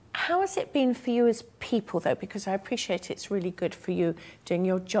 How has it been for you as people, though? Because I appreciate it's really good for you doing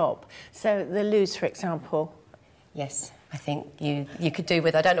your job. So the loos, for example. Yes, I think you could do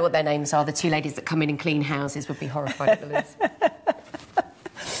with, I don't know what their names are, the two ladies that come in and clean houses would be horrified at the loos.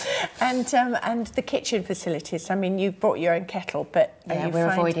 And the kitchen facilities. I mean, you've brought your own kettle, but yeah, we're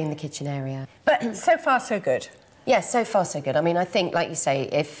avoiding the kitchen area. But so far, so good. Yes, so far, so good. I mean, I think, like you say,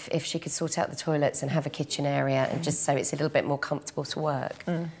 if she could sort out the toilets and have a kitchen area and just so it's a little bit more comfortable to work.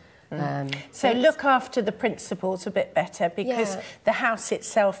 So look after the principals a bit better, because the house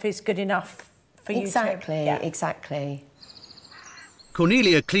itself is good enough for you to... Exactly.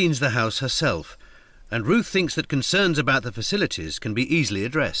 Cornelia cleans the house herself, and Ruth thinks that concerns about the facilities can be easily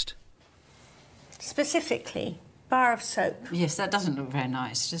addressed. Specifically, bar of soap. Yes, that doesn't look very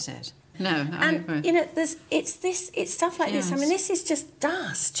nice, does it? No, and you know, it's stuff like this. I mean, this is just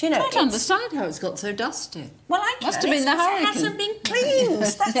dust. You know, I can't understand how it's got so dusty. Well, I must have been the hurricane. It hasn't been cleaned.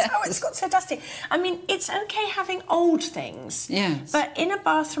 That's how it's got so dusty. I mean, it's okay having old things. Yes. But in a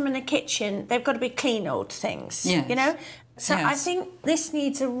bathroom and a kitchen, they've got to be clean old things. Yes. You know. So I think this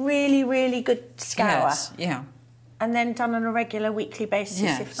needs a really, really good scour. Yes. Yeah. And then done on a regular weekly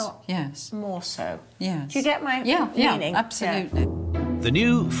basis, if not more so. Yes. Do you get my meaning? Absolutely. The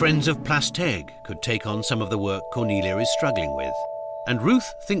new Friends of Plastheg could take on some of the work Cornelia is struggling with, and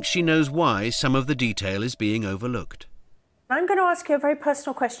Ruth thinks she knows why some of the detail is being overlooked. I'm going to ask you a very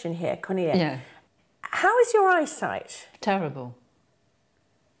personal question here, Cornelia. Yeah. How is your eyesight? Terrible.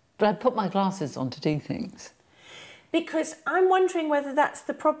 But I put my glasses on to do things. Because I'm wondering whether that's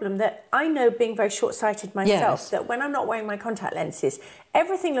the problem, that I know, being very short-sighted myself, that when I'm not wearing my contact lenses,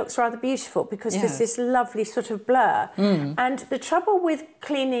 everything looks rather beautiful because there's this lovely sort of blur. And the trouble with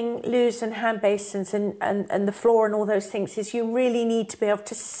cleaning loos and hand basins and the floor and all those things is you really need to be able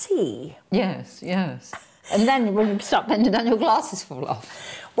to see. Yes, yes. And then when you start bending down, your glasses fall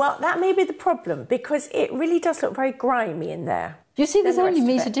off. Well, that may be the problem, because it really does look very grimy in there. You see, there's only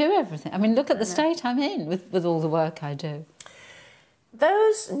me to do everything. I mean, look at the state I'm in with all the work I do.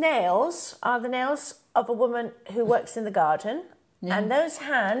 Those nails are the nails of a woman who works in the garden, and those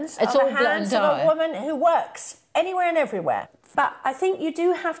hands are the hands of a woman who works anywhere and everywhere. But I think you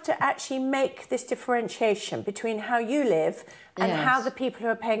do have to actually make this differentiation between how you live and how the people who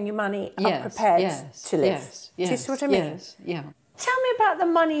are paying you money are prepared to live. Do you see what I mean? Yes, yeah. Tell me about the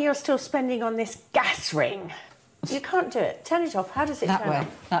money you're still spending on this gas ring. You can't do it. Turn it off. How does it turn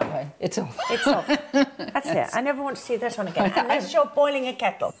off? That way. It's off. It's off. That's it. I never want to see that on again, unless you're boiling a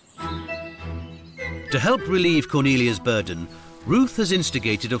kettle. To help relieve Cornelia's burden, Ruth has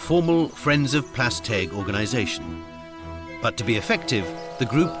instigated a formal Friends of Plastheg organisation. But to be effective, the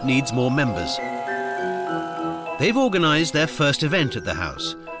group needs more members. They've organised their first event at the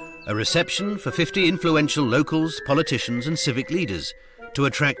house, a reception for 50 influential locals, politicians and civic leaders, to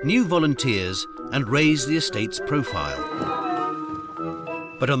attract new volunteers and raise the estate's profile.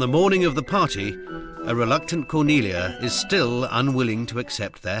 But on the morning of the party, a reluctant Cornelia is still unwilling to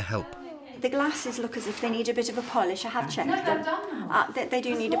accept their help. The glasses look as if they need a bit of a polish. I have checked them. They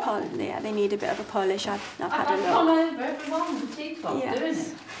do need a polish. Yeah, they need a bit of a polish. I've had a look. I've gone over everyone with the teapot doing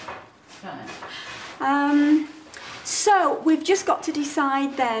it. Right. So we've just got to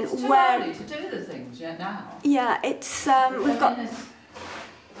decide then it's too where. Early to do the things yet now. Yeah, it's we've got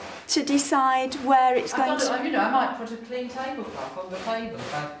to decide where it's going to... You know, I might put a clean tablecloth on the table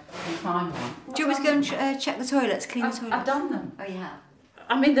if I can find one. Do you want me to go and check the toilets, clean the toilets? I've done them. Oh, you have?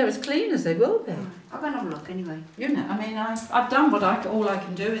 I mean, they're as clean as they will be. I'll go and have a look anyway. You know, I mean, I've done all I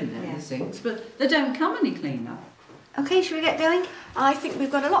can do in there, the sinks, but they don't come any cleaner. OK, shall we get going? I think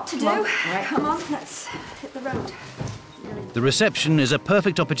we've got a lot to do. Right. Come on, let's hit the road. The reception is a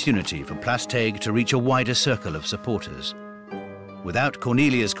perfect opportunity for Plastheg to reach a wider circle of supporters. Without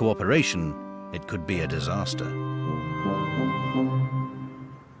Cornelia's cooperation, it could be a disaster.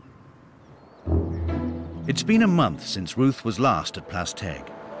 It's been a month since Ruth was last at Plastheg.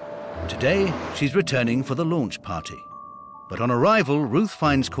 Today, she's returning for the launch party. But on arrival, Ruth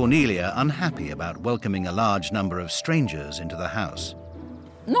finds Cornelia unhappy about welcoming a large number of strangers into the house.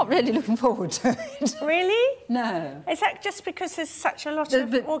 not really looking forward to it. Really? No. Is that just because there's such a lot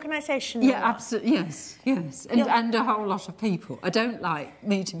of organisation? Yeah, absolutely, yes, yes. And a whole lot of people. I don't like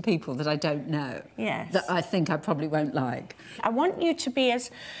meeting people that I don't know. Yes. That I think I probably won't like. I want you to be as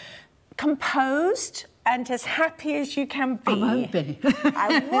composed and as happy as you can be. I won't be.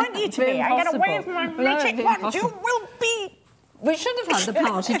 I want you to be. I'm going to wave my magic wand. You will be. We should have had the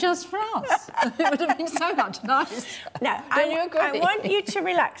party just for us. It would have been so much nicer. No, I want you to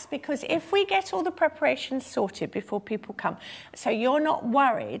relax, because if we get all the preparations sorted before people come, so you're not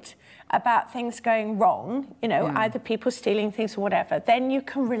worried about things going wrong, you know, either people stealing things or whatever, then you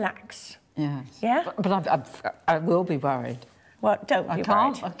can relax. Yes. Yeah? But I will be worried. Well, don't be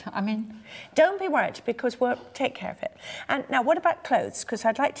worried. I mean... Don't be worried, because we'll take care of it. And now, what about clothes? Because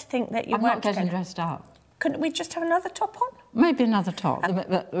I'd like to think that you I'm not getting dressed up. Couldn't we just have another top on? Maybe another top.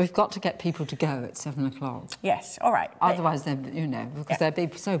 But we've got to get people to go at 7 o'clock. Yes, all right. Otherwise, they're, you know, because they'd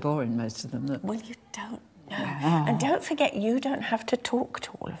be so boring, most of them. That... Well, you don't know. And don't forget, you don't have to talk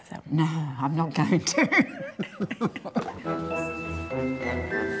to all of them. No, I'm not going to.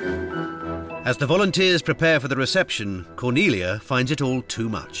 As the volunteers prepare for the reception, Cornelia finds it all too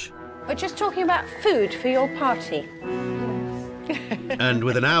much. We're just talking about food for your party. And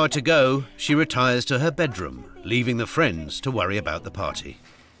with an hour to go, she retires to her bedroom, leaving the friends to worry about the party.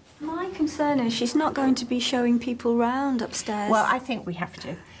 My concern is she's not going to be showing people round upstairs. Well, I think we have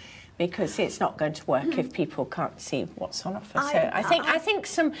to, because it's not going to work if people can't see what's on offer. So I think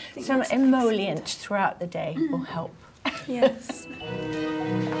some emollient throughout the day will help. Yes.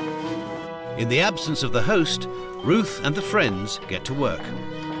 In the absence of the host, Ruth and the friends get to work.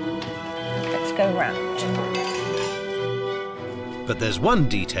 Let's go round. But there's one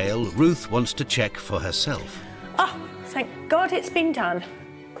detail Ruth wants to check for herself. Oh, thank God it's been done.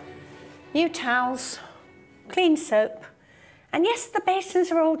 New towels, clean soap, and yes, the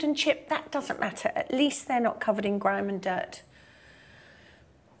basins are old and chipped. That doesn't matter. At least they're not covered in grime and dirt.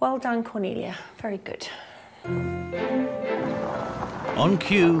 Well done, Cornelia. Very good. On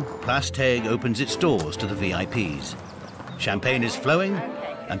cue, Plasteg opens its doors to the VIPs. Champagne is flowing,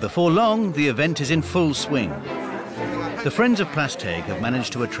 and before long, the event is in full swing. The Friends of Plasteg have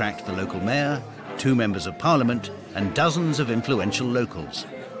managed to attract the local mayor, 2 members of parliament, and dozens of influential locals.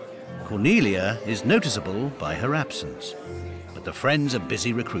 Cornelia is noticeable by her absence, but the friends are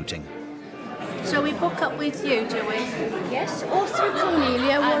busy recruiting. So we book up with you, do we? Yes, or through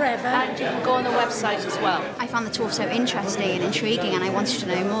Cornelia, wherever. And you can go on the website as well. I found the tour so interesting and intriguing, and I wanted to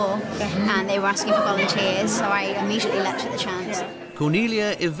know more. And they were asking for volunteers, so I immediately leapt at the chance.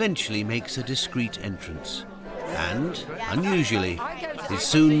 Cornelia eventually makes a discreet entrance, and, unusually, is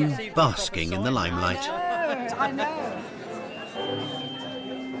soon basking in the limelight. I know.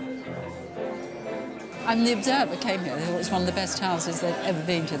 And the Observer came here. They thought it was one of the best houses they'd ever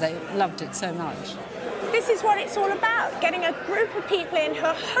been to. They loved it so much. This is what it's all about, getting a group of people in who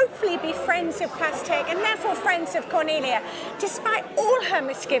will hopefully be friends of Plasteg and therefore friends of Cornelia. Despite all her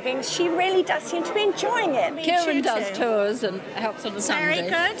misgivings, she really does seem to be enjoying it. Kieran does tours and helps on the Sunday. Very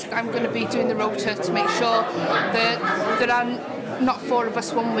good. I'm going to be doing the rota to make sure that there are not 4 of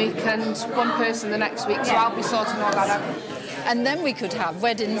us one week and 1 person the next week, so I'll be sorting all that out. And then we could have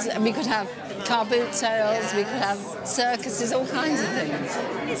weddings, and we could have car boot sales, we could have circuses, all kinds of things.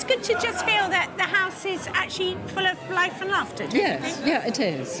 It's good to just feel that the house is actually full of life and laughter, don't you think? Yeah, it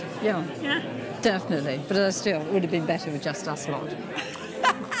is. Yeah. Yeah? Definitely. But still, it would have been better with just us lot.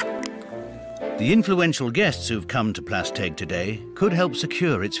 The influential guests who've come to Plasteg today could help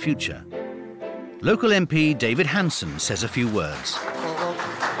secure its future. Local MP David Hanson says a few words.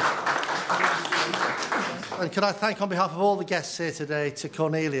 And can I thank, on behalf of all the guests here today, to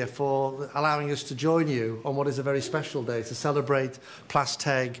Cornelia for allowing us to join you on what is a very special day to celebrate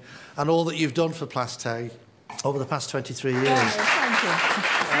Plasteg and all that you've done for Plasteg over the past 23 years. Thank you.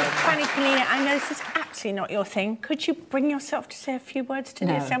 Funny, Cornelia, I know this is absolutely not your thing. Could you bring yourself to say a few words to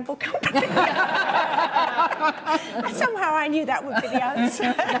the assembled company? Somehow I knew that would be the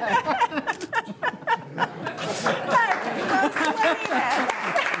answer.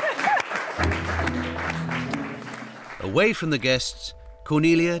 Away from the guests,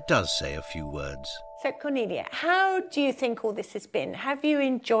 Cornelia does say a few words. So, Cornelia, how do you think all this has been? Have you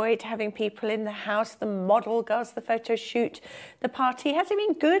enjoyed having people in the house, the model girls, the photo shoot, the party? Has it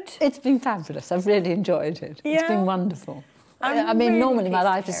been good? It's been fabulous. I've really enjoyed it. Yeah. It's been wonderful. I mean, normally my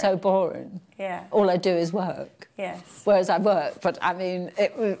life is so boring. Yeah. All I do is work. Yes. Whereas I work, but I mean,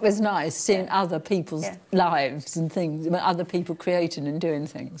 it was nice seeing other people's lives and things, other people creating and doing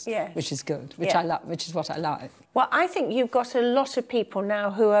things, which is good, which I like, which is what I like. Well, I think you've got a lot of people now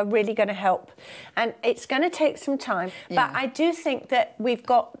who are really going to help, and it's going to take some time. But I do think that we've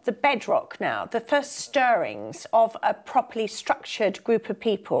got the bedrock now, the first stirrings of a properly structured group of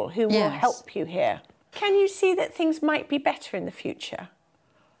people who will help you here. Can you see that things might be better in the future?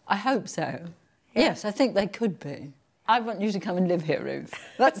 I hope so. Yes, I think they could be. I want you to come and live here, Ruth.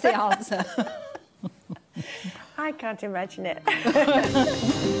 That's the answer. I can't imagine it.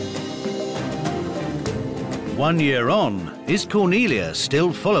 1 year on, is Cornelia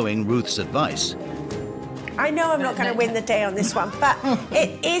still following Ruth's advice? I know I'm not going to win the day on this one, but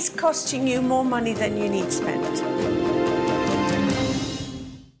it is costing you more money than you need spent.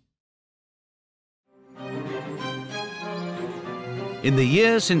 In the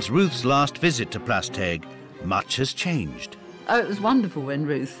year since Ruth's last visit to Plastheg, much has changed. Oh, it was wonderful when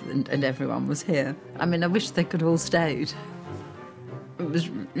Ruth and everyone was here. I mean, I wish they could all stayed. It was,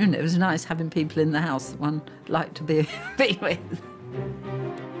 you know, it was nice having people in the house that one liked to be with.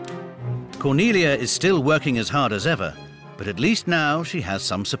 Cornelia is still working as hard as ever, but at least now she has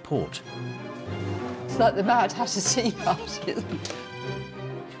some support. It's like the Mad Hatter's tea party, isn't it?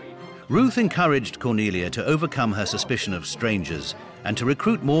 Ruth encouraged Cornelia to overcome her suspicion of strangers and to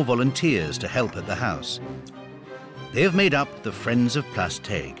recruit more volunteers to help at the house. They have made up the Friends of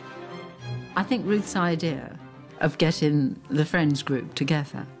Plastheg. I think Ruth's idea of getting the friends group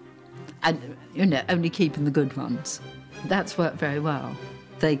together and, you know, only keeping the good ones, that's worked very well.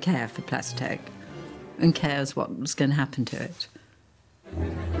 They care for Plastheg and cares what's going to happen to it.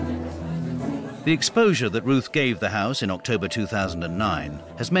 The exposure that Ruth gave the house in October 2009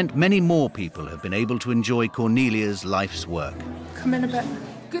 has meant many more people have been able to enjoy Cornelia's life's work. Come in a bit.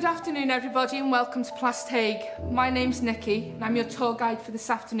 Good afternoon, everybody, and welcome to Plastheg. My name's Nikki, and I'm your tour guide for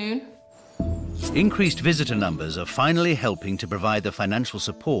this afternoon. Increased visitor numbers are finally helping to provide the financial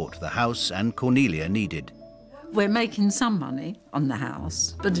support the house and Cornelia needed. We're making some money on the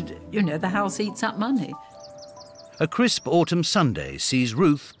house, but, you know, the house eats up money. A crisp autumn Sunday sees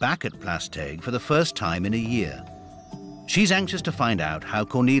Ruth back at Plastheg for the first time in a year. She's anxious to find out how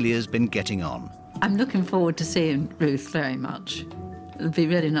Cornelia's been getting on. I'm looking forward to seeing Ruth very much. It'll be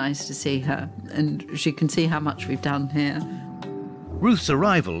really nice to see her, and she can see how much we've done here. Ruth's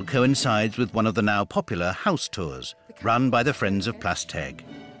arrival coincides with one of the now popular house tours, run by the Friends of Plastheg.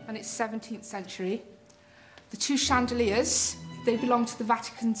 And it's 17th century. The two chandeliers, they belong to the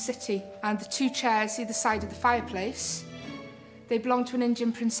Vatican City, and the two chairs either side of the fireplace, they belong to an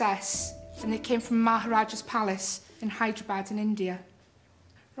Indian princess, and they came from Maharaja's palace in Hyderabad in India.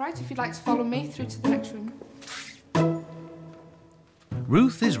 Right, if you'd like to follow me through to the next room.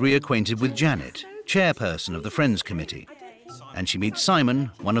 Ruth is reacquainted with Janet, chairperson of the Friends Committee, and she meets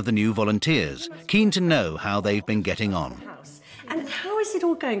Simon, one of the new volunteers, keen to know how they've been getting on. And how is it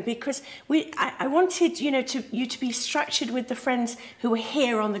all going? Because I wanted, you know, you to be structured with the friends who were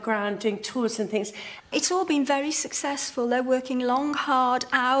here on the ground doing tours and things. It's all been very successful. They're working long, hard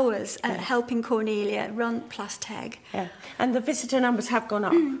hours at helping Cornelia run Plastheg. Yeah, and the visitor numbers have gone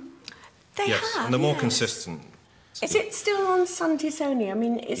up. They have, and they're more consistent. Is it still on Sundays only? I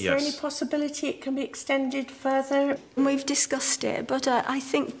mean, is there any Yes. possibility it can be extended further? We've discussed it, but I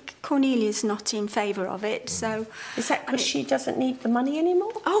think Cornelia's not in favour of it, so... Is that because she doesn't need the money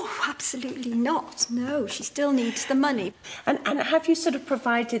anymore? Oh, absolutely not. No, she still needs the money. And have you sort of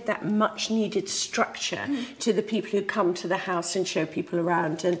provided that much-needed structure to the people who come to the house and show people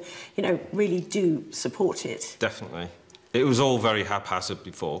around and, you know, really do support it? Definitely. It was all very haphazard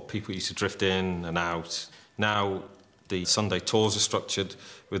before. People used to drift in and out. Now the Sunday tours are structured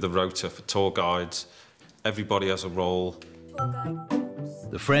with a rota for tour guides. Everybody has a role.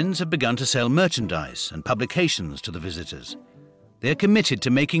 The Friends have begun to sell merchandise and publications to the visitors. They're committed to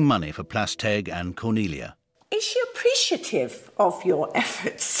making money for Plastheg and Cornelia. Is she appreciative of your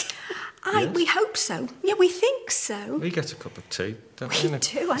efforts? We hope so. Yeah, we think so. We get a cup of tea, don't we? We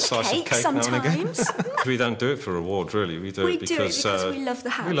do, and a slice cake of cake now and sometimes. again. We don't do it for reward, really. We do it because we love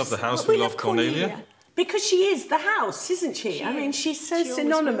the house. We love the house. Well, we love Cornelia. Because she is the house, isn't she? I mean, she's so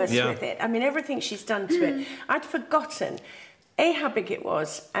synonymous with it. I mean, everything she's done to it. I'd forgotten, A, how big it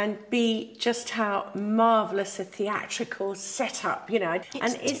was, and B, just how marvellous a theatrical setup, you know.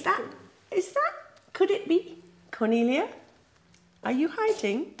 And is that, could it be Cornelia? Are you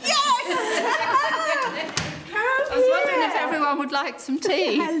hiding? Yes! Carol? I was wondering if everyone would like some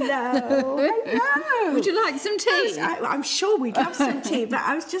tea. Hello. Hello. Would you like some tea? I'm sure we'd love some tea, but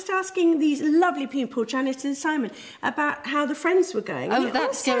I was just asking these lovely people, Janet and Simon, about how the friends were going. Oh,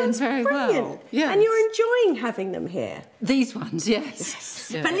 that's going very well. Yes. And you're enjoying having them here. These ones, yes.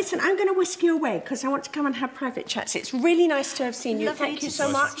 Yes. But listen, I'm going to whisk you away because I want to come and have private chats. It's really nice to have seen you. Lovely Thank you to so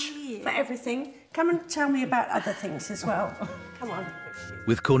see much you. for everything. Come and tell me about other things as well. Come on.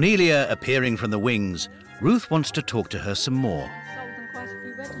 With Cornelia appearing from the wings, Ruth wants to talk to her some more.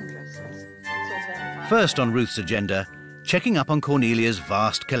 First on Ruth's agenda, checking up on Cornelia's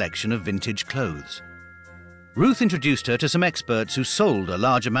vast collection of vintage clothes. Ruth introduced her to some experts who sold a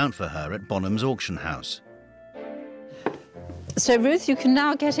large amount for her at Bonham's auction house. So, Ruth, you can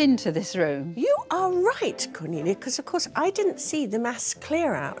now get into this room. You are right, Cornelia, because, of course, I didn't see the mass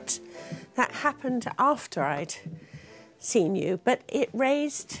clear-out. That happened after I'd seen you, but it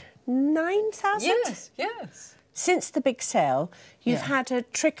raised 9,000? Yes, yes. Since the big sale, you've had a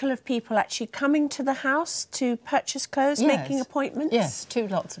trickle of people actually coming to the house to purchase clothes, making appointments? Yes, 2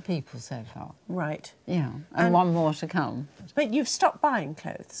 lots of people so far. Right. Yeah, and 1 more to come. But you've stopped buying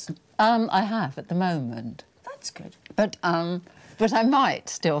clothes? I have at the moment. That's good. But I might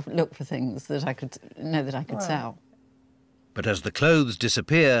still look for things that I could sell. But as the clothes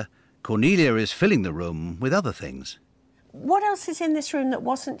disappear, Cornelia is filling the room with other things. What else is in this room that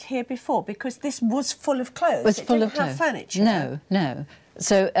wasn't here before? Because this was full of clothes. It was full of clothes. Have furniture. No.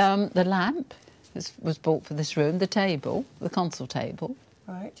 So the lamp was bought for this room, the table, the console table.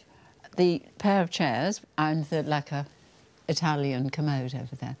 Right. The pair of chairs and the lacquer Italian commode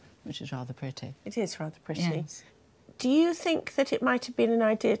over there, which is rather pretty. It is rather pretty. Yes. Do you think that it might have been an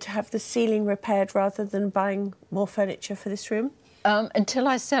idea to have the ceiling repaired rather than buying more furniture for this room? Until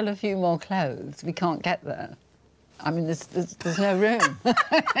I sell a few more clothes, we can't get there. I mean, there's no room.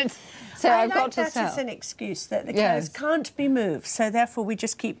 So I've got to sell. That as an excuse that the clothes can't be moved, so therefore we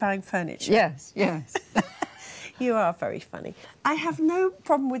just keep buying furniture. Yes, yes. You are very funny. I have no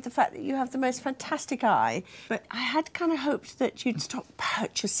problem with the fact that you have the most fantastic eye, but I had kind of hoped that you'd stop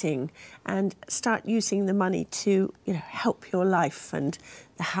purchasing and start using the money to, help your life and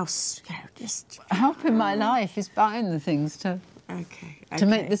the house, just... Helping my life is buying the things to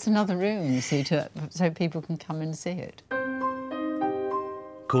make this another room, you see, so people can come and see it.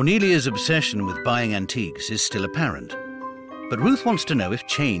 Cornelia's obsession with buying antiques is still apparent. But Ruth wants to know if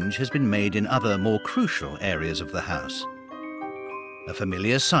change has been made in other, more crucial areas of the house. A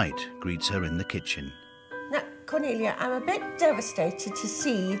familiar sight greets her in the kitchen. Now, Cornelia, I'm a bit devastated to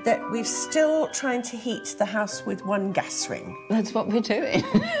see that we're still trying to heat the house with 1 gas ring. That's what we're doing,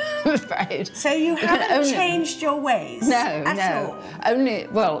 I'm afraid. So you haven't changed your ways at all? Only,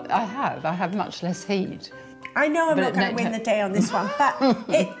 well, I have much less heat. I know I'm not going to win the day on this one, but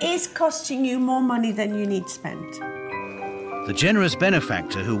it is costing you more money than you need to spend. The generous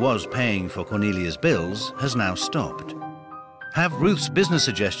benefactor who was paying for Cornelia's bills has now stopped. Have Ruth's business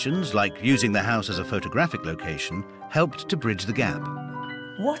suggestions, like using the house as a photographic location, helped to bridge the gap?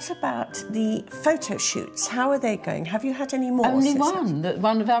 What about the photo shoots? How are they going? Have you had any more? Only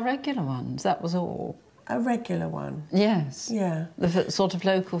one of our regular ones, that was all. A regular one? Yes. Yeah. The sort of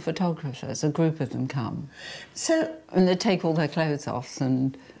local photographers, a group of them come. So... And they take all their clothes off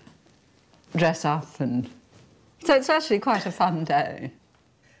and dress up and... So it's actually quite a fun day.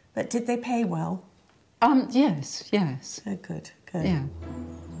 But did they pay well? Yes. Oh, good. Yeah.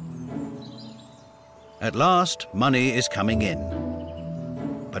 At last, money is coming in.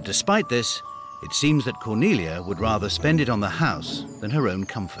 But despite this, it seems that Cornelia would rather spend it on the house than her own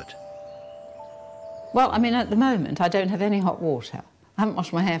comfort. Well, I mean, at the moment, I don't have any hot water. I haven't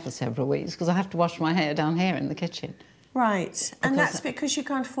washed my hair for several weeks because I have to wash my hair down here in the kitchen. Right. And that's because you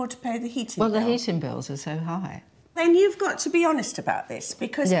can't afford to pay the heating bill? Well, the heating bills are so high. Then you've got to be honest about this,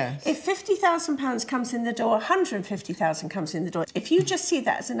 because yes. if £50,000 comes in the door, £150,000 comes in the door, if you just see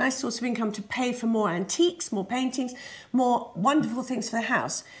that as a nice source of income to pay for more antiques, more paintings, more wonderful things for the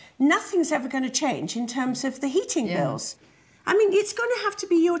house, nothing's ever going to change in terms of the heating bills. I mean, it's going to have to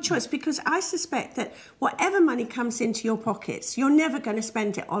be your choice, because I suspect that whatever money comes into your pockets, you're never going to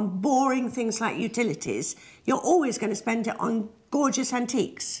spend it on boring things like utilities. You're always going to spend it on gorgeous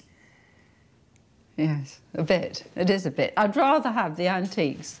antiques. Yes, a bit. It is a bit. I'd rather have the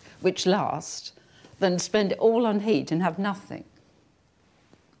antiques, which last, than spend it all on heat and have nothing.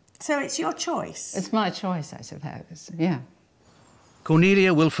 So it's your choice? It's my choice, I suppose, yeah.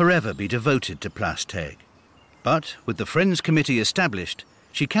 Cornelia will forever be devoted to Plas Teg. But with the Friends Committee established,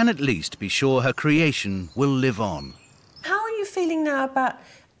 she can at least be sure her creation will live on. How are you feeling now about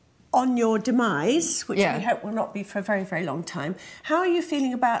on your demise, which Yeah. we hope will not be for a very, very long time, how are you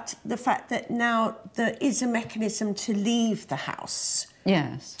feeling about the fact that now there is a mechanism to leave the house?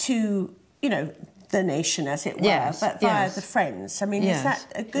 Yes. To, you know, the nation, as it were, Yes, but via yes. the friends. I mean, Yes. is that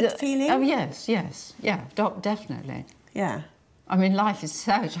a good feeling? Oh, yes, yes, yeah, definitely. Yeah. I mean, life is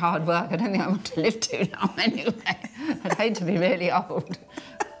such hard work. I don't think I want to live too long anyway. I'd hate to be really old.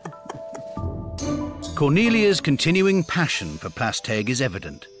 Cornelia's continuing passion for Plasteg is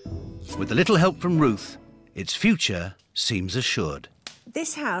evident. With a little help from Ruth, its future seems assured.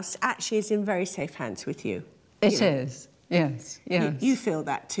 This house actually is in very safe hands with you. It is, yes, yes. You feel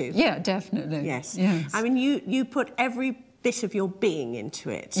that too? Yeah, definitely. Yes. Yes. I mean, you put every bit of your being into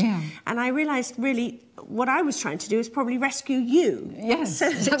it. Yeah. And I realised, really, what I was trying to do is probably rescue you. Yes. So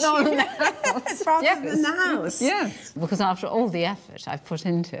that rather than the house. Yes. Because after all the effort I've put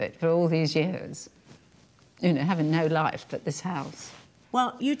into it for all these years, you know, having no life but this house.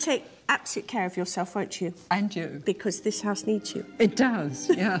 Well, you take absolute care of yourself, won't you? And you. Because this house needs you. It does,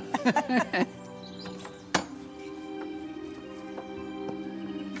 yeah.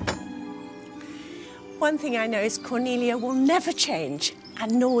 One thing I know is Cornelia will never change,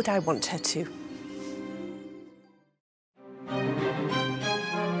 and nor would I want her to.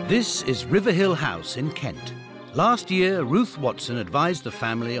 This is Riverhill House in Kent. Last year, Ruth Watson advised the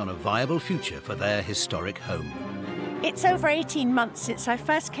family on a viable future for their historic home. It's over 18 months since I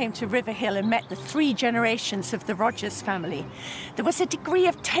first came to Riverhill and met the 3 generations of the Rogers family. There was a degree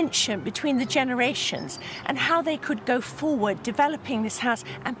of tension between the generations and how they could go forward developing this house,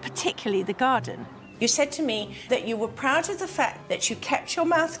 and particularly the garden. You said to me that you were proud of the fact that you kept your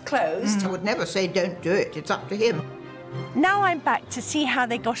mouth closed. I would never say don't do it, it's up to him. Now I'm back to see how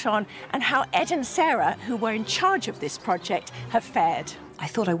they got on and how Ed and Sarah, who were in charge of this project, have fared. I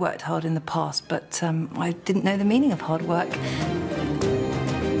thought I worked hard in the past, but I didn't know the meaning of hard work.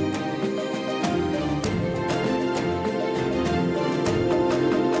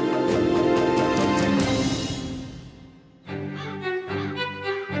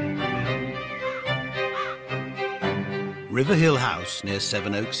 Riverhill House, near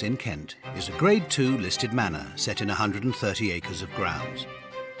Sevenoaks in Kent, is a Grade 2 listed manor set in 130 acres of grounds.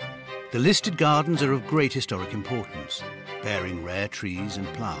 The listed gardens are of great historic importance, bearing rare trees and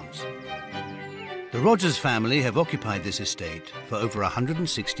plants. The Rogers family have occupied this estate for over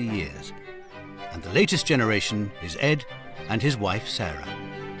 160 years, and the latest generation is Ed and his wife Sarah.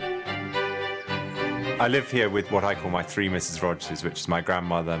 I live here with what I call my 3 Mrs. Rogers, which is my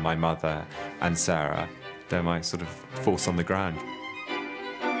grandmother, my mother and Sarah. They're my sort of force on the ground.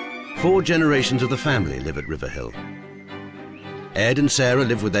 4 generations of the family live at Riverhill. Ed and Sarah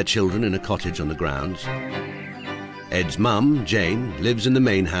live with their children in a cottage on the grounds. Ed's mum, Jane, lives in the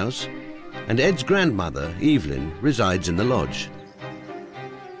main house, and Ed's grandmother, Evelyn, resides in the lodge.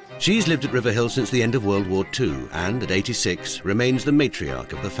 She's lived at Riverhill since the end of World War II and, at 86, remains the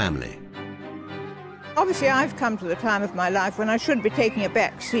matriarch of the family. Obviously, I've come to the time of my life when I should be taking a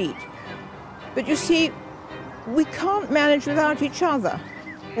back seat. But you see, we can't manage without each other.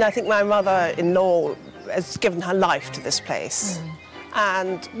 And I think my mother-in-law has given her life to this place.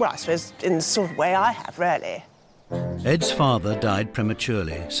 And, well, I suppose in the sort of way I have, really. Ed's father died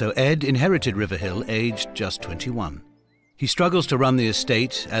prematurely, so Ed inherited Riverhill aged just 21. He struggles to run the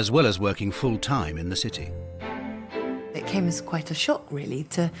estate as well as working full-time in the city. It came as quite a shock, really,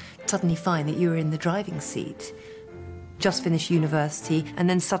 to suddenly find that you were in the driving seat. Just finished university, and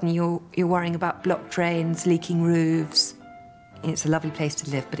then suddenly you're worrying about blocked drains, leaking roofs. It's a lovely place to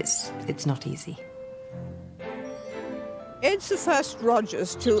live, but it's not easy. Ed's the first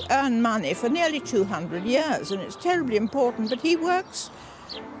Rogers to earn money for nearly 200 years, and it's terribly important, but he works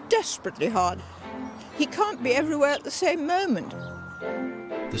desperately hard. He can't be everywhere at the same moment.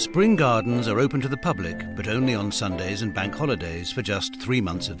 The spring gardens are open to the public, but only on Sundays and bank holidays for just 3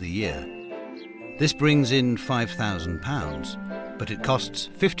 months of the year. This brings in £5,000, but it costs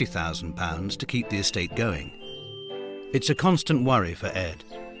 £50,000 to keep the estate going. It's a constant worry for Ed,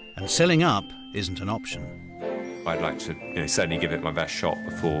 and selling up isn't an option. I'd like to certainly give it my best shot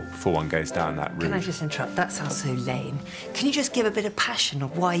before one goes down that route. Can I just interrupt? That sounds so lame. Can you just give a bit of passion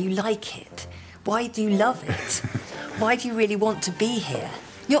of why you like it? Why do you love it? Why do you really want to be here?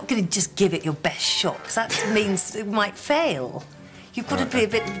 You're not going to just give it your best shot, because that means it might fail. You've got to be a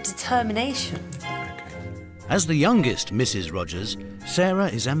bit of determination. As the youngest Mrs. Rogers, Sarah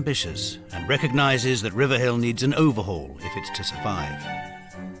is ambitious and recognises that Riverhill needs an overhaul if it's to survive.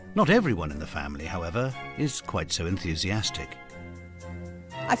 Not everyone in the family, however, is quite so enthusiastic.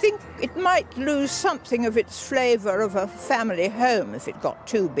 I think it might lose something of its flavour of a family home if it got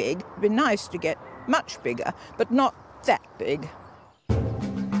too big. It'd be nice to get much bigger, but not that big.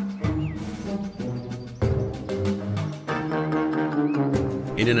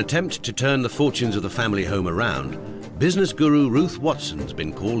 In an attempt to turn the fortunes of the family home around, business guru Ruth Watson's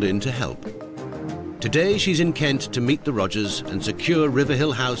been called in to help. Today she's in Kent to meet the Rogers and secure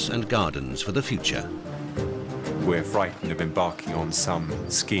Riverhill House and Gardens for the future. We're frightened of embarking on some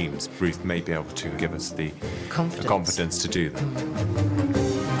schemes. Ruth may be able to give us the confidence to do them.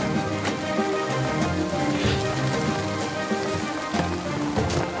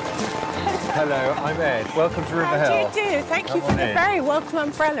 Hello, I'm Ed. Welcome to Riverhill. How do you do? Thank you for the very welcome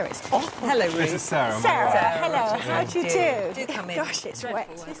umbrella. It's awful. Hello, Ruth. This is Sarah. Hello. How do you do? Do come in. Gosh, it's wet,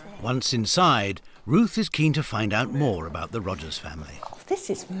 isn't it? Once inside, Ruth is keen to find out more about the Rogers family. Oh, this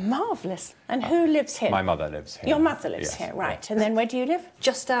is marvellous. And who lives here? My mother lives here. Your mother lives here, right. And then where do you live?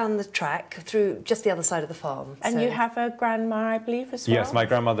 Just down the track, through just the other side of the farm. And you have a grandma, I believe, as well? Yes, my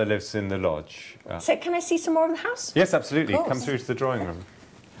grandmother lives in the lodge. So can I see some more of the house? Yes, absolutely. Come through to the drawing room.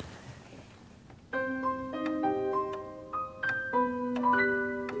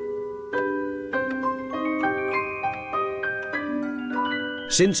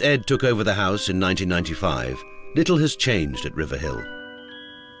 Since Ed took over the house in 1995, little has changed at Riverhill.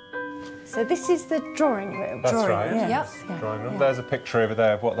 So this is the drawing room. That's right. Yes. Yep. Drawing room. There's a picture over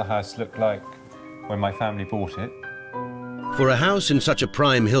there of what the house looked like when my family bought it. For a house in such a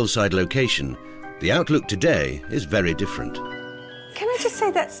prime hillside location, the outlook today is very different. Can I just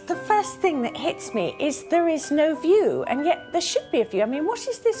say that's the first thing that hits me is there is no view, and yet there should be a view. I mean, what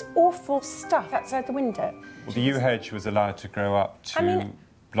is this awful stuff outside the window? Well, the yew hedge was allowed to grow up to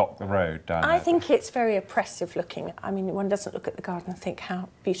block the road down there. I think it's very oppressive looking. I mean, one doesn't look at the garden and think how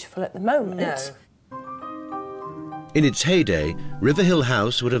beautiful at the moment. No. In its heyday, Riverhill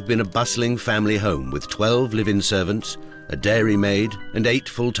House would have been a bustling family home with 12 live-in servants, a dairymaid and 8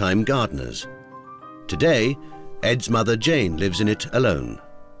 full-time gardeners. Today, Ed's mother Jane lives in it alone,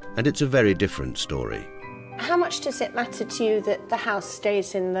 and it's a very different story. How much does it matter to you that the house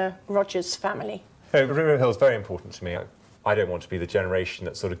stays in the Rogers family? Riverhill is very important to me. I don't want to be the generation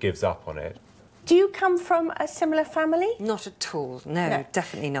that sort of gives up on it. Do you come from a similar family? Not at all, no.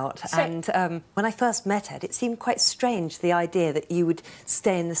 Definitely not. So, and when I first met Ed, it seemed quite strange, the idea that you would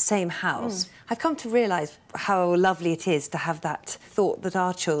stay in the same house. I've come to realise how lovely it is to have that thought that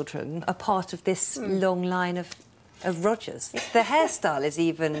our children are part of this long line of Rogers. The hairstyle is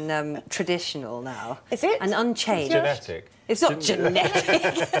even traditional now. Is it? And unchanged. Genetic. It's not genetic.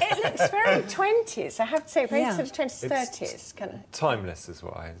 It looks very 20s, I have to say, very sort of 20s, 30s. Kind of. Timeless is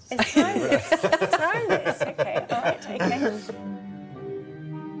what I... It's timeless. Timeless, OK, all right, OK.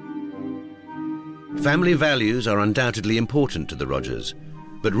 Family values are undoubtedly important to the Rogers,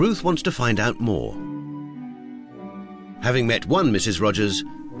 but Ruth wants to find out more. Having met one Mrs. Rogers,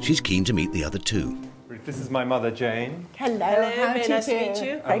 she's keen to meet the other two. This is my mother, Jane. Hello, how do you nice do? to meet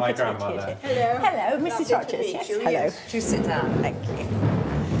you. And my grandmother. Hello, Mrs. Rogers. Yes. Hello. Do sit down. Thank you.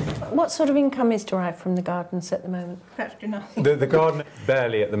 What sort of income is derived from the gardens at the moment? Practically nothing. The garden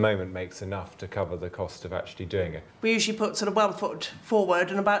barely at the moment makes enough to cover the cost of actually doing it. We usually put sort of 1 foot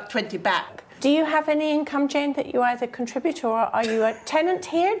forward and about 20 back. Do you have any income, Jane, that you either contribute or are you a tenant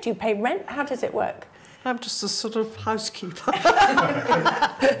here? Do you pay rent? How does it work? I'm just a sort of housekeeper.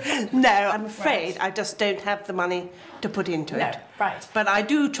 No, I'm afraid I just don't have the money to put into it. Right. But I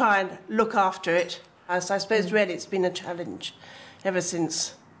do try and look after it. As I suppose really it's been a challenge ever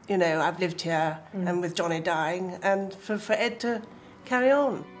since, you know, I've lived here and with Johnny dying, and for Ed to carry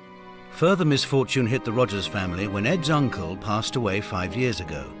on. Further misfortune hit the Rogers family when Ed's uncle passed away 5 years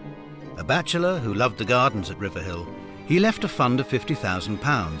ago. A bachelor who loved the gardens at Riverhill, he left a fund of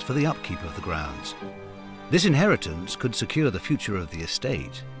 £50,000 for the upkeep of the grounds. This inheritance could secure the future of the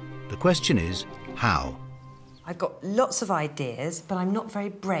estate. The question is, how? I've got lots of ideas, but I'm not very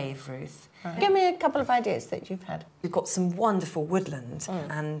brave, Ruth. Right. Give me a couple of ideas that you've had. We've got some wonderful woodland,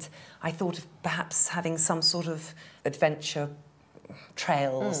 and I thought of perhaps having some sort of adventure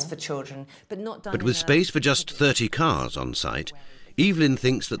trails for children, but not done. But with space for just 30 cars on site, Evelyn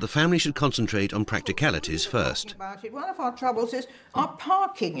thinks that the family should concentrate on practicalities first. One of our troubles is our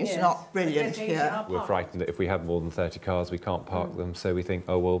parking is not brilliant here. We're frightened that if we have more than 30 cars, we can't park them, so we think,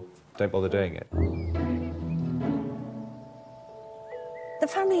 oh, well, don't bother doing it. The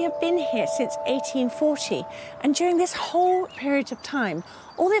family have been here since 1840, and during this whole period of time,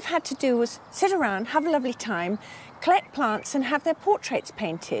 all they've had to do was sit around, have a lovely time, collect plants and have their portraits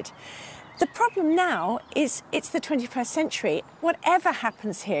painted. The problem now is it's the 21st century. Whatever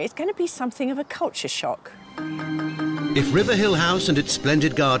happens here is going to be something of a culture shock. If Riverhill House and its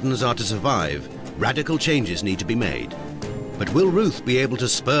splendid gardens are to survive, radical changes need to be made. But will Ruth be able to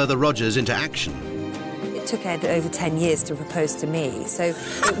spur the Rogers into action? It took Ed over 10 years to propose to me, so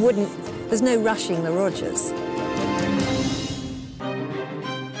there's no rushing the Rogers.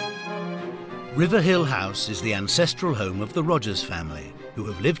 Riverhill House is the ancestral home of the Rogers family, who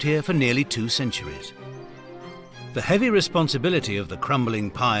have lived here for nearly 2 centuries. The heavy responsibility of the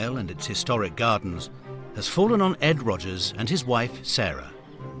crumbling pile and its historic gardens has fallen on Ed Rogers and his wife, Sarah.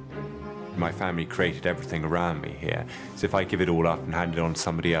 My family created everything around me here, so if I give it all up and hand it on to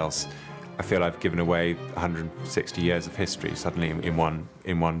somebody else, I feel I've given away 160 years of history suddenly in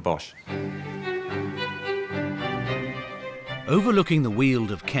one bosh. Overlooking the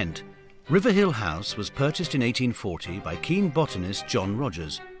Weald of Kent, Riverhill House was purchased in 1840 by keen botanist John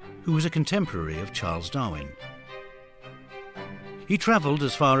Rogers, who was a contemporary of Charles Darwin. He travelled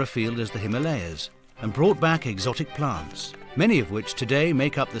as far afield as the Himalayas and brought back exotic plants, many of which today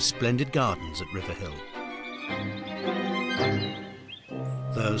make up the splendid gardens at Riverhill.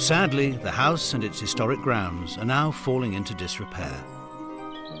 Though sadly, the house and its historic grounds are now falling into disrepair.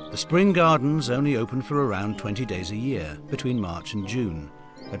 The spring gardens only open for around 20 days a year, between March and June,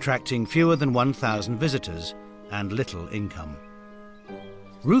 attracting fewer than 1,000 visitors and little income.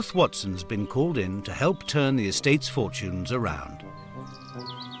 Ruth Watson's been called in to help turn the estate's fortunes around.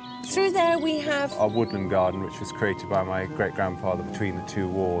 Through there we have Our woodland garden, which was created by my great-grandfather between the 2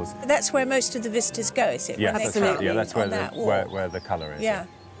 wars. That's where most of the visitors go, is it? Yeah, that's right. Yeah, that's where the colour is. Yeah.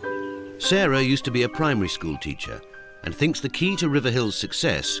 Sarah used to be a primary school teacher and thinks the key to Riverhill's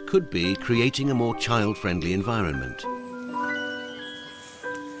success could be creating a more child-friendly environment.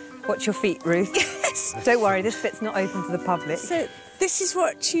 Watch your feet, Ruth. Yes. Don't worry, this bit's not open to the public. So this is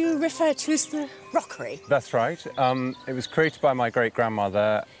what you refer to as the rockery? That's right. It was created by my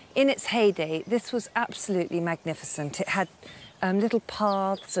great-grandmother. In its heyday, this was absolutely magnificent. It had little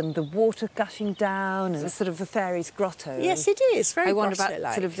paths and the water gushing down and sort of a fairy's grotto. Yes, it is. Very I wonder about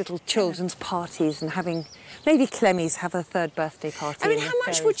grotto-like. sort of little children's parties and having maybe Clemmy's have a 3rd birthday party. I mean, in how the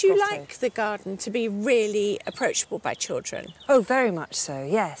much fairy's would you grotto. like the garden to be really approachable by children? Oh, very much so,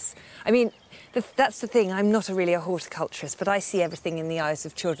 yes. I mean, that's the thing. I'm not really a horticulturist, but I see everything in the eyes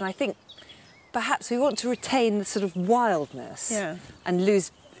of children. I think perhaps we want to retain the sort of wildness and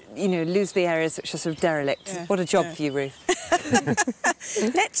lose the areas which are sort of derelict. Yeah, what a job for you, Ruth.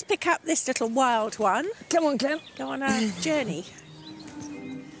 Let's pick up this little wild one. Come on, Clem. Go on our journey.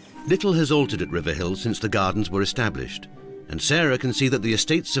 Little has altered at Riverhill since the gardens were established, and Sarah can see that the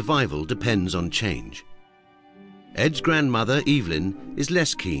estate's survival depends on change. Ed's grandmother, Evelyn, is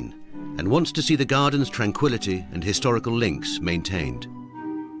less keen and wants to see the garden's tranquility and historical links maintained.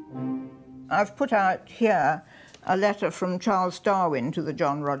 I've put out here a letter from Charles Darwin to the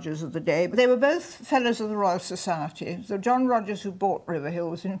John Rogers of the day. They were both fellows of the Royal Society. The John Rogers who bought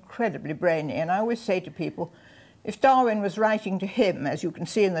Riverhill was incredibly brainy, and I always say to people, if Darwin was writing to him, as you can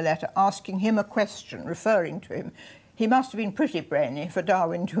see in the letter, asking him a question, referring to him, he must have been pretty brainy for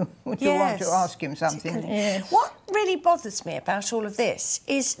Darwin to want to ask him something. Yes. What really bothers me about all of this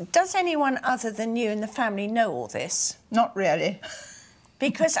is, does anyone other than you and the family know all this? Not really.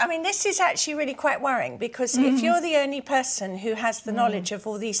 Because, I mean, this is actually really quite worrying, because if you're the only person who has the knowledge of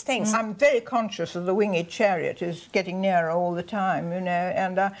all these things... I'm very conscious of the winged chariot is getting nearer all the time, you know,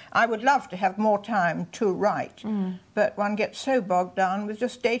 and I would love to have more time to write, but one gets so bogged down with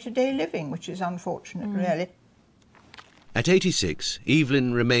just day-to-day living, which is unfortunate, really. At 86,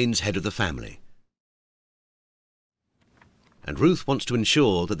 Evelyn remains head of the family. And Ruth wants to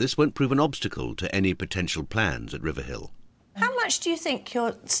ensure that this won't prove an obstacle to any potential plans at Riverhill. How much do you think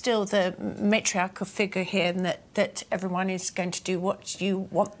you're still the matriarchal figure here, and that everyone is going to do what you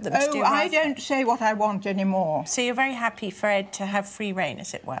want them to do? Oh, I don't say what I want anymore. So you're very happy for Ed to have free rein,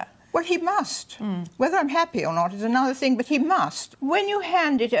 as it were? Well, he must. Whether I'm happy or not is another thing, but he must. When you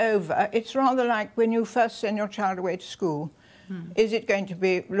hand it over, it's rather like when you first send your child away to school. Is it going to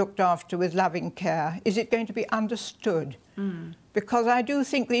be looked after with loving care? Is it going to be understood? Because I do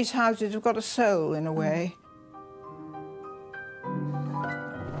think these houses have got a soul, in a way.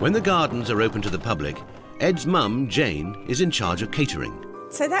 When the gardens are open to the public, Ed's mum, Jane, is in charge of catering.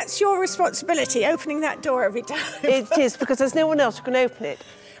 So that's your responsibility, opening that door every time? It is, because there's no one else who can open it.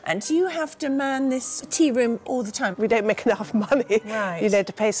 And do you have to man this tea room all the time? We don't make enough money, you know,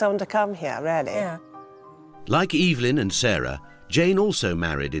 to pay someone to come here, really. Yeah. Like Evelyn and Sarah, Jane also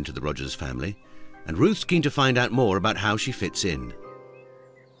married into the Rogers family, and Ruth's keen to find out more about how she fits in.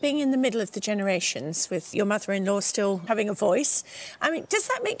 Being in the middle of the generations, with your mother-in-law still having a voice, I mean, does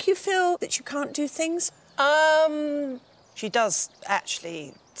that make you feel that you can't do things? She does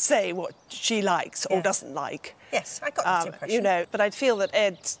actually say what she likes or doesn't like. Yes, I got that impression. You know, but I feel that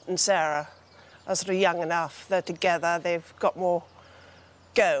Ed and Sarah are sort of young enough. They're together. They've got more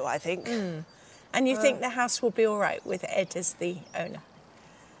go, I think. And you think the house will be all right with Ed as the owner?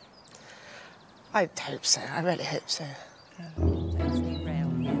 I hope so. I really hope so.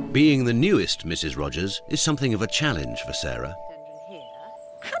 Being the newest Mrs. Rogers is something of a challenge for Sarah.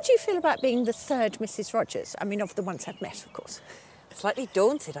 How do you feel about being the third Mrs. Rogers? I mean, of the ones I've met, of course. Slightly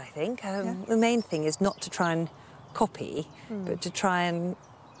daunted, I think. The main thing is not to try and copy, but to try and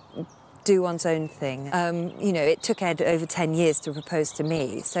do one's own thing. You know, it took Ed over 10 years to propose to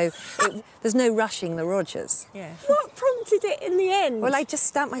me, so there's no rushing the Rogers. Yeah. What prompted it in the end? Well, I just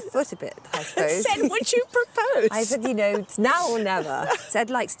stamped my foot a bit, I suppose. Said, would you propose? I said, you know, it's now or never. Ed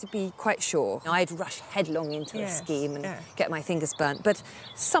likes to be quite sure. I'd rush headlong into a scheme and get my fingers burnt, but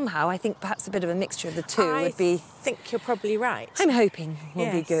somehow I think perhaps a bit of a mixture of the two would be... I think you're probably right. I'm hoping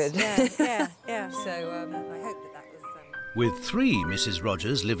will be good. Yeah. So I hope that was... With 3 Mrs.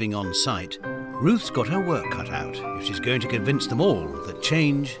 Rogers living on site, Ruth's got her work cut out if she's going to convince them all that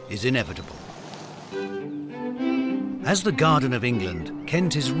change is inevitable. As the Garden of England,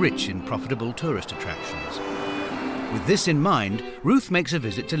 Kent is rich in profitable tourist attractions. With this in mind, Ruth makes a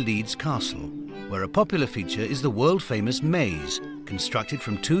visit to Leeds Castle, where a popular feature is the world-famous maze, constructed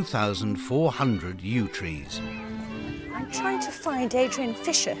from 2,400 yew trees. I'm trying to find Adrian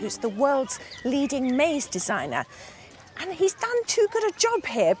Fisher, who's the world's leading maze designer. And he's done too good a job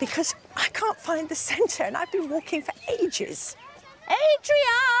here because I can't find the centre and I've been walking for ages.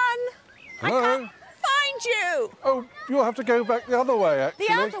 Adrian! Hello? I can't find you! Oh, you'll have to go back the other way, actually.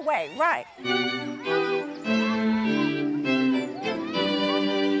 The other way, right.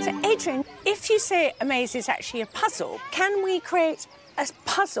 So, Adrian, if you say a maze is actually a puzzle, can we create a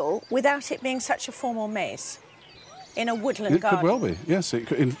puzzle without it being such a formal maze? In a woodland garden? It could well be, yes.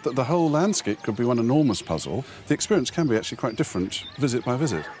 The whole landscape could be one enormous puzzle. The experience can be actually quite different, visit by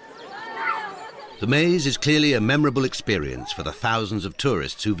visit. The maze is clearly a memorable experience for the thousands of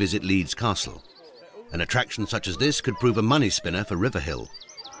tourists who visit Leeds Castle. An attraction such as this could prove a money spinner for Riverhill.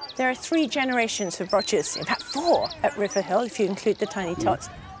 There are 3 generations of Rogers, in fact 4 at Riverhill, if you include the tiny tots.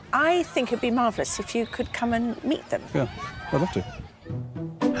 I think it'd be marvellous if you could come and meet them. Yeah, I'd love to.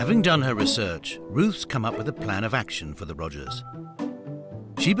 Having done her research, Ruth's come up with a plan of action for the Rogers.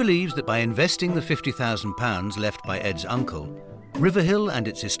 She believes that by investing the £50,000 left by Ed's uncle, Riverhill and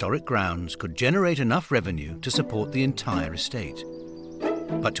its historic grounds could generate enough revenue to support the entire estate.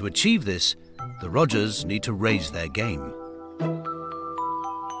 But to achieve this, the Rogers need to raise their game.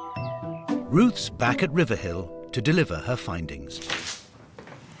 Ruth's back at Riverhill to deliver her findings.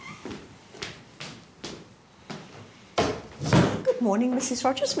 Good morning, Mrs.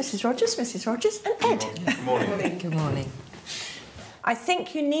 Rogers, Mrs. Rogers, Mrs. Rogers, and Ed. Good morning. Good morning. I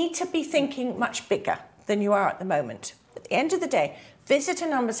think you need to be thinking much bigger than you are at the moment. At the end of the day, visitor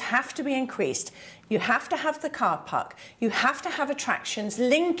numbers have to be increased. You have to have the car park. You have to have attractions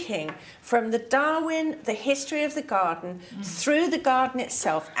linking from the Darwin, the history of the garden, through the garden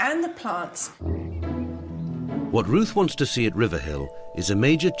itself and the plants. What Ruth wants to see at Riverhill is a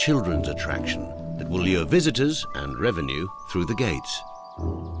major children's attraction that will lure visitors and revenue through the gates.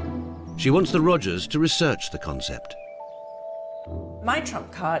 She wants the Rogers to research the concept. My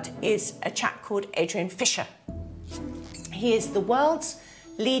trump card is a chap called Adrian Fisher. He is the world's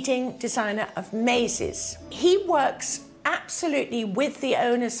leading designer of mazes. He works absolutely with the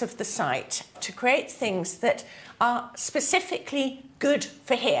owners of the site to create things that are specifically good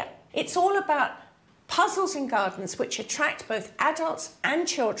for here. It's all about puzzles in gardens which attract both adults and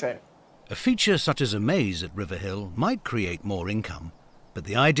children. A feature such as a maze at Riverhill might create more income, but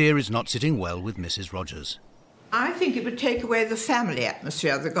the idea is not sitting well with Mrs. Rogers. I think it would take away the family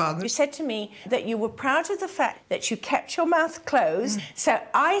atmosphere of the garden. You said to me that you were proud of the fact that you kept your mouth closed. So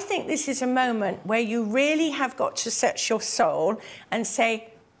I think this is a moment where you really have got to search your soul and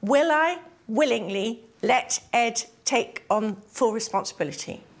say, will I willingly let Ed take on full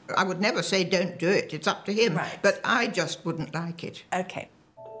responsibility? I would never say don't do it, it's up to him, but I just wouldn't like it. OK.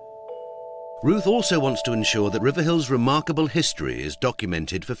 Ruth also wants to ensure that Riverhill's remarkable history is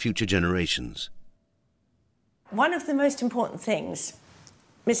documented for future generations. One of the most important things,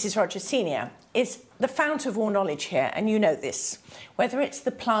 Mrs. Rogers Senior, is the fount of all knowledge here, and you know this. Whether it's the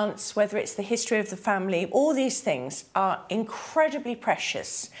plants, whether it's the history of the family, all these things are incredibly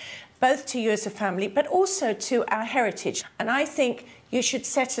precious, both to you as a family, but also to our heritage. And I think you should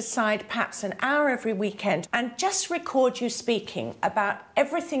set aside perhaps an hour every weekend and just record you speaking about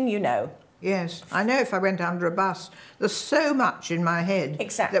everything you know. Yes, I know if I went under a bus, there's so much in my head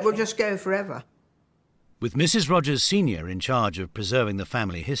that will just go forever. With Mrs. Rogers Senior in charge of preserving the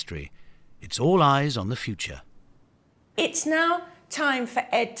family history, it's all eyes on the future. It's now time for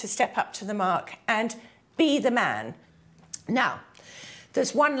Ed to step up to the mark and be the man. Now,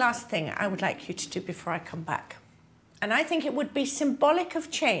 there's one last thing I would like you to do before I come back. And I think it would be symbolic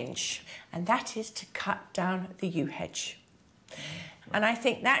of change, and that is to cut down the yew hedge. And I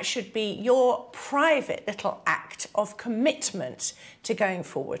think that should be your private little act of commitment to going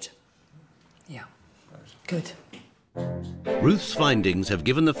forward. Yeah. Good. Ruth's findings have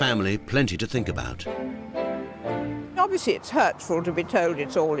given the family plenty to think about. Obviously, it's hurtful to be told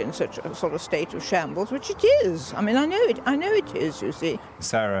it's all in such a sort of state of shambles, which it is. I mean, I know it is, you see.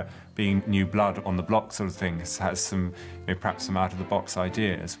 Sarah, being new blood on the block sort of thing, has some, perhaps some out-of-the-box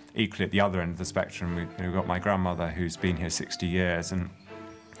ideas. Equally, at the other end of the spectrum, we've got my grandmother, who's been here 60 years, and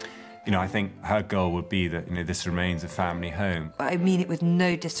I think her goal would be that this remains a family home. I mean it with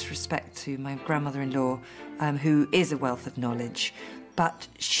no disrespect to my grandmother-in-law, who is a wealth of knowledge, but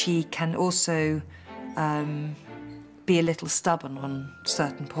she can also be a little stubborn on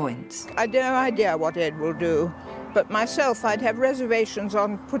certain points. I've no idea what Ed will do, but myself, I'd have reservations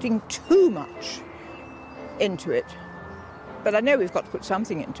on putting too much into it. But I know we've got to put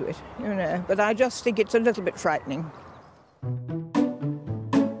something into it, but I just think it's a little bit frightening.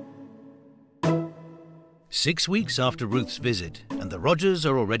 6 weeks after Ruth's visit, and the Rogers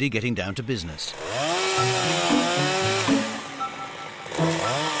are already getting down to business.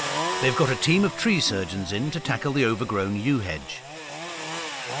 They've got a team of tree surgeons in to tackle the overgrown yew hedge.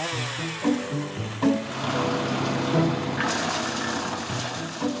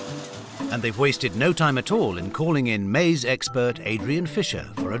 And they've wasted no time at all in calling in maze expert Adrian Fisher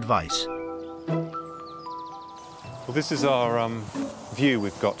for advice. Well, this is our view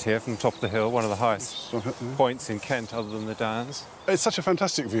we've got here from the top of the hill, one of the highest points in Kent other than the Downs. It's such a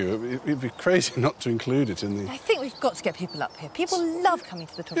fantastic view. It'd be crazy not to include it in the... I think we've got to get people up here. People love coming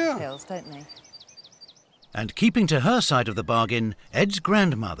to the top of the hills, don't they? And keeping to her side of the bargain, Ed's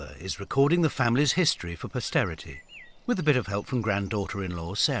grandmother is recording the family's history for posterity, with a bit of help from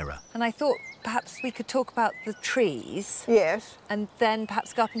granddaughter-in-law Sarah. And I thought perhaps we could talk about the trees. Yes. And then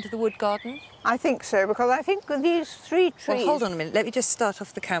perhaps go up into the wood garden. I think so, because I think with these 3 trees... Well, hold on a minute. Let me just start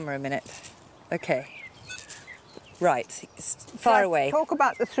off the camera a minute. OK. Right. Far away. Talk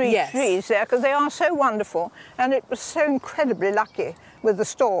about the 3 trees there, because they are so wonderful, and it was so incredibly lucky with the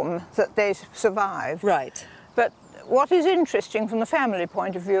storm that they survived. Right. But what is interesting from the family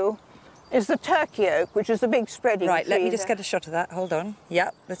point of view is the turkey oak, which is the big spreading tree. Right, let me just get a shot of that. Hold on.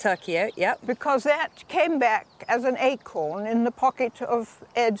 Yep, the turkey oak, yep. Because that came back as an acorn in the pocket of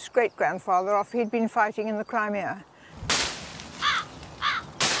Ed's great-grandfather after he'd been fighting in the Crimea.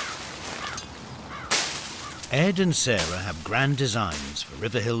 Ed and Sarah have grand designs for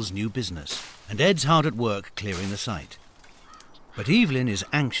Riverhill's new business, and Ed's hard at work clearing the site. But Evelyn is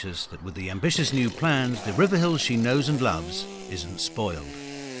anxious that with the ambitious new plans, the Riverhill she knows and loves isn't spoiled.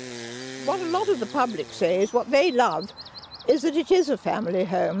 What a lot of the public say is what they love is that it is a family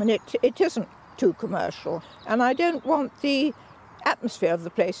home and it isn't too commercial. And I don't want the atmosphere of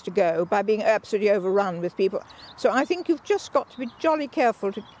the place to go by being absolutely overrun with people. So I think you've just got to be jolly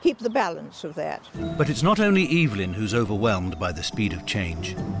careful to keep the balance of that. But it's not only Evelyn who's overwhelmed by the speed of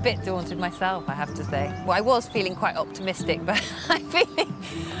change. Bit daunted myself, I have to say. Well, I was feeling quite optimistic, but I'm feeling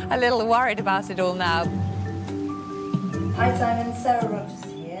a little worried about it all now. Hi, Simon. Sarah Rogers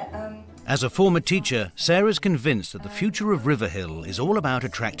here. As a former teacher, Sarah's convinced that the future of Riverhill is all about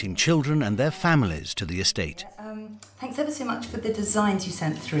attracting children and their families to the estate. Thanks ever so much for the designs you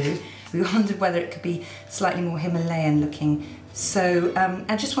sent through. We wondered whether it could be slightly more Himalayan looking. So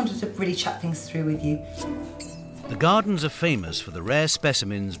I just wanted to really chat things through with you. The gardens are famous for the rare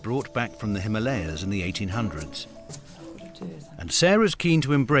specimens brought back from the Himalayas in the 1800s. And Sarah's keen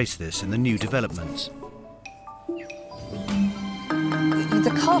to embrace this in the new developments.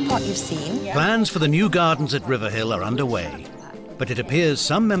 The car park you've seen. Plans for the new gardens at Riverhill are underway, but it appears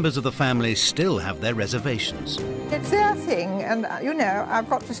some members of the family still have their reservations. It's their thing, and, I've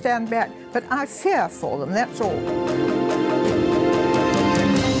got to stand back, but I fear for them, that's all.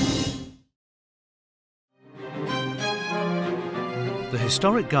 The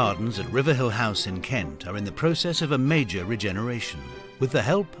historic gardens at Riverhill House in Kent are in the process of a major regeneration, with the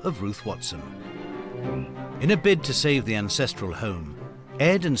help of Ruth Watson. In a bid to save the ancestral home,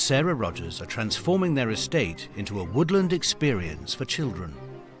 Ed and Sarah Rogers are transforming their estate into a woodland experience for children.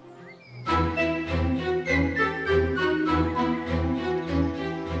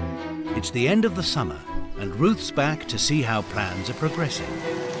 It's the end of the summer, and Ruth's back to see how plans are progressing.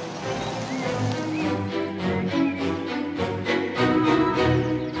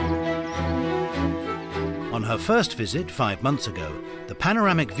 On her first visit 5 months ago, the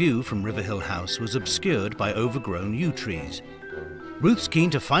panoramic view from Riverhill House was obscured by overgrown yew trees. Ruth's keen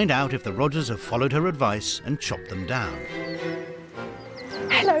to find out if the Rogers have followed her advice and chopped them down.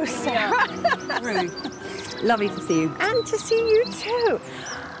 Hello, Sarah. Ruth, lovely to see you. And to see you too.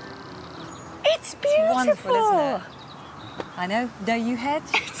 It's beautiful. It's wonderful, isn't it? I know. No, you head?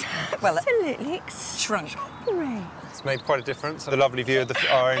 It's absolutely shrunk. It's made quite a difference. The lovely view of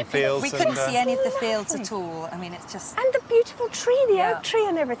our own fields. We couldn't see any of the fields at all. I mean, it's just... And the beautiful tree, the oak tree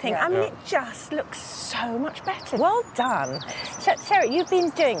and everything. I mean, it just looks so much better. Well done. So, Sarah, you've been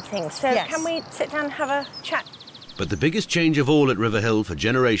doing things, so can we sit down and have a chat? But the biggest change of all at Riverhill for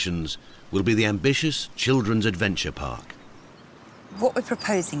generations will be the ambitious Children's Adventure Park. What we're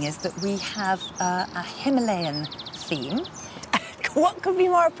proposing is that we have a Himalayan theme. What could be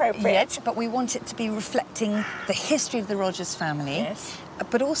more appropriate? Yes, but we want it to be reflecting the history of the Rogers family,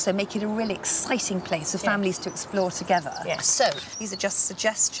 but also make it a really exciting place for families to explore together. So these are just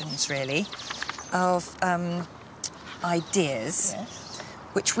suggestions, really, of ideas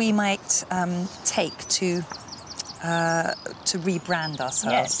which we might take to rebrand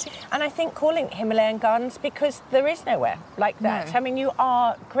ourselves. Yes, and I think calling it Himalayan Gardens because there is nowhere like that. No. I mean, you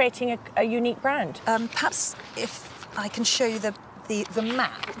are creating a unique brand. Perhaps if I can show you the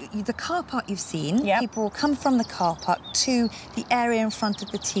map, the car park you've seen, people come from the car park to the area in front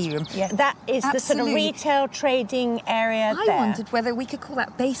of the tea room. Yeah, that is the sort of retail trading area I wondered whether we could call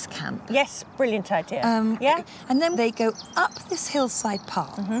that base camp. Yes, brilliant idea. And then they go up this hillside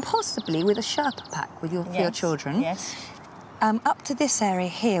path, possibly with a Sherpa pack with for your children. Yes. Up to this area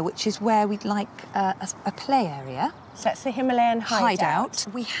here, which is where we'd like a play area. So that's the Himalayan hideout.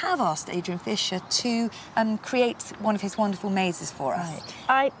 We have asked Adrian Fisher to create one of his wonderful mazes for us.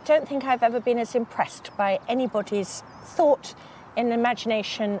 I don't think I've ever been as impressed by anybody's thought and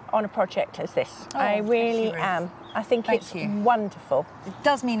imagination on a project as this. I really am. I think it's wonderful. It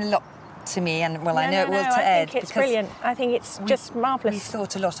does mean a lot to me, and well, I know it will to I Ed. think it's brilliant. I think it's just marvellous. We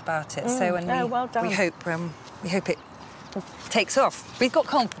thought a lot about it, so well done. we hope it takes off. We've got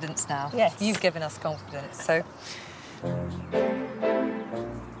confidence now. Yes. You've given us confidence, so.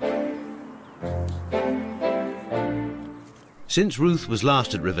 Since Ruth was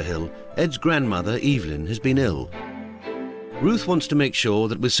last at Riverhill, Ed's grandmother, Evelyn, has been ill. Ruth wants to make sure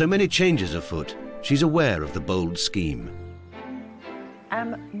that with so many changes afoot, she's aware of the bold scheme.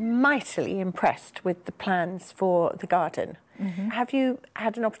 I'm mightily impressed with the plans for the garden. Have you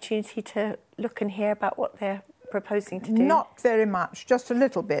had an opportunity to look and hear about what they're proposing to do? Not very much, just a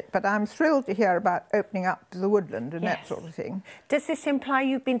little bit, but I'm thrilled to hear about opening up the woodland and that sort of thing. Does this imply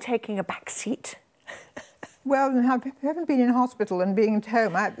you've been taking a back seat? Well, I haven't been in hospital and being at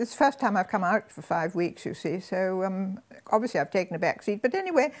home. It's the first time I've come out for 5 weeks, you see, so obviously I've taken a back seat. But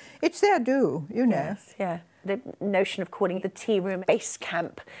anyway, it's their due, you know. Yes, the notion of calling the tea room base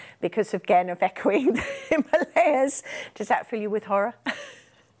camp because, again, of echoing the Himalayas, does that fill you with horror?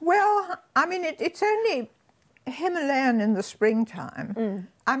 Well, I mean, it's only Himalayan in the springtime.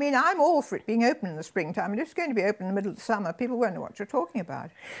 I mean, I'm all for it being open in the springtime. It's going to be open in the middle of the summer. People won't know what you're talking about.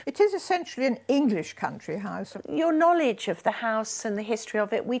 It is essentially an English country house. Your knowledge of the house and the history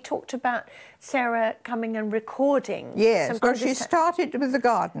of it, we talked about Sarah coming and recording. Yes, well, she started with the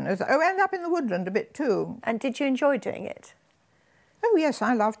garden. And up in the woodland a bit too. And did you enjoy doing it? Oh, yes,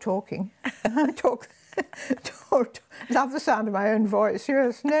 I love talking. I love the sound of my own voice,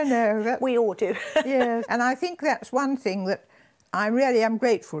 yes. No. We all do. Yes, and I think that's one thing that I really am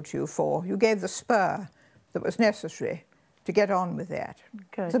grateful to you for. You gave the spur that was necessary to get on with that.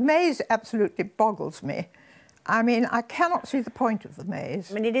 Good. The maze absolutely boggles me. I mean, I cannot see the point of the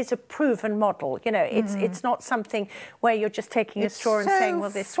maze. I mean, it is a proven model, you know, it's not something where you're just taking a straw and saying, well,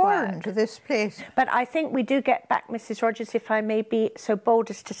 this works. To this place. But I think we do get back, Mrs. Rogers, if I may be so bold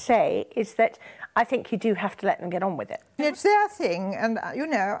as to say, is that I think you do have to let them get on with it. It's their thing, and, you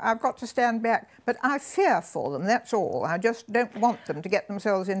know, I've got to stand back, but I fear for them, that's all. I just don't want them to get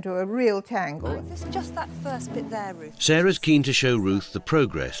themselves into a real tangle. This just that first bit there, Ruth. Sarah's keen to show Ruth the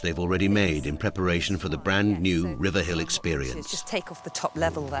progress they've already made in preparation for the brand new Riverhill experience. Just take off the top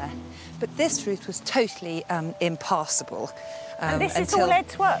level there. But this, Ruth, was totally impassable. And this is all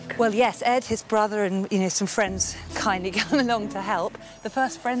Ed's work? Well, yes, Ed, his brother, and, you know, some friends kindly come along to help. The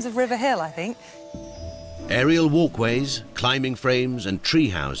first friends of Riverhill, I think. Aerial walkways, climbing frames and tree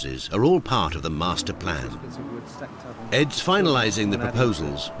houses are all part of the master plan. Ed's finalising the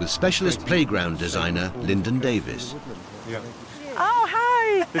proposals with specialist playground designer Lyndon Davis. Oh,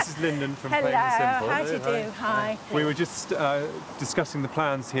 hi! This is Lyndon from Hello, Plain and Simple. how do you do? Hi. We were just discussing the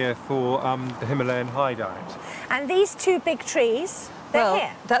plans here for the Himalayan hideout. And these two big trees, they're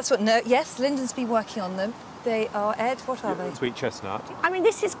here? That's what, yes, Lyndon's been working on them. They are, Ed, what are they? Sweet chestnut. I mean,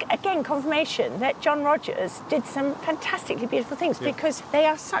 this is, again, confirmation that John Rogers did some fantastically beautiful things because they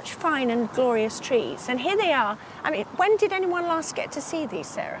are such fine and glorious trees. And here they are. I mean, when did anyone last get to see these,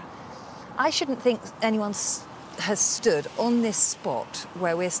 Sarah? I shouldn't think anyone has stood on this spot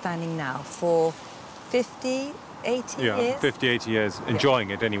where we're standing now for 50, 80 yeah, years? 50, 80 years,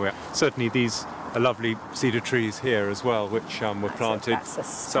 enjoying it anyway. Certainly these are lovely cedar trees here as well, which were planted,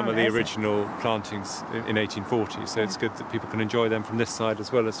 some of the original plantings in 1840, so it's good that people can enjoy them from this side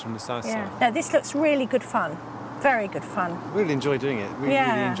as well as from the south side. Now, this looks really good fun. Very good fun. Really enjoy doing it. We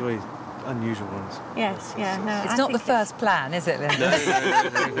really enjoy unusual ones. Yes, yeah, no. It's not the first plan, is it, Linda?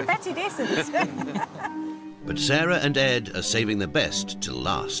 I bet it isn't. But Sarah and Ed are saving the best till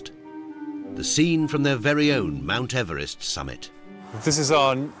last. The scene from their very own Mount Everest summit. This is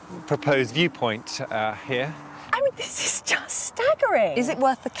our proposed viewpoint here. I mean, this is just staggering. Is it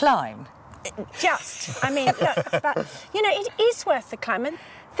worth the climb? Just. I mean, look, but, you know, it is worth the climb. And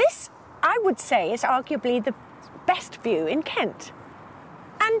this, I would say, is arguably the best view in Kent.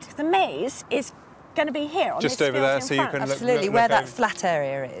 And the maze is going to be here on just this over there, field so in you front. can Absolutely, look where that over. flat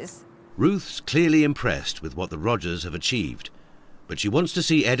area is. Ruth's clearly impressed with what the Rogers have achieved, but she wants to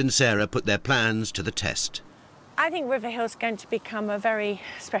see Ed and Sarah put their plans to the test. I think Riverhill's going to become a very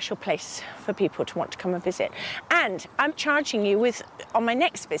special place for people to want to come and visit. And I'm charging you with, on my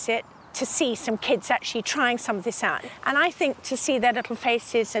next visit, to see some kids actually trying some of this out. And I think to see their little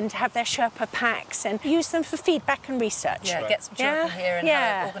faces and have their Sherpa packs and use them for feedback and research. Yeah, get some children here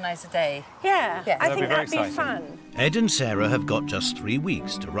and organise a day. Yeah, I think that'd be fun. Ed and Sarah have got just 3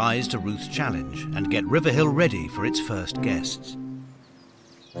 weeks to rise to Ruth's challenge and get Riverhill ready for its first guests.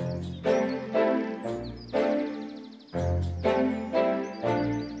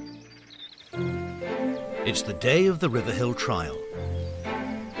 It's the day of the Riverhill trial.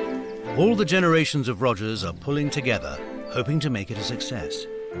 All the generations of Rogers are pulling together, hoping to make it a success.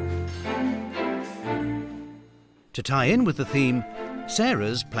 To tie in with the theme,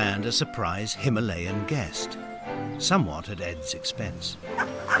 Sarah's planned a surprise Himalayan guest, somewhat at Ed's expense.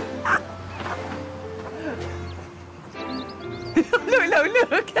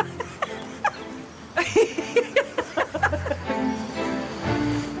 Look!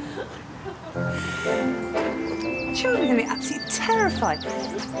 Children are going to be absolutely terrified.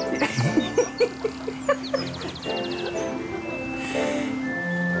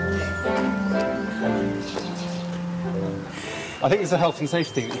 I think it's a health and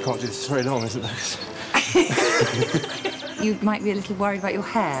safety thing that you can't do this very long, isn't there? You might be a little worried about your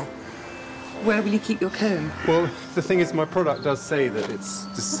hair. Where will you keep your comb? Well, the thing is, my product does say that it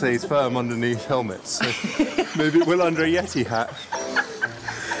just stays firm underneath helmets, so maybe it will under a Yeti hat.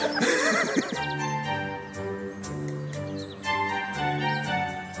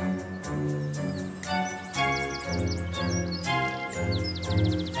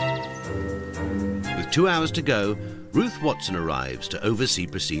 With 2 hours to go, Ruth Watson arrives to oversee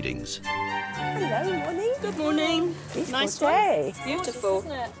proceedings. Hello, morning. Good morning. Nice day. It's beautiful.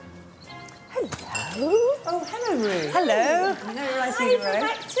 Isn't it? Hello. Oh, hello, Ruth. Hello. Hello, Hive of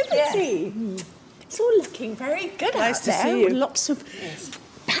activity. It's all looking very good Nice out to there. see you. With lots of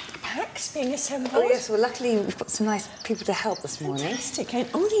backpacks being assembled. Oh, yes, well, luckily we've got some nice people to help this morning. Fantastic. And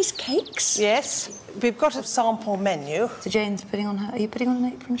all these cakes. Yes, we've got a sample menu. So Jane's putting on her... Are you putting on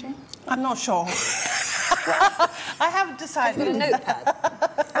an apron, Jane? I'm not sure. I haven't decided. I've got a notepad.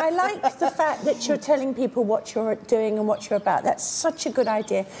 I like the fact that you're telling people what you're doing and what you're about. That's such a good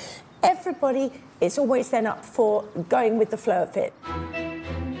idea. Everybody is always then up for going with the flow of it.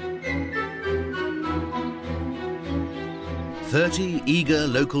 30 eager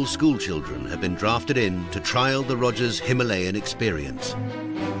local school children have been drafted in to trial the Rogers Himalayan experience.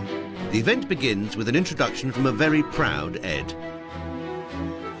 The event begins with an introduction from a very proud Ed.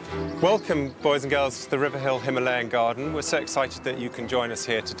 Welcome, boys and girls, to the Riverhill Himalayan Garden. We're so excited that you can join us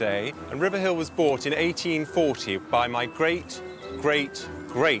here today. And Riverhill was bought in 1840 by my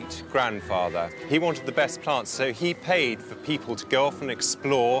great-great-great-grandfather. He wanted the best plants, so he paid for people to go off and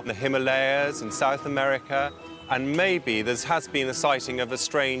explore the Himalayas and South America. And maybe there has been a sighting of a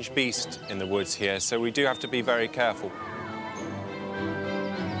strange beast in the woods here, so we do have to be very careful.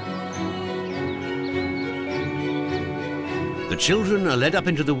 The children are led up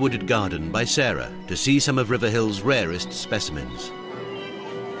into the wooded garden by Sarah to see some of Riverhill's rarest specimens.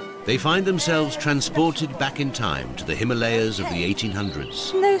 They find themselves transported back in time to the Himalayas of the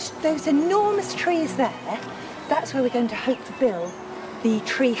 1800s. Those enormous trees there, that's where we're going to hope to build the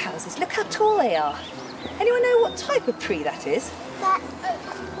tree houses. Look how tall they are. Anyone know what type of tree that is?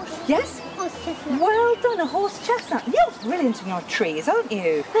 Yes? Horse chestnut. Well done, a horse chestnut. You're brilliant in your trees, aren't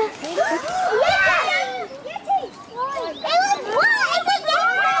you?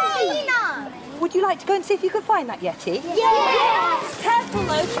 Would you like to go and see if you can find that Yeti? Yes! Careful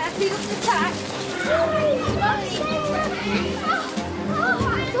though, Kathy, you'll attack.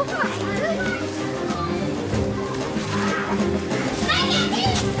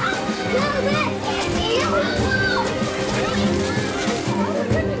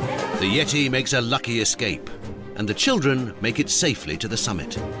 Yeti makes a lucky escape, and the children make it safely to the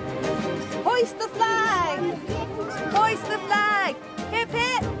summit. Hoist the flag! Hoist the flag! Hip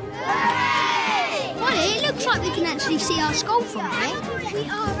hip! Hooray! Well, it looks like we can actually see our skull from here. We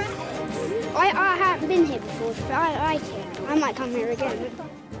are. I haven't been here before, but I like it. I might come here again.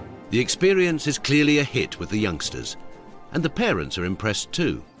 The experience is clearly a hit with the youngsters, and the parents are impressed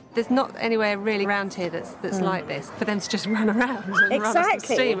too. There's not anywhere really around here that's like this, for them to just run around and run up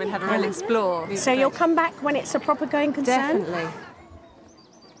the stream and have a real explore. So you'll come back when it's a proper going concern? Definitely.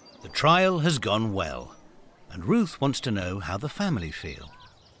 The trial has gone well, and Ruth wants to know how the family feel.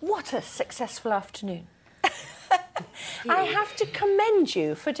 What a successful afternoon. I have to commend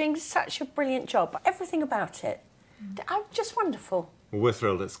you for doing such a brilliant job. Everything about it. Just wonderful. Well, we're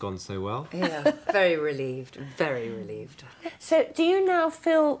thrilled it's gone so well. Yeah, very relieved, very relieved. So do you now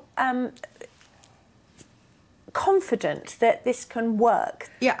feel confident that this can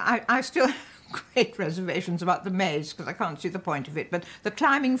work? Yeah, I still have great reservations about the maze because I can't see the point of it, but the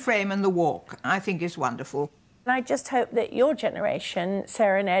climbing frame and the walk I think is wonderful. And I just hope that your generation,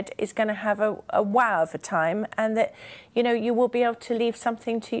 Sarah and Ed, is going to have a wow of a time, and that, you know, you will be able to leave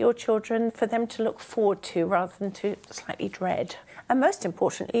something to your children for them to look forward to rather than to slightly dread. And most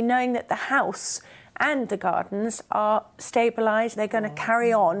importantly, knowing that the house and the gardens are stabilised, they're going to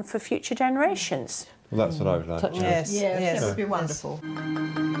carry on for future generations. Well, that's what I would like. Yes, that would be wonderful.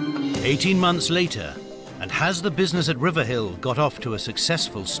 18 months later, and has the business at Riverhill got off to a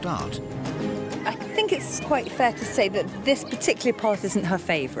successful start? I think it's quite fair to say that this particular part isn't her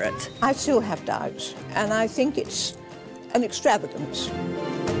favourite. I still have doubts, and I think it's an extravagance.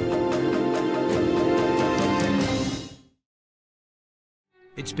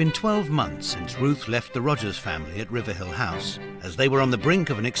 It's been 12 months since Ruth left the Rogers family at Riverhill House, as they were on the brink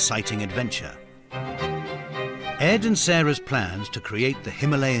of an exciting adventure. Ed and Sarah's plans to create the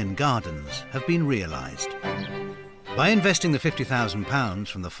Himalayan gardens have been realised. By investing the £50,000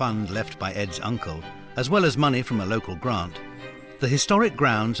 from the fund left by Ed's uncle, as well as money from a local grant, the historic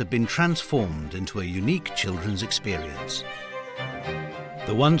grounds have been transformed into a unique children's experience.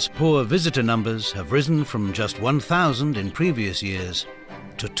 The once poor visitor numbers have risen from just 1,000 in previous years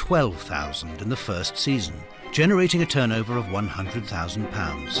to 12,000 in the first season, generating a turnover of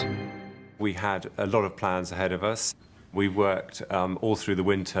 £100,000. We had a lot of plans ahead of us. We worked all through the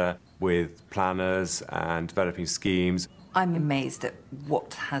winter with planners and developing schemes. I'm amazed at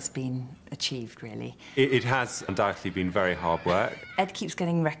what has been achieved, really. It has undoubtedly been very hard work. Ed keeps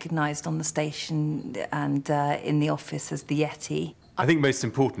getting recognised on the station and in the office as the Yeti. I think most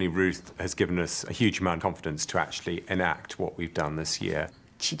importantly, Ruth has given us a huge amount of confidence to actually enact what we've done this year.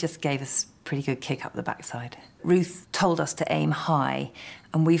 She just gave us a pretty good kick up the backside. Ruth told us to aim high,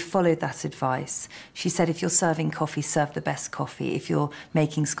 and we've followed that advice. She said, if you're serving coffee, serve the best coffee. If you're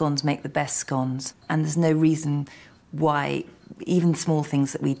making scones, make the best scones. And there's no reason why even small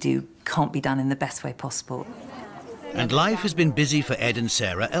things that we do can't be done in the best way possible. And life has been busy for Ed and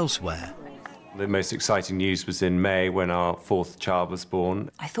Sarah elsewhere. The most exciting news was in May when our fourth child was born.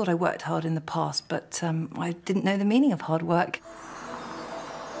 I thought I worked hard in the past, but I didn't know the meaning of hard work.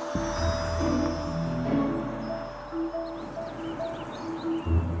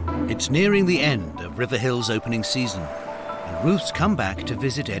 It's nearing the end of Riverhill's opening season, and Ruth's come back to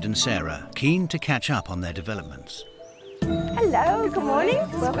visit Ed and Sarah, keen to catch up on their developments. Hello, good morning.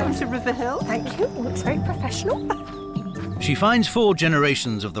 Welcome to Riverhill. Thank you. Looks very professional. She finds 4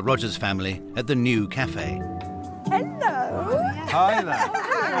 generations of the Rogers family at the new cafe. Hello. Hi there.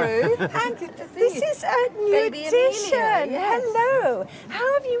 Hi, Ruth. And this is a new addition. Hello.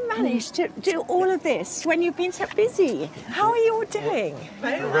 How have you managed to do all of this when you've been so busy? How are you all doing?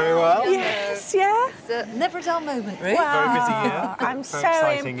 Very well. Yes, yeah. It's never a dull moment, Ruth. Wow. Very busy year. I'm Very so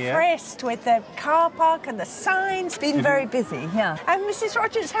exciting year. impressed with the car park and the signs. Been very busy, yeah. And Mrs.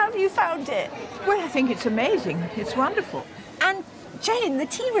 Rogers, how have you found it? Well, I think it's amazing. It's wonderful. And Jane, the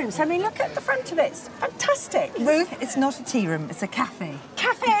tea rooms, I mean, look at the front of it. It's fantastic. Ruth, it's not a tea room, it's a cafe.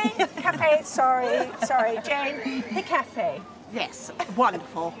 Cafe, cafe, sorry, Jane. The cafe. Yes,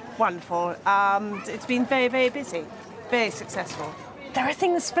 wonderful, wonderful. It's been very, very busy, very successful. There are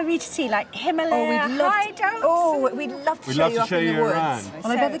things for me to see, like Himalaya hideouts. We'd love to show you up in the woods. Around.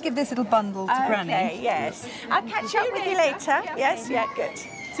 Well, I better give this little bundle to Granny. Okay, yes. I'll catch up with you later. Yes, yeah, good.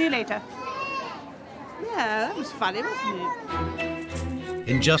 See you later. Yeah, that was funny, wasn't it?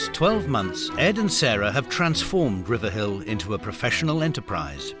 In just 12 months, Ed and Sarah have transformed Riverhill into a professional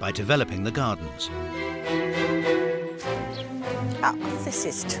enterprise by developing the gardens. Oh, this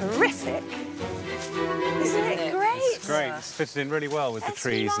is terrific. Isn't it great? It's great. It's fitted in really well with the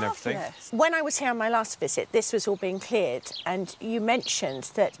trees and everything. When I was here on my last visit, this was all being cleared, and you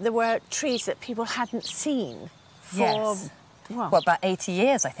mentioned that there were trees that people hadn't seen for... Well, about 80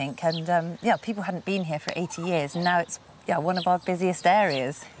 years, I think, and yeah, people hadn't been here for 80 years, and now it's one of our busiest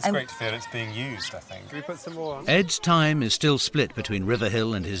areas. It's great to feel it's being used, I think. Can we put some more on? Ed's time is still split between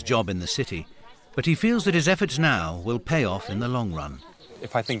Riverhill and his job in the city, but he feels that his efforts now will pay off in the long run.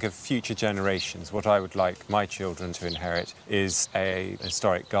 If I think of future generations, what I would like my children to inherit is a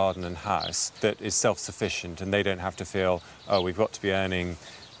historic garden and house that is self-sufficient, and they don't have to feel, oh, we've got to be earning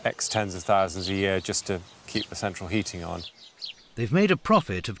X tens of thousands a year just to keep the central heating on. They've made a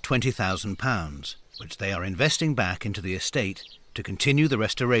profit of £20,000, which they are investing back into the estate to continue the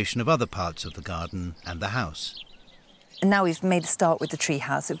restoration of other parts of the garden and the house. And now we've made a start with the tree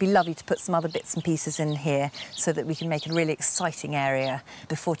house. It'd be lovely to put some other bits and pieces in here so that we can make a really exciting area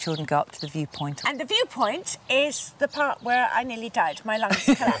before children go up to the viewpoint. And the viewpoint is the part where I nearly died. My lungs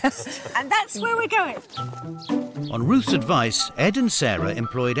collapsed. And that's where we're going. On Ruth's advice, Ed and Sarah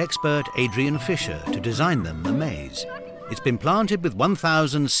employed expert Adrian Fisher to design them a maze. It's been planted with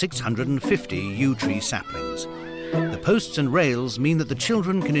 1,650 yew tree saplings. The posts and rails mean that the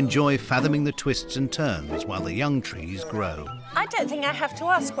children can enjoy fathoming the twists and turns while the young trees grow. I don't think I have to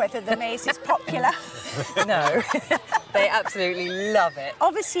ask whether the maze is popular. No, they absolutely love it.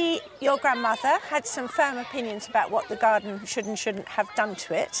 Obviously, your grandmother had some firm opinions about what the garden should and shouldn't have done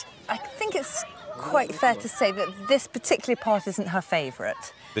to it. I think it's quite fair to say that this particular part isn't her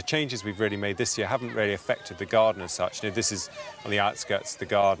favourite. The changes we've really made this year haven't really affected the garden as such. You know, this is on the outskirts of the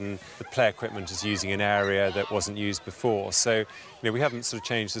garden. The play equipment is using an area that wasn't used before. So, you know, we haven't sort of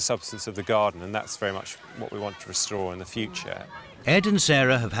changed the substance of the garden, and that's very much what we want to restore in the future. Ed and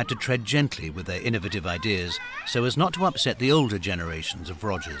Sarah have had to tread gently with their innovative ideas so as not to upset the older generations of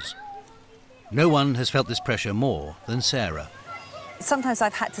Rogers. No one has felt this pressure more than Sarah. Sometimes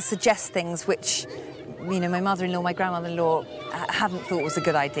I've had to suggest things which, you know, my mother-in-law, my grandmother-in-law hadn't thought was a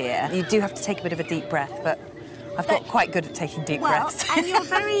good idea. You do have to take a bit of a deep breath, but I've got quite good at taking deep breaths. And you're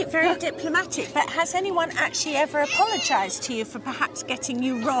very, very diplomatic, but has anyone actually ever apologised to you for perhaps getting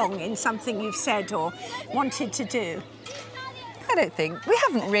you wrong in something you've said or wanted to do? I don't think. We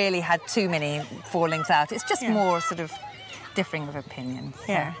haven't really had too many fallings out. It's just more sort of differing of opinions.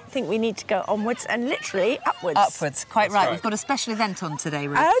 Yeah, I think we need to go onwards and literally upwards. Upwards, quite right. We've got a special event on today,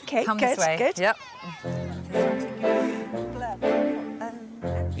 Ruth. OK, Come good, this way. good. Yep.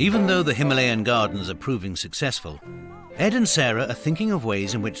 Even though the Himalayan gardens are proving successful, Ed and Sarah are thinking of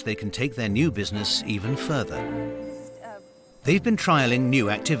ways in which they can take their new business even further. They've been trialling new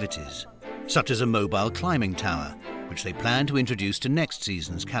activities, such as a mobile climbing tower, which they plan to introduce to next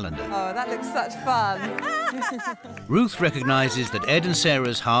season's calendar. Oh, that looks such fun. Ruth recognises that Ed and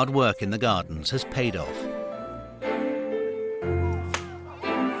Sarah's hard work in the gardens has paid off.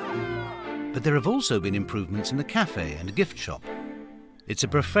 But there have also been improvements in the cafe and gift shop. It's a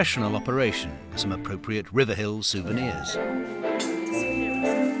professional operation with some appropriate Riverhill souvenirs.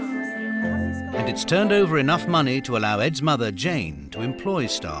 And it's turned over enough money to allow Ed's mother, Jane, to employ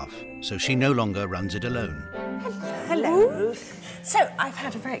staff, so she no longer runs it alone. Hello, Ruth. So, I've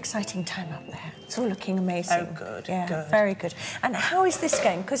had a very exciting time up there. It's all looking amazing. Oh, good, yeah, good. Very good. And how is this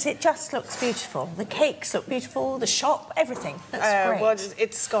going? Because it just looks beautiful. The cakes look beautiful, the shop, everything. That's great. Well,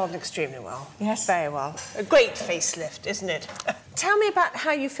 it's gone extremely well. Yes. Very well. A great facelift, isn't it? Tell me about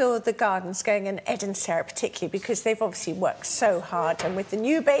how you feel the garden's going, and Ed and Sarah particularly, because they've obviously worked so hard, and with the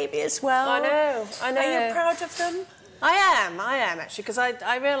new baby as well. I know. Are you proud of them? I am actually, because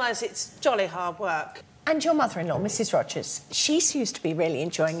I realise it's jolly hard work. And your mother-in-law, Mrs. Rogers, she seems to be really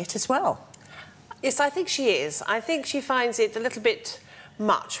enjoying it as well. Yes, I think she is. I think she finds it a little bit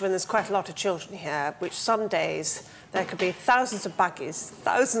much when there's quite a lot of children here, which some days there could be thousands of buggies,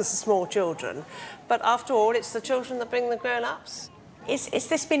 thousands of small children. But after all, it's the children that bring the grown-ups. Is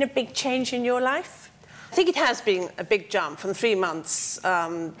this been a big change in your life? I think it has been a big jump from 3 months,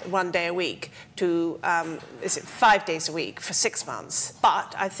 1 day a week, to 5 days a week for 6 months.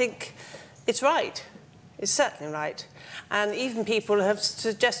 But I think it's right. It's certainly right. And even people have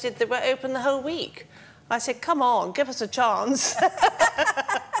suggested that we're open the whole week. I said, come on, give us a chance.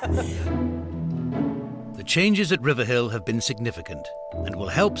 The changes at Riverhill have been significant and will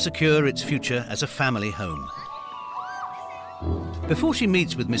help secure its future as a family home. Before she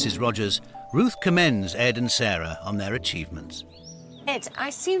meets with Mrs. Rogers, Ruth commends Ed and Sarah on their achievements. Ed, I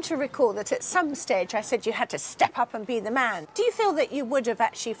seem to recall that at some stage I said you had to step up and be the man. Do you feel that you would have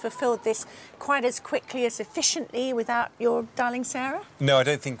actually fulfilled this quite as quickly, as efficiently without your darling Sarah? No, I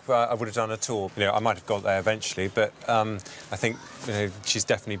don't think I would have done at all. You know, I might have got there eventually, but I think, you know, she's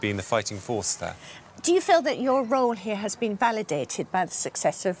definitely been the fighting force there. Do you feel that your role here has been validated by the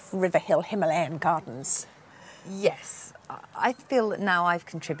success of Riverhill Himalayan Gardens? Yes. I feel that now I've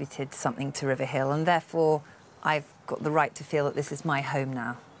contributed something to Riverhill, and therefore I've got the right to feel that this is my home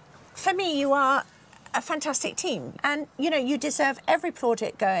now. For me, you are a fantastic team, and, you know, you deserve every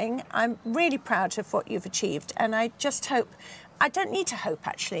plaudit going. I'm really proud of what you've achieved, and I just hope... I don't need to hope,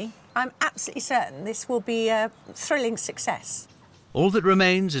 actually. I'm absolutely certain this will be a thrilling success. All that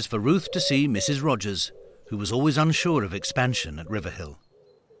remains is for Ruth to see Mrs. Rogers, who was always unsure of expansion at Riverhill.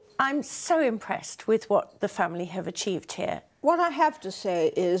 I'm so impressed with what the family have achieved here. What I have to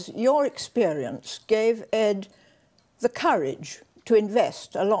say is your experience gave Ed the courage to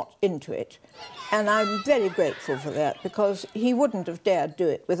invest a lot into it. And I'm very grateful for that, because he wouldn't have dared do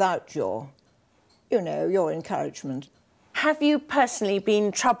it without your encouragement. Have you personally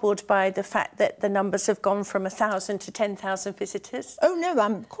been troubled by the fact that the numbers have gone from 1,000 to 10,000 visitors? Oh, no,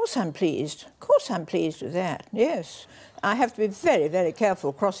 of course I'm pleased. Of course I'm pleased with that, yes. I have to be very, very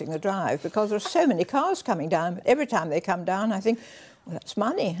careful crossing the drive because there are so many cars coming down. Every time they come down, I think, well, that's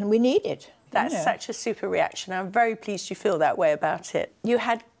money and we need it. That's such a super reaction. I'm very pleased you feel that way about it. You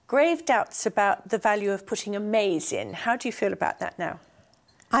had grave doubts about the value of putting a maze in. How do you feel about that now?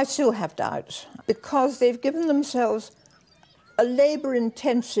 I still have doubts because they've given themselves a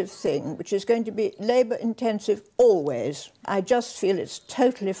labour-intensive thing, which is going to be labour-intensive always. I just feel it's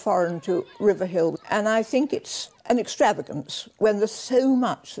totally foreign to Riverhill, and I think it's an extravagance when there's so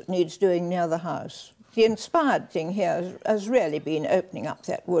much that needs doing near the house. The inspired thing here has really been opening up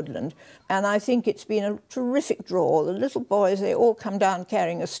that woodland, and I think it's been a terrific draw. The little boys, they all come down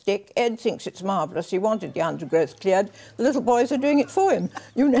carrying a stick. Ed thinks it's marvellous. He wanted the undergrowth cleared. The little boys are doing it for him,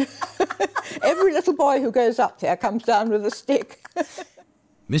 you know. Every little boy who goes up there comes down with a stick.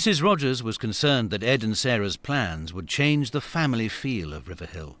 Mrs. Rogers was concerned that Ed and Sarah's plans would change the family feel of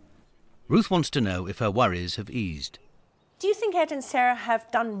Riverhill. Ruth wants to know if her worries have eased. Do you think Ed and Sarah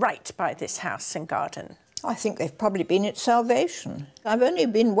have done right by this house and garden? I think they've probably been its salvation. I've only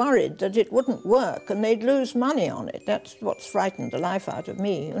been worried that it wouldn't work and they'd lose money on it. That's what's frightened the life out of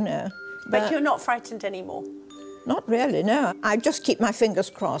me, you know. But you're not frightened anymore? Not really, no. I just keep my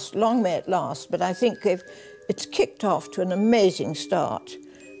fingers crossed. Long may it last, but I think it's kicked off to an amazing start.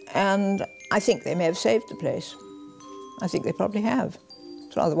 And I think they may have saved the place. I think they probably have.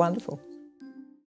 It's rather wonderful.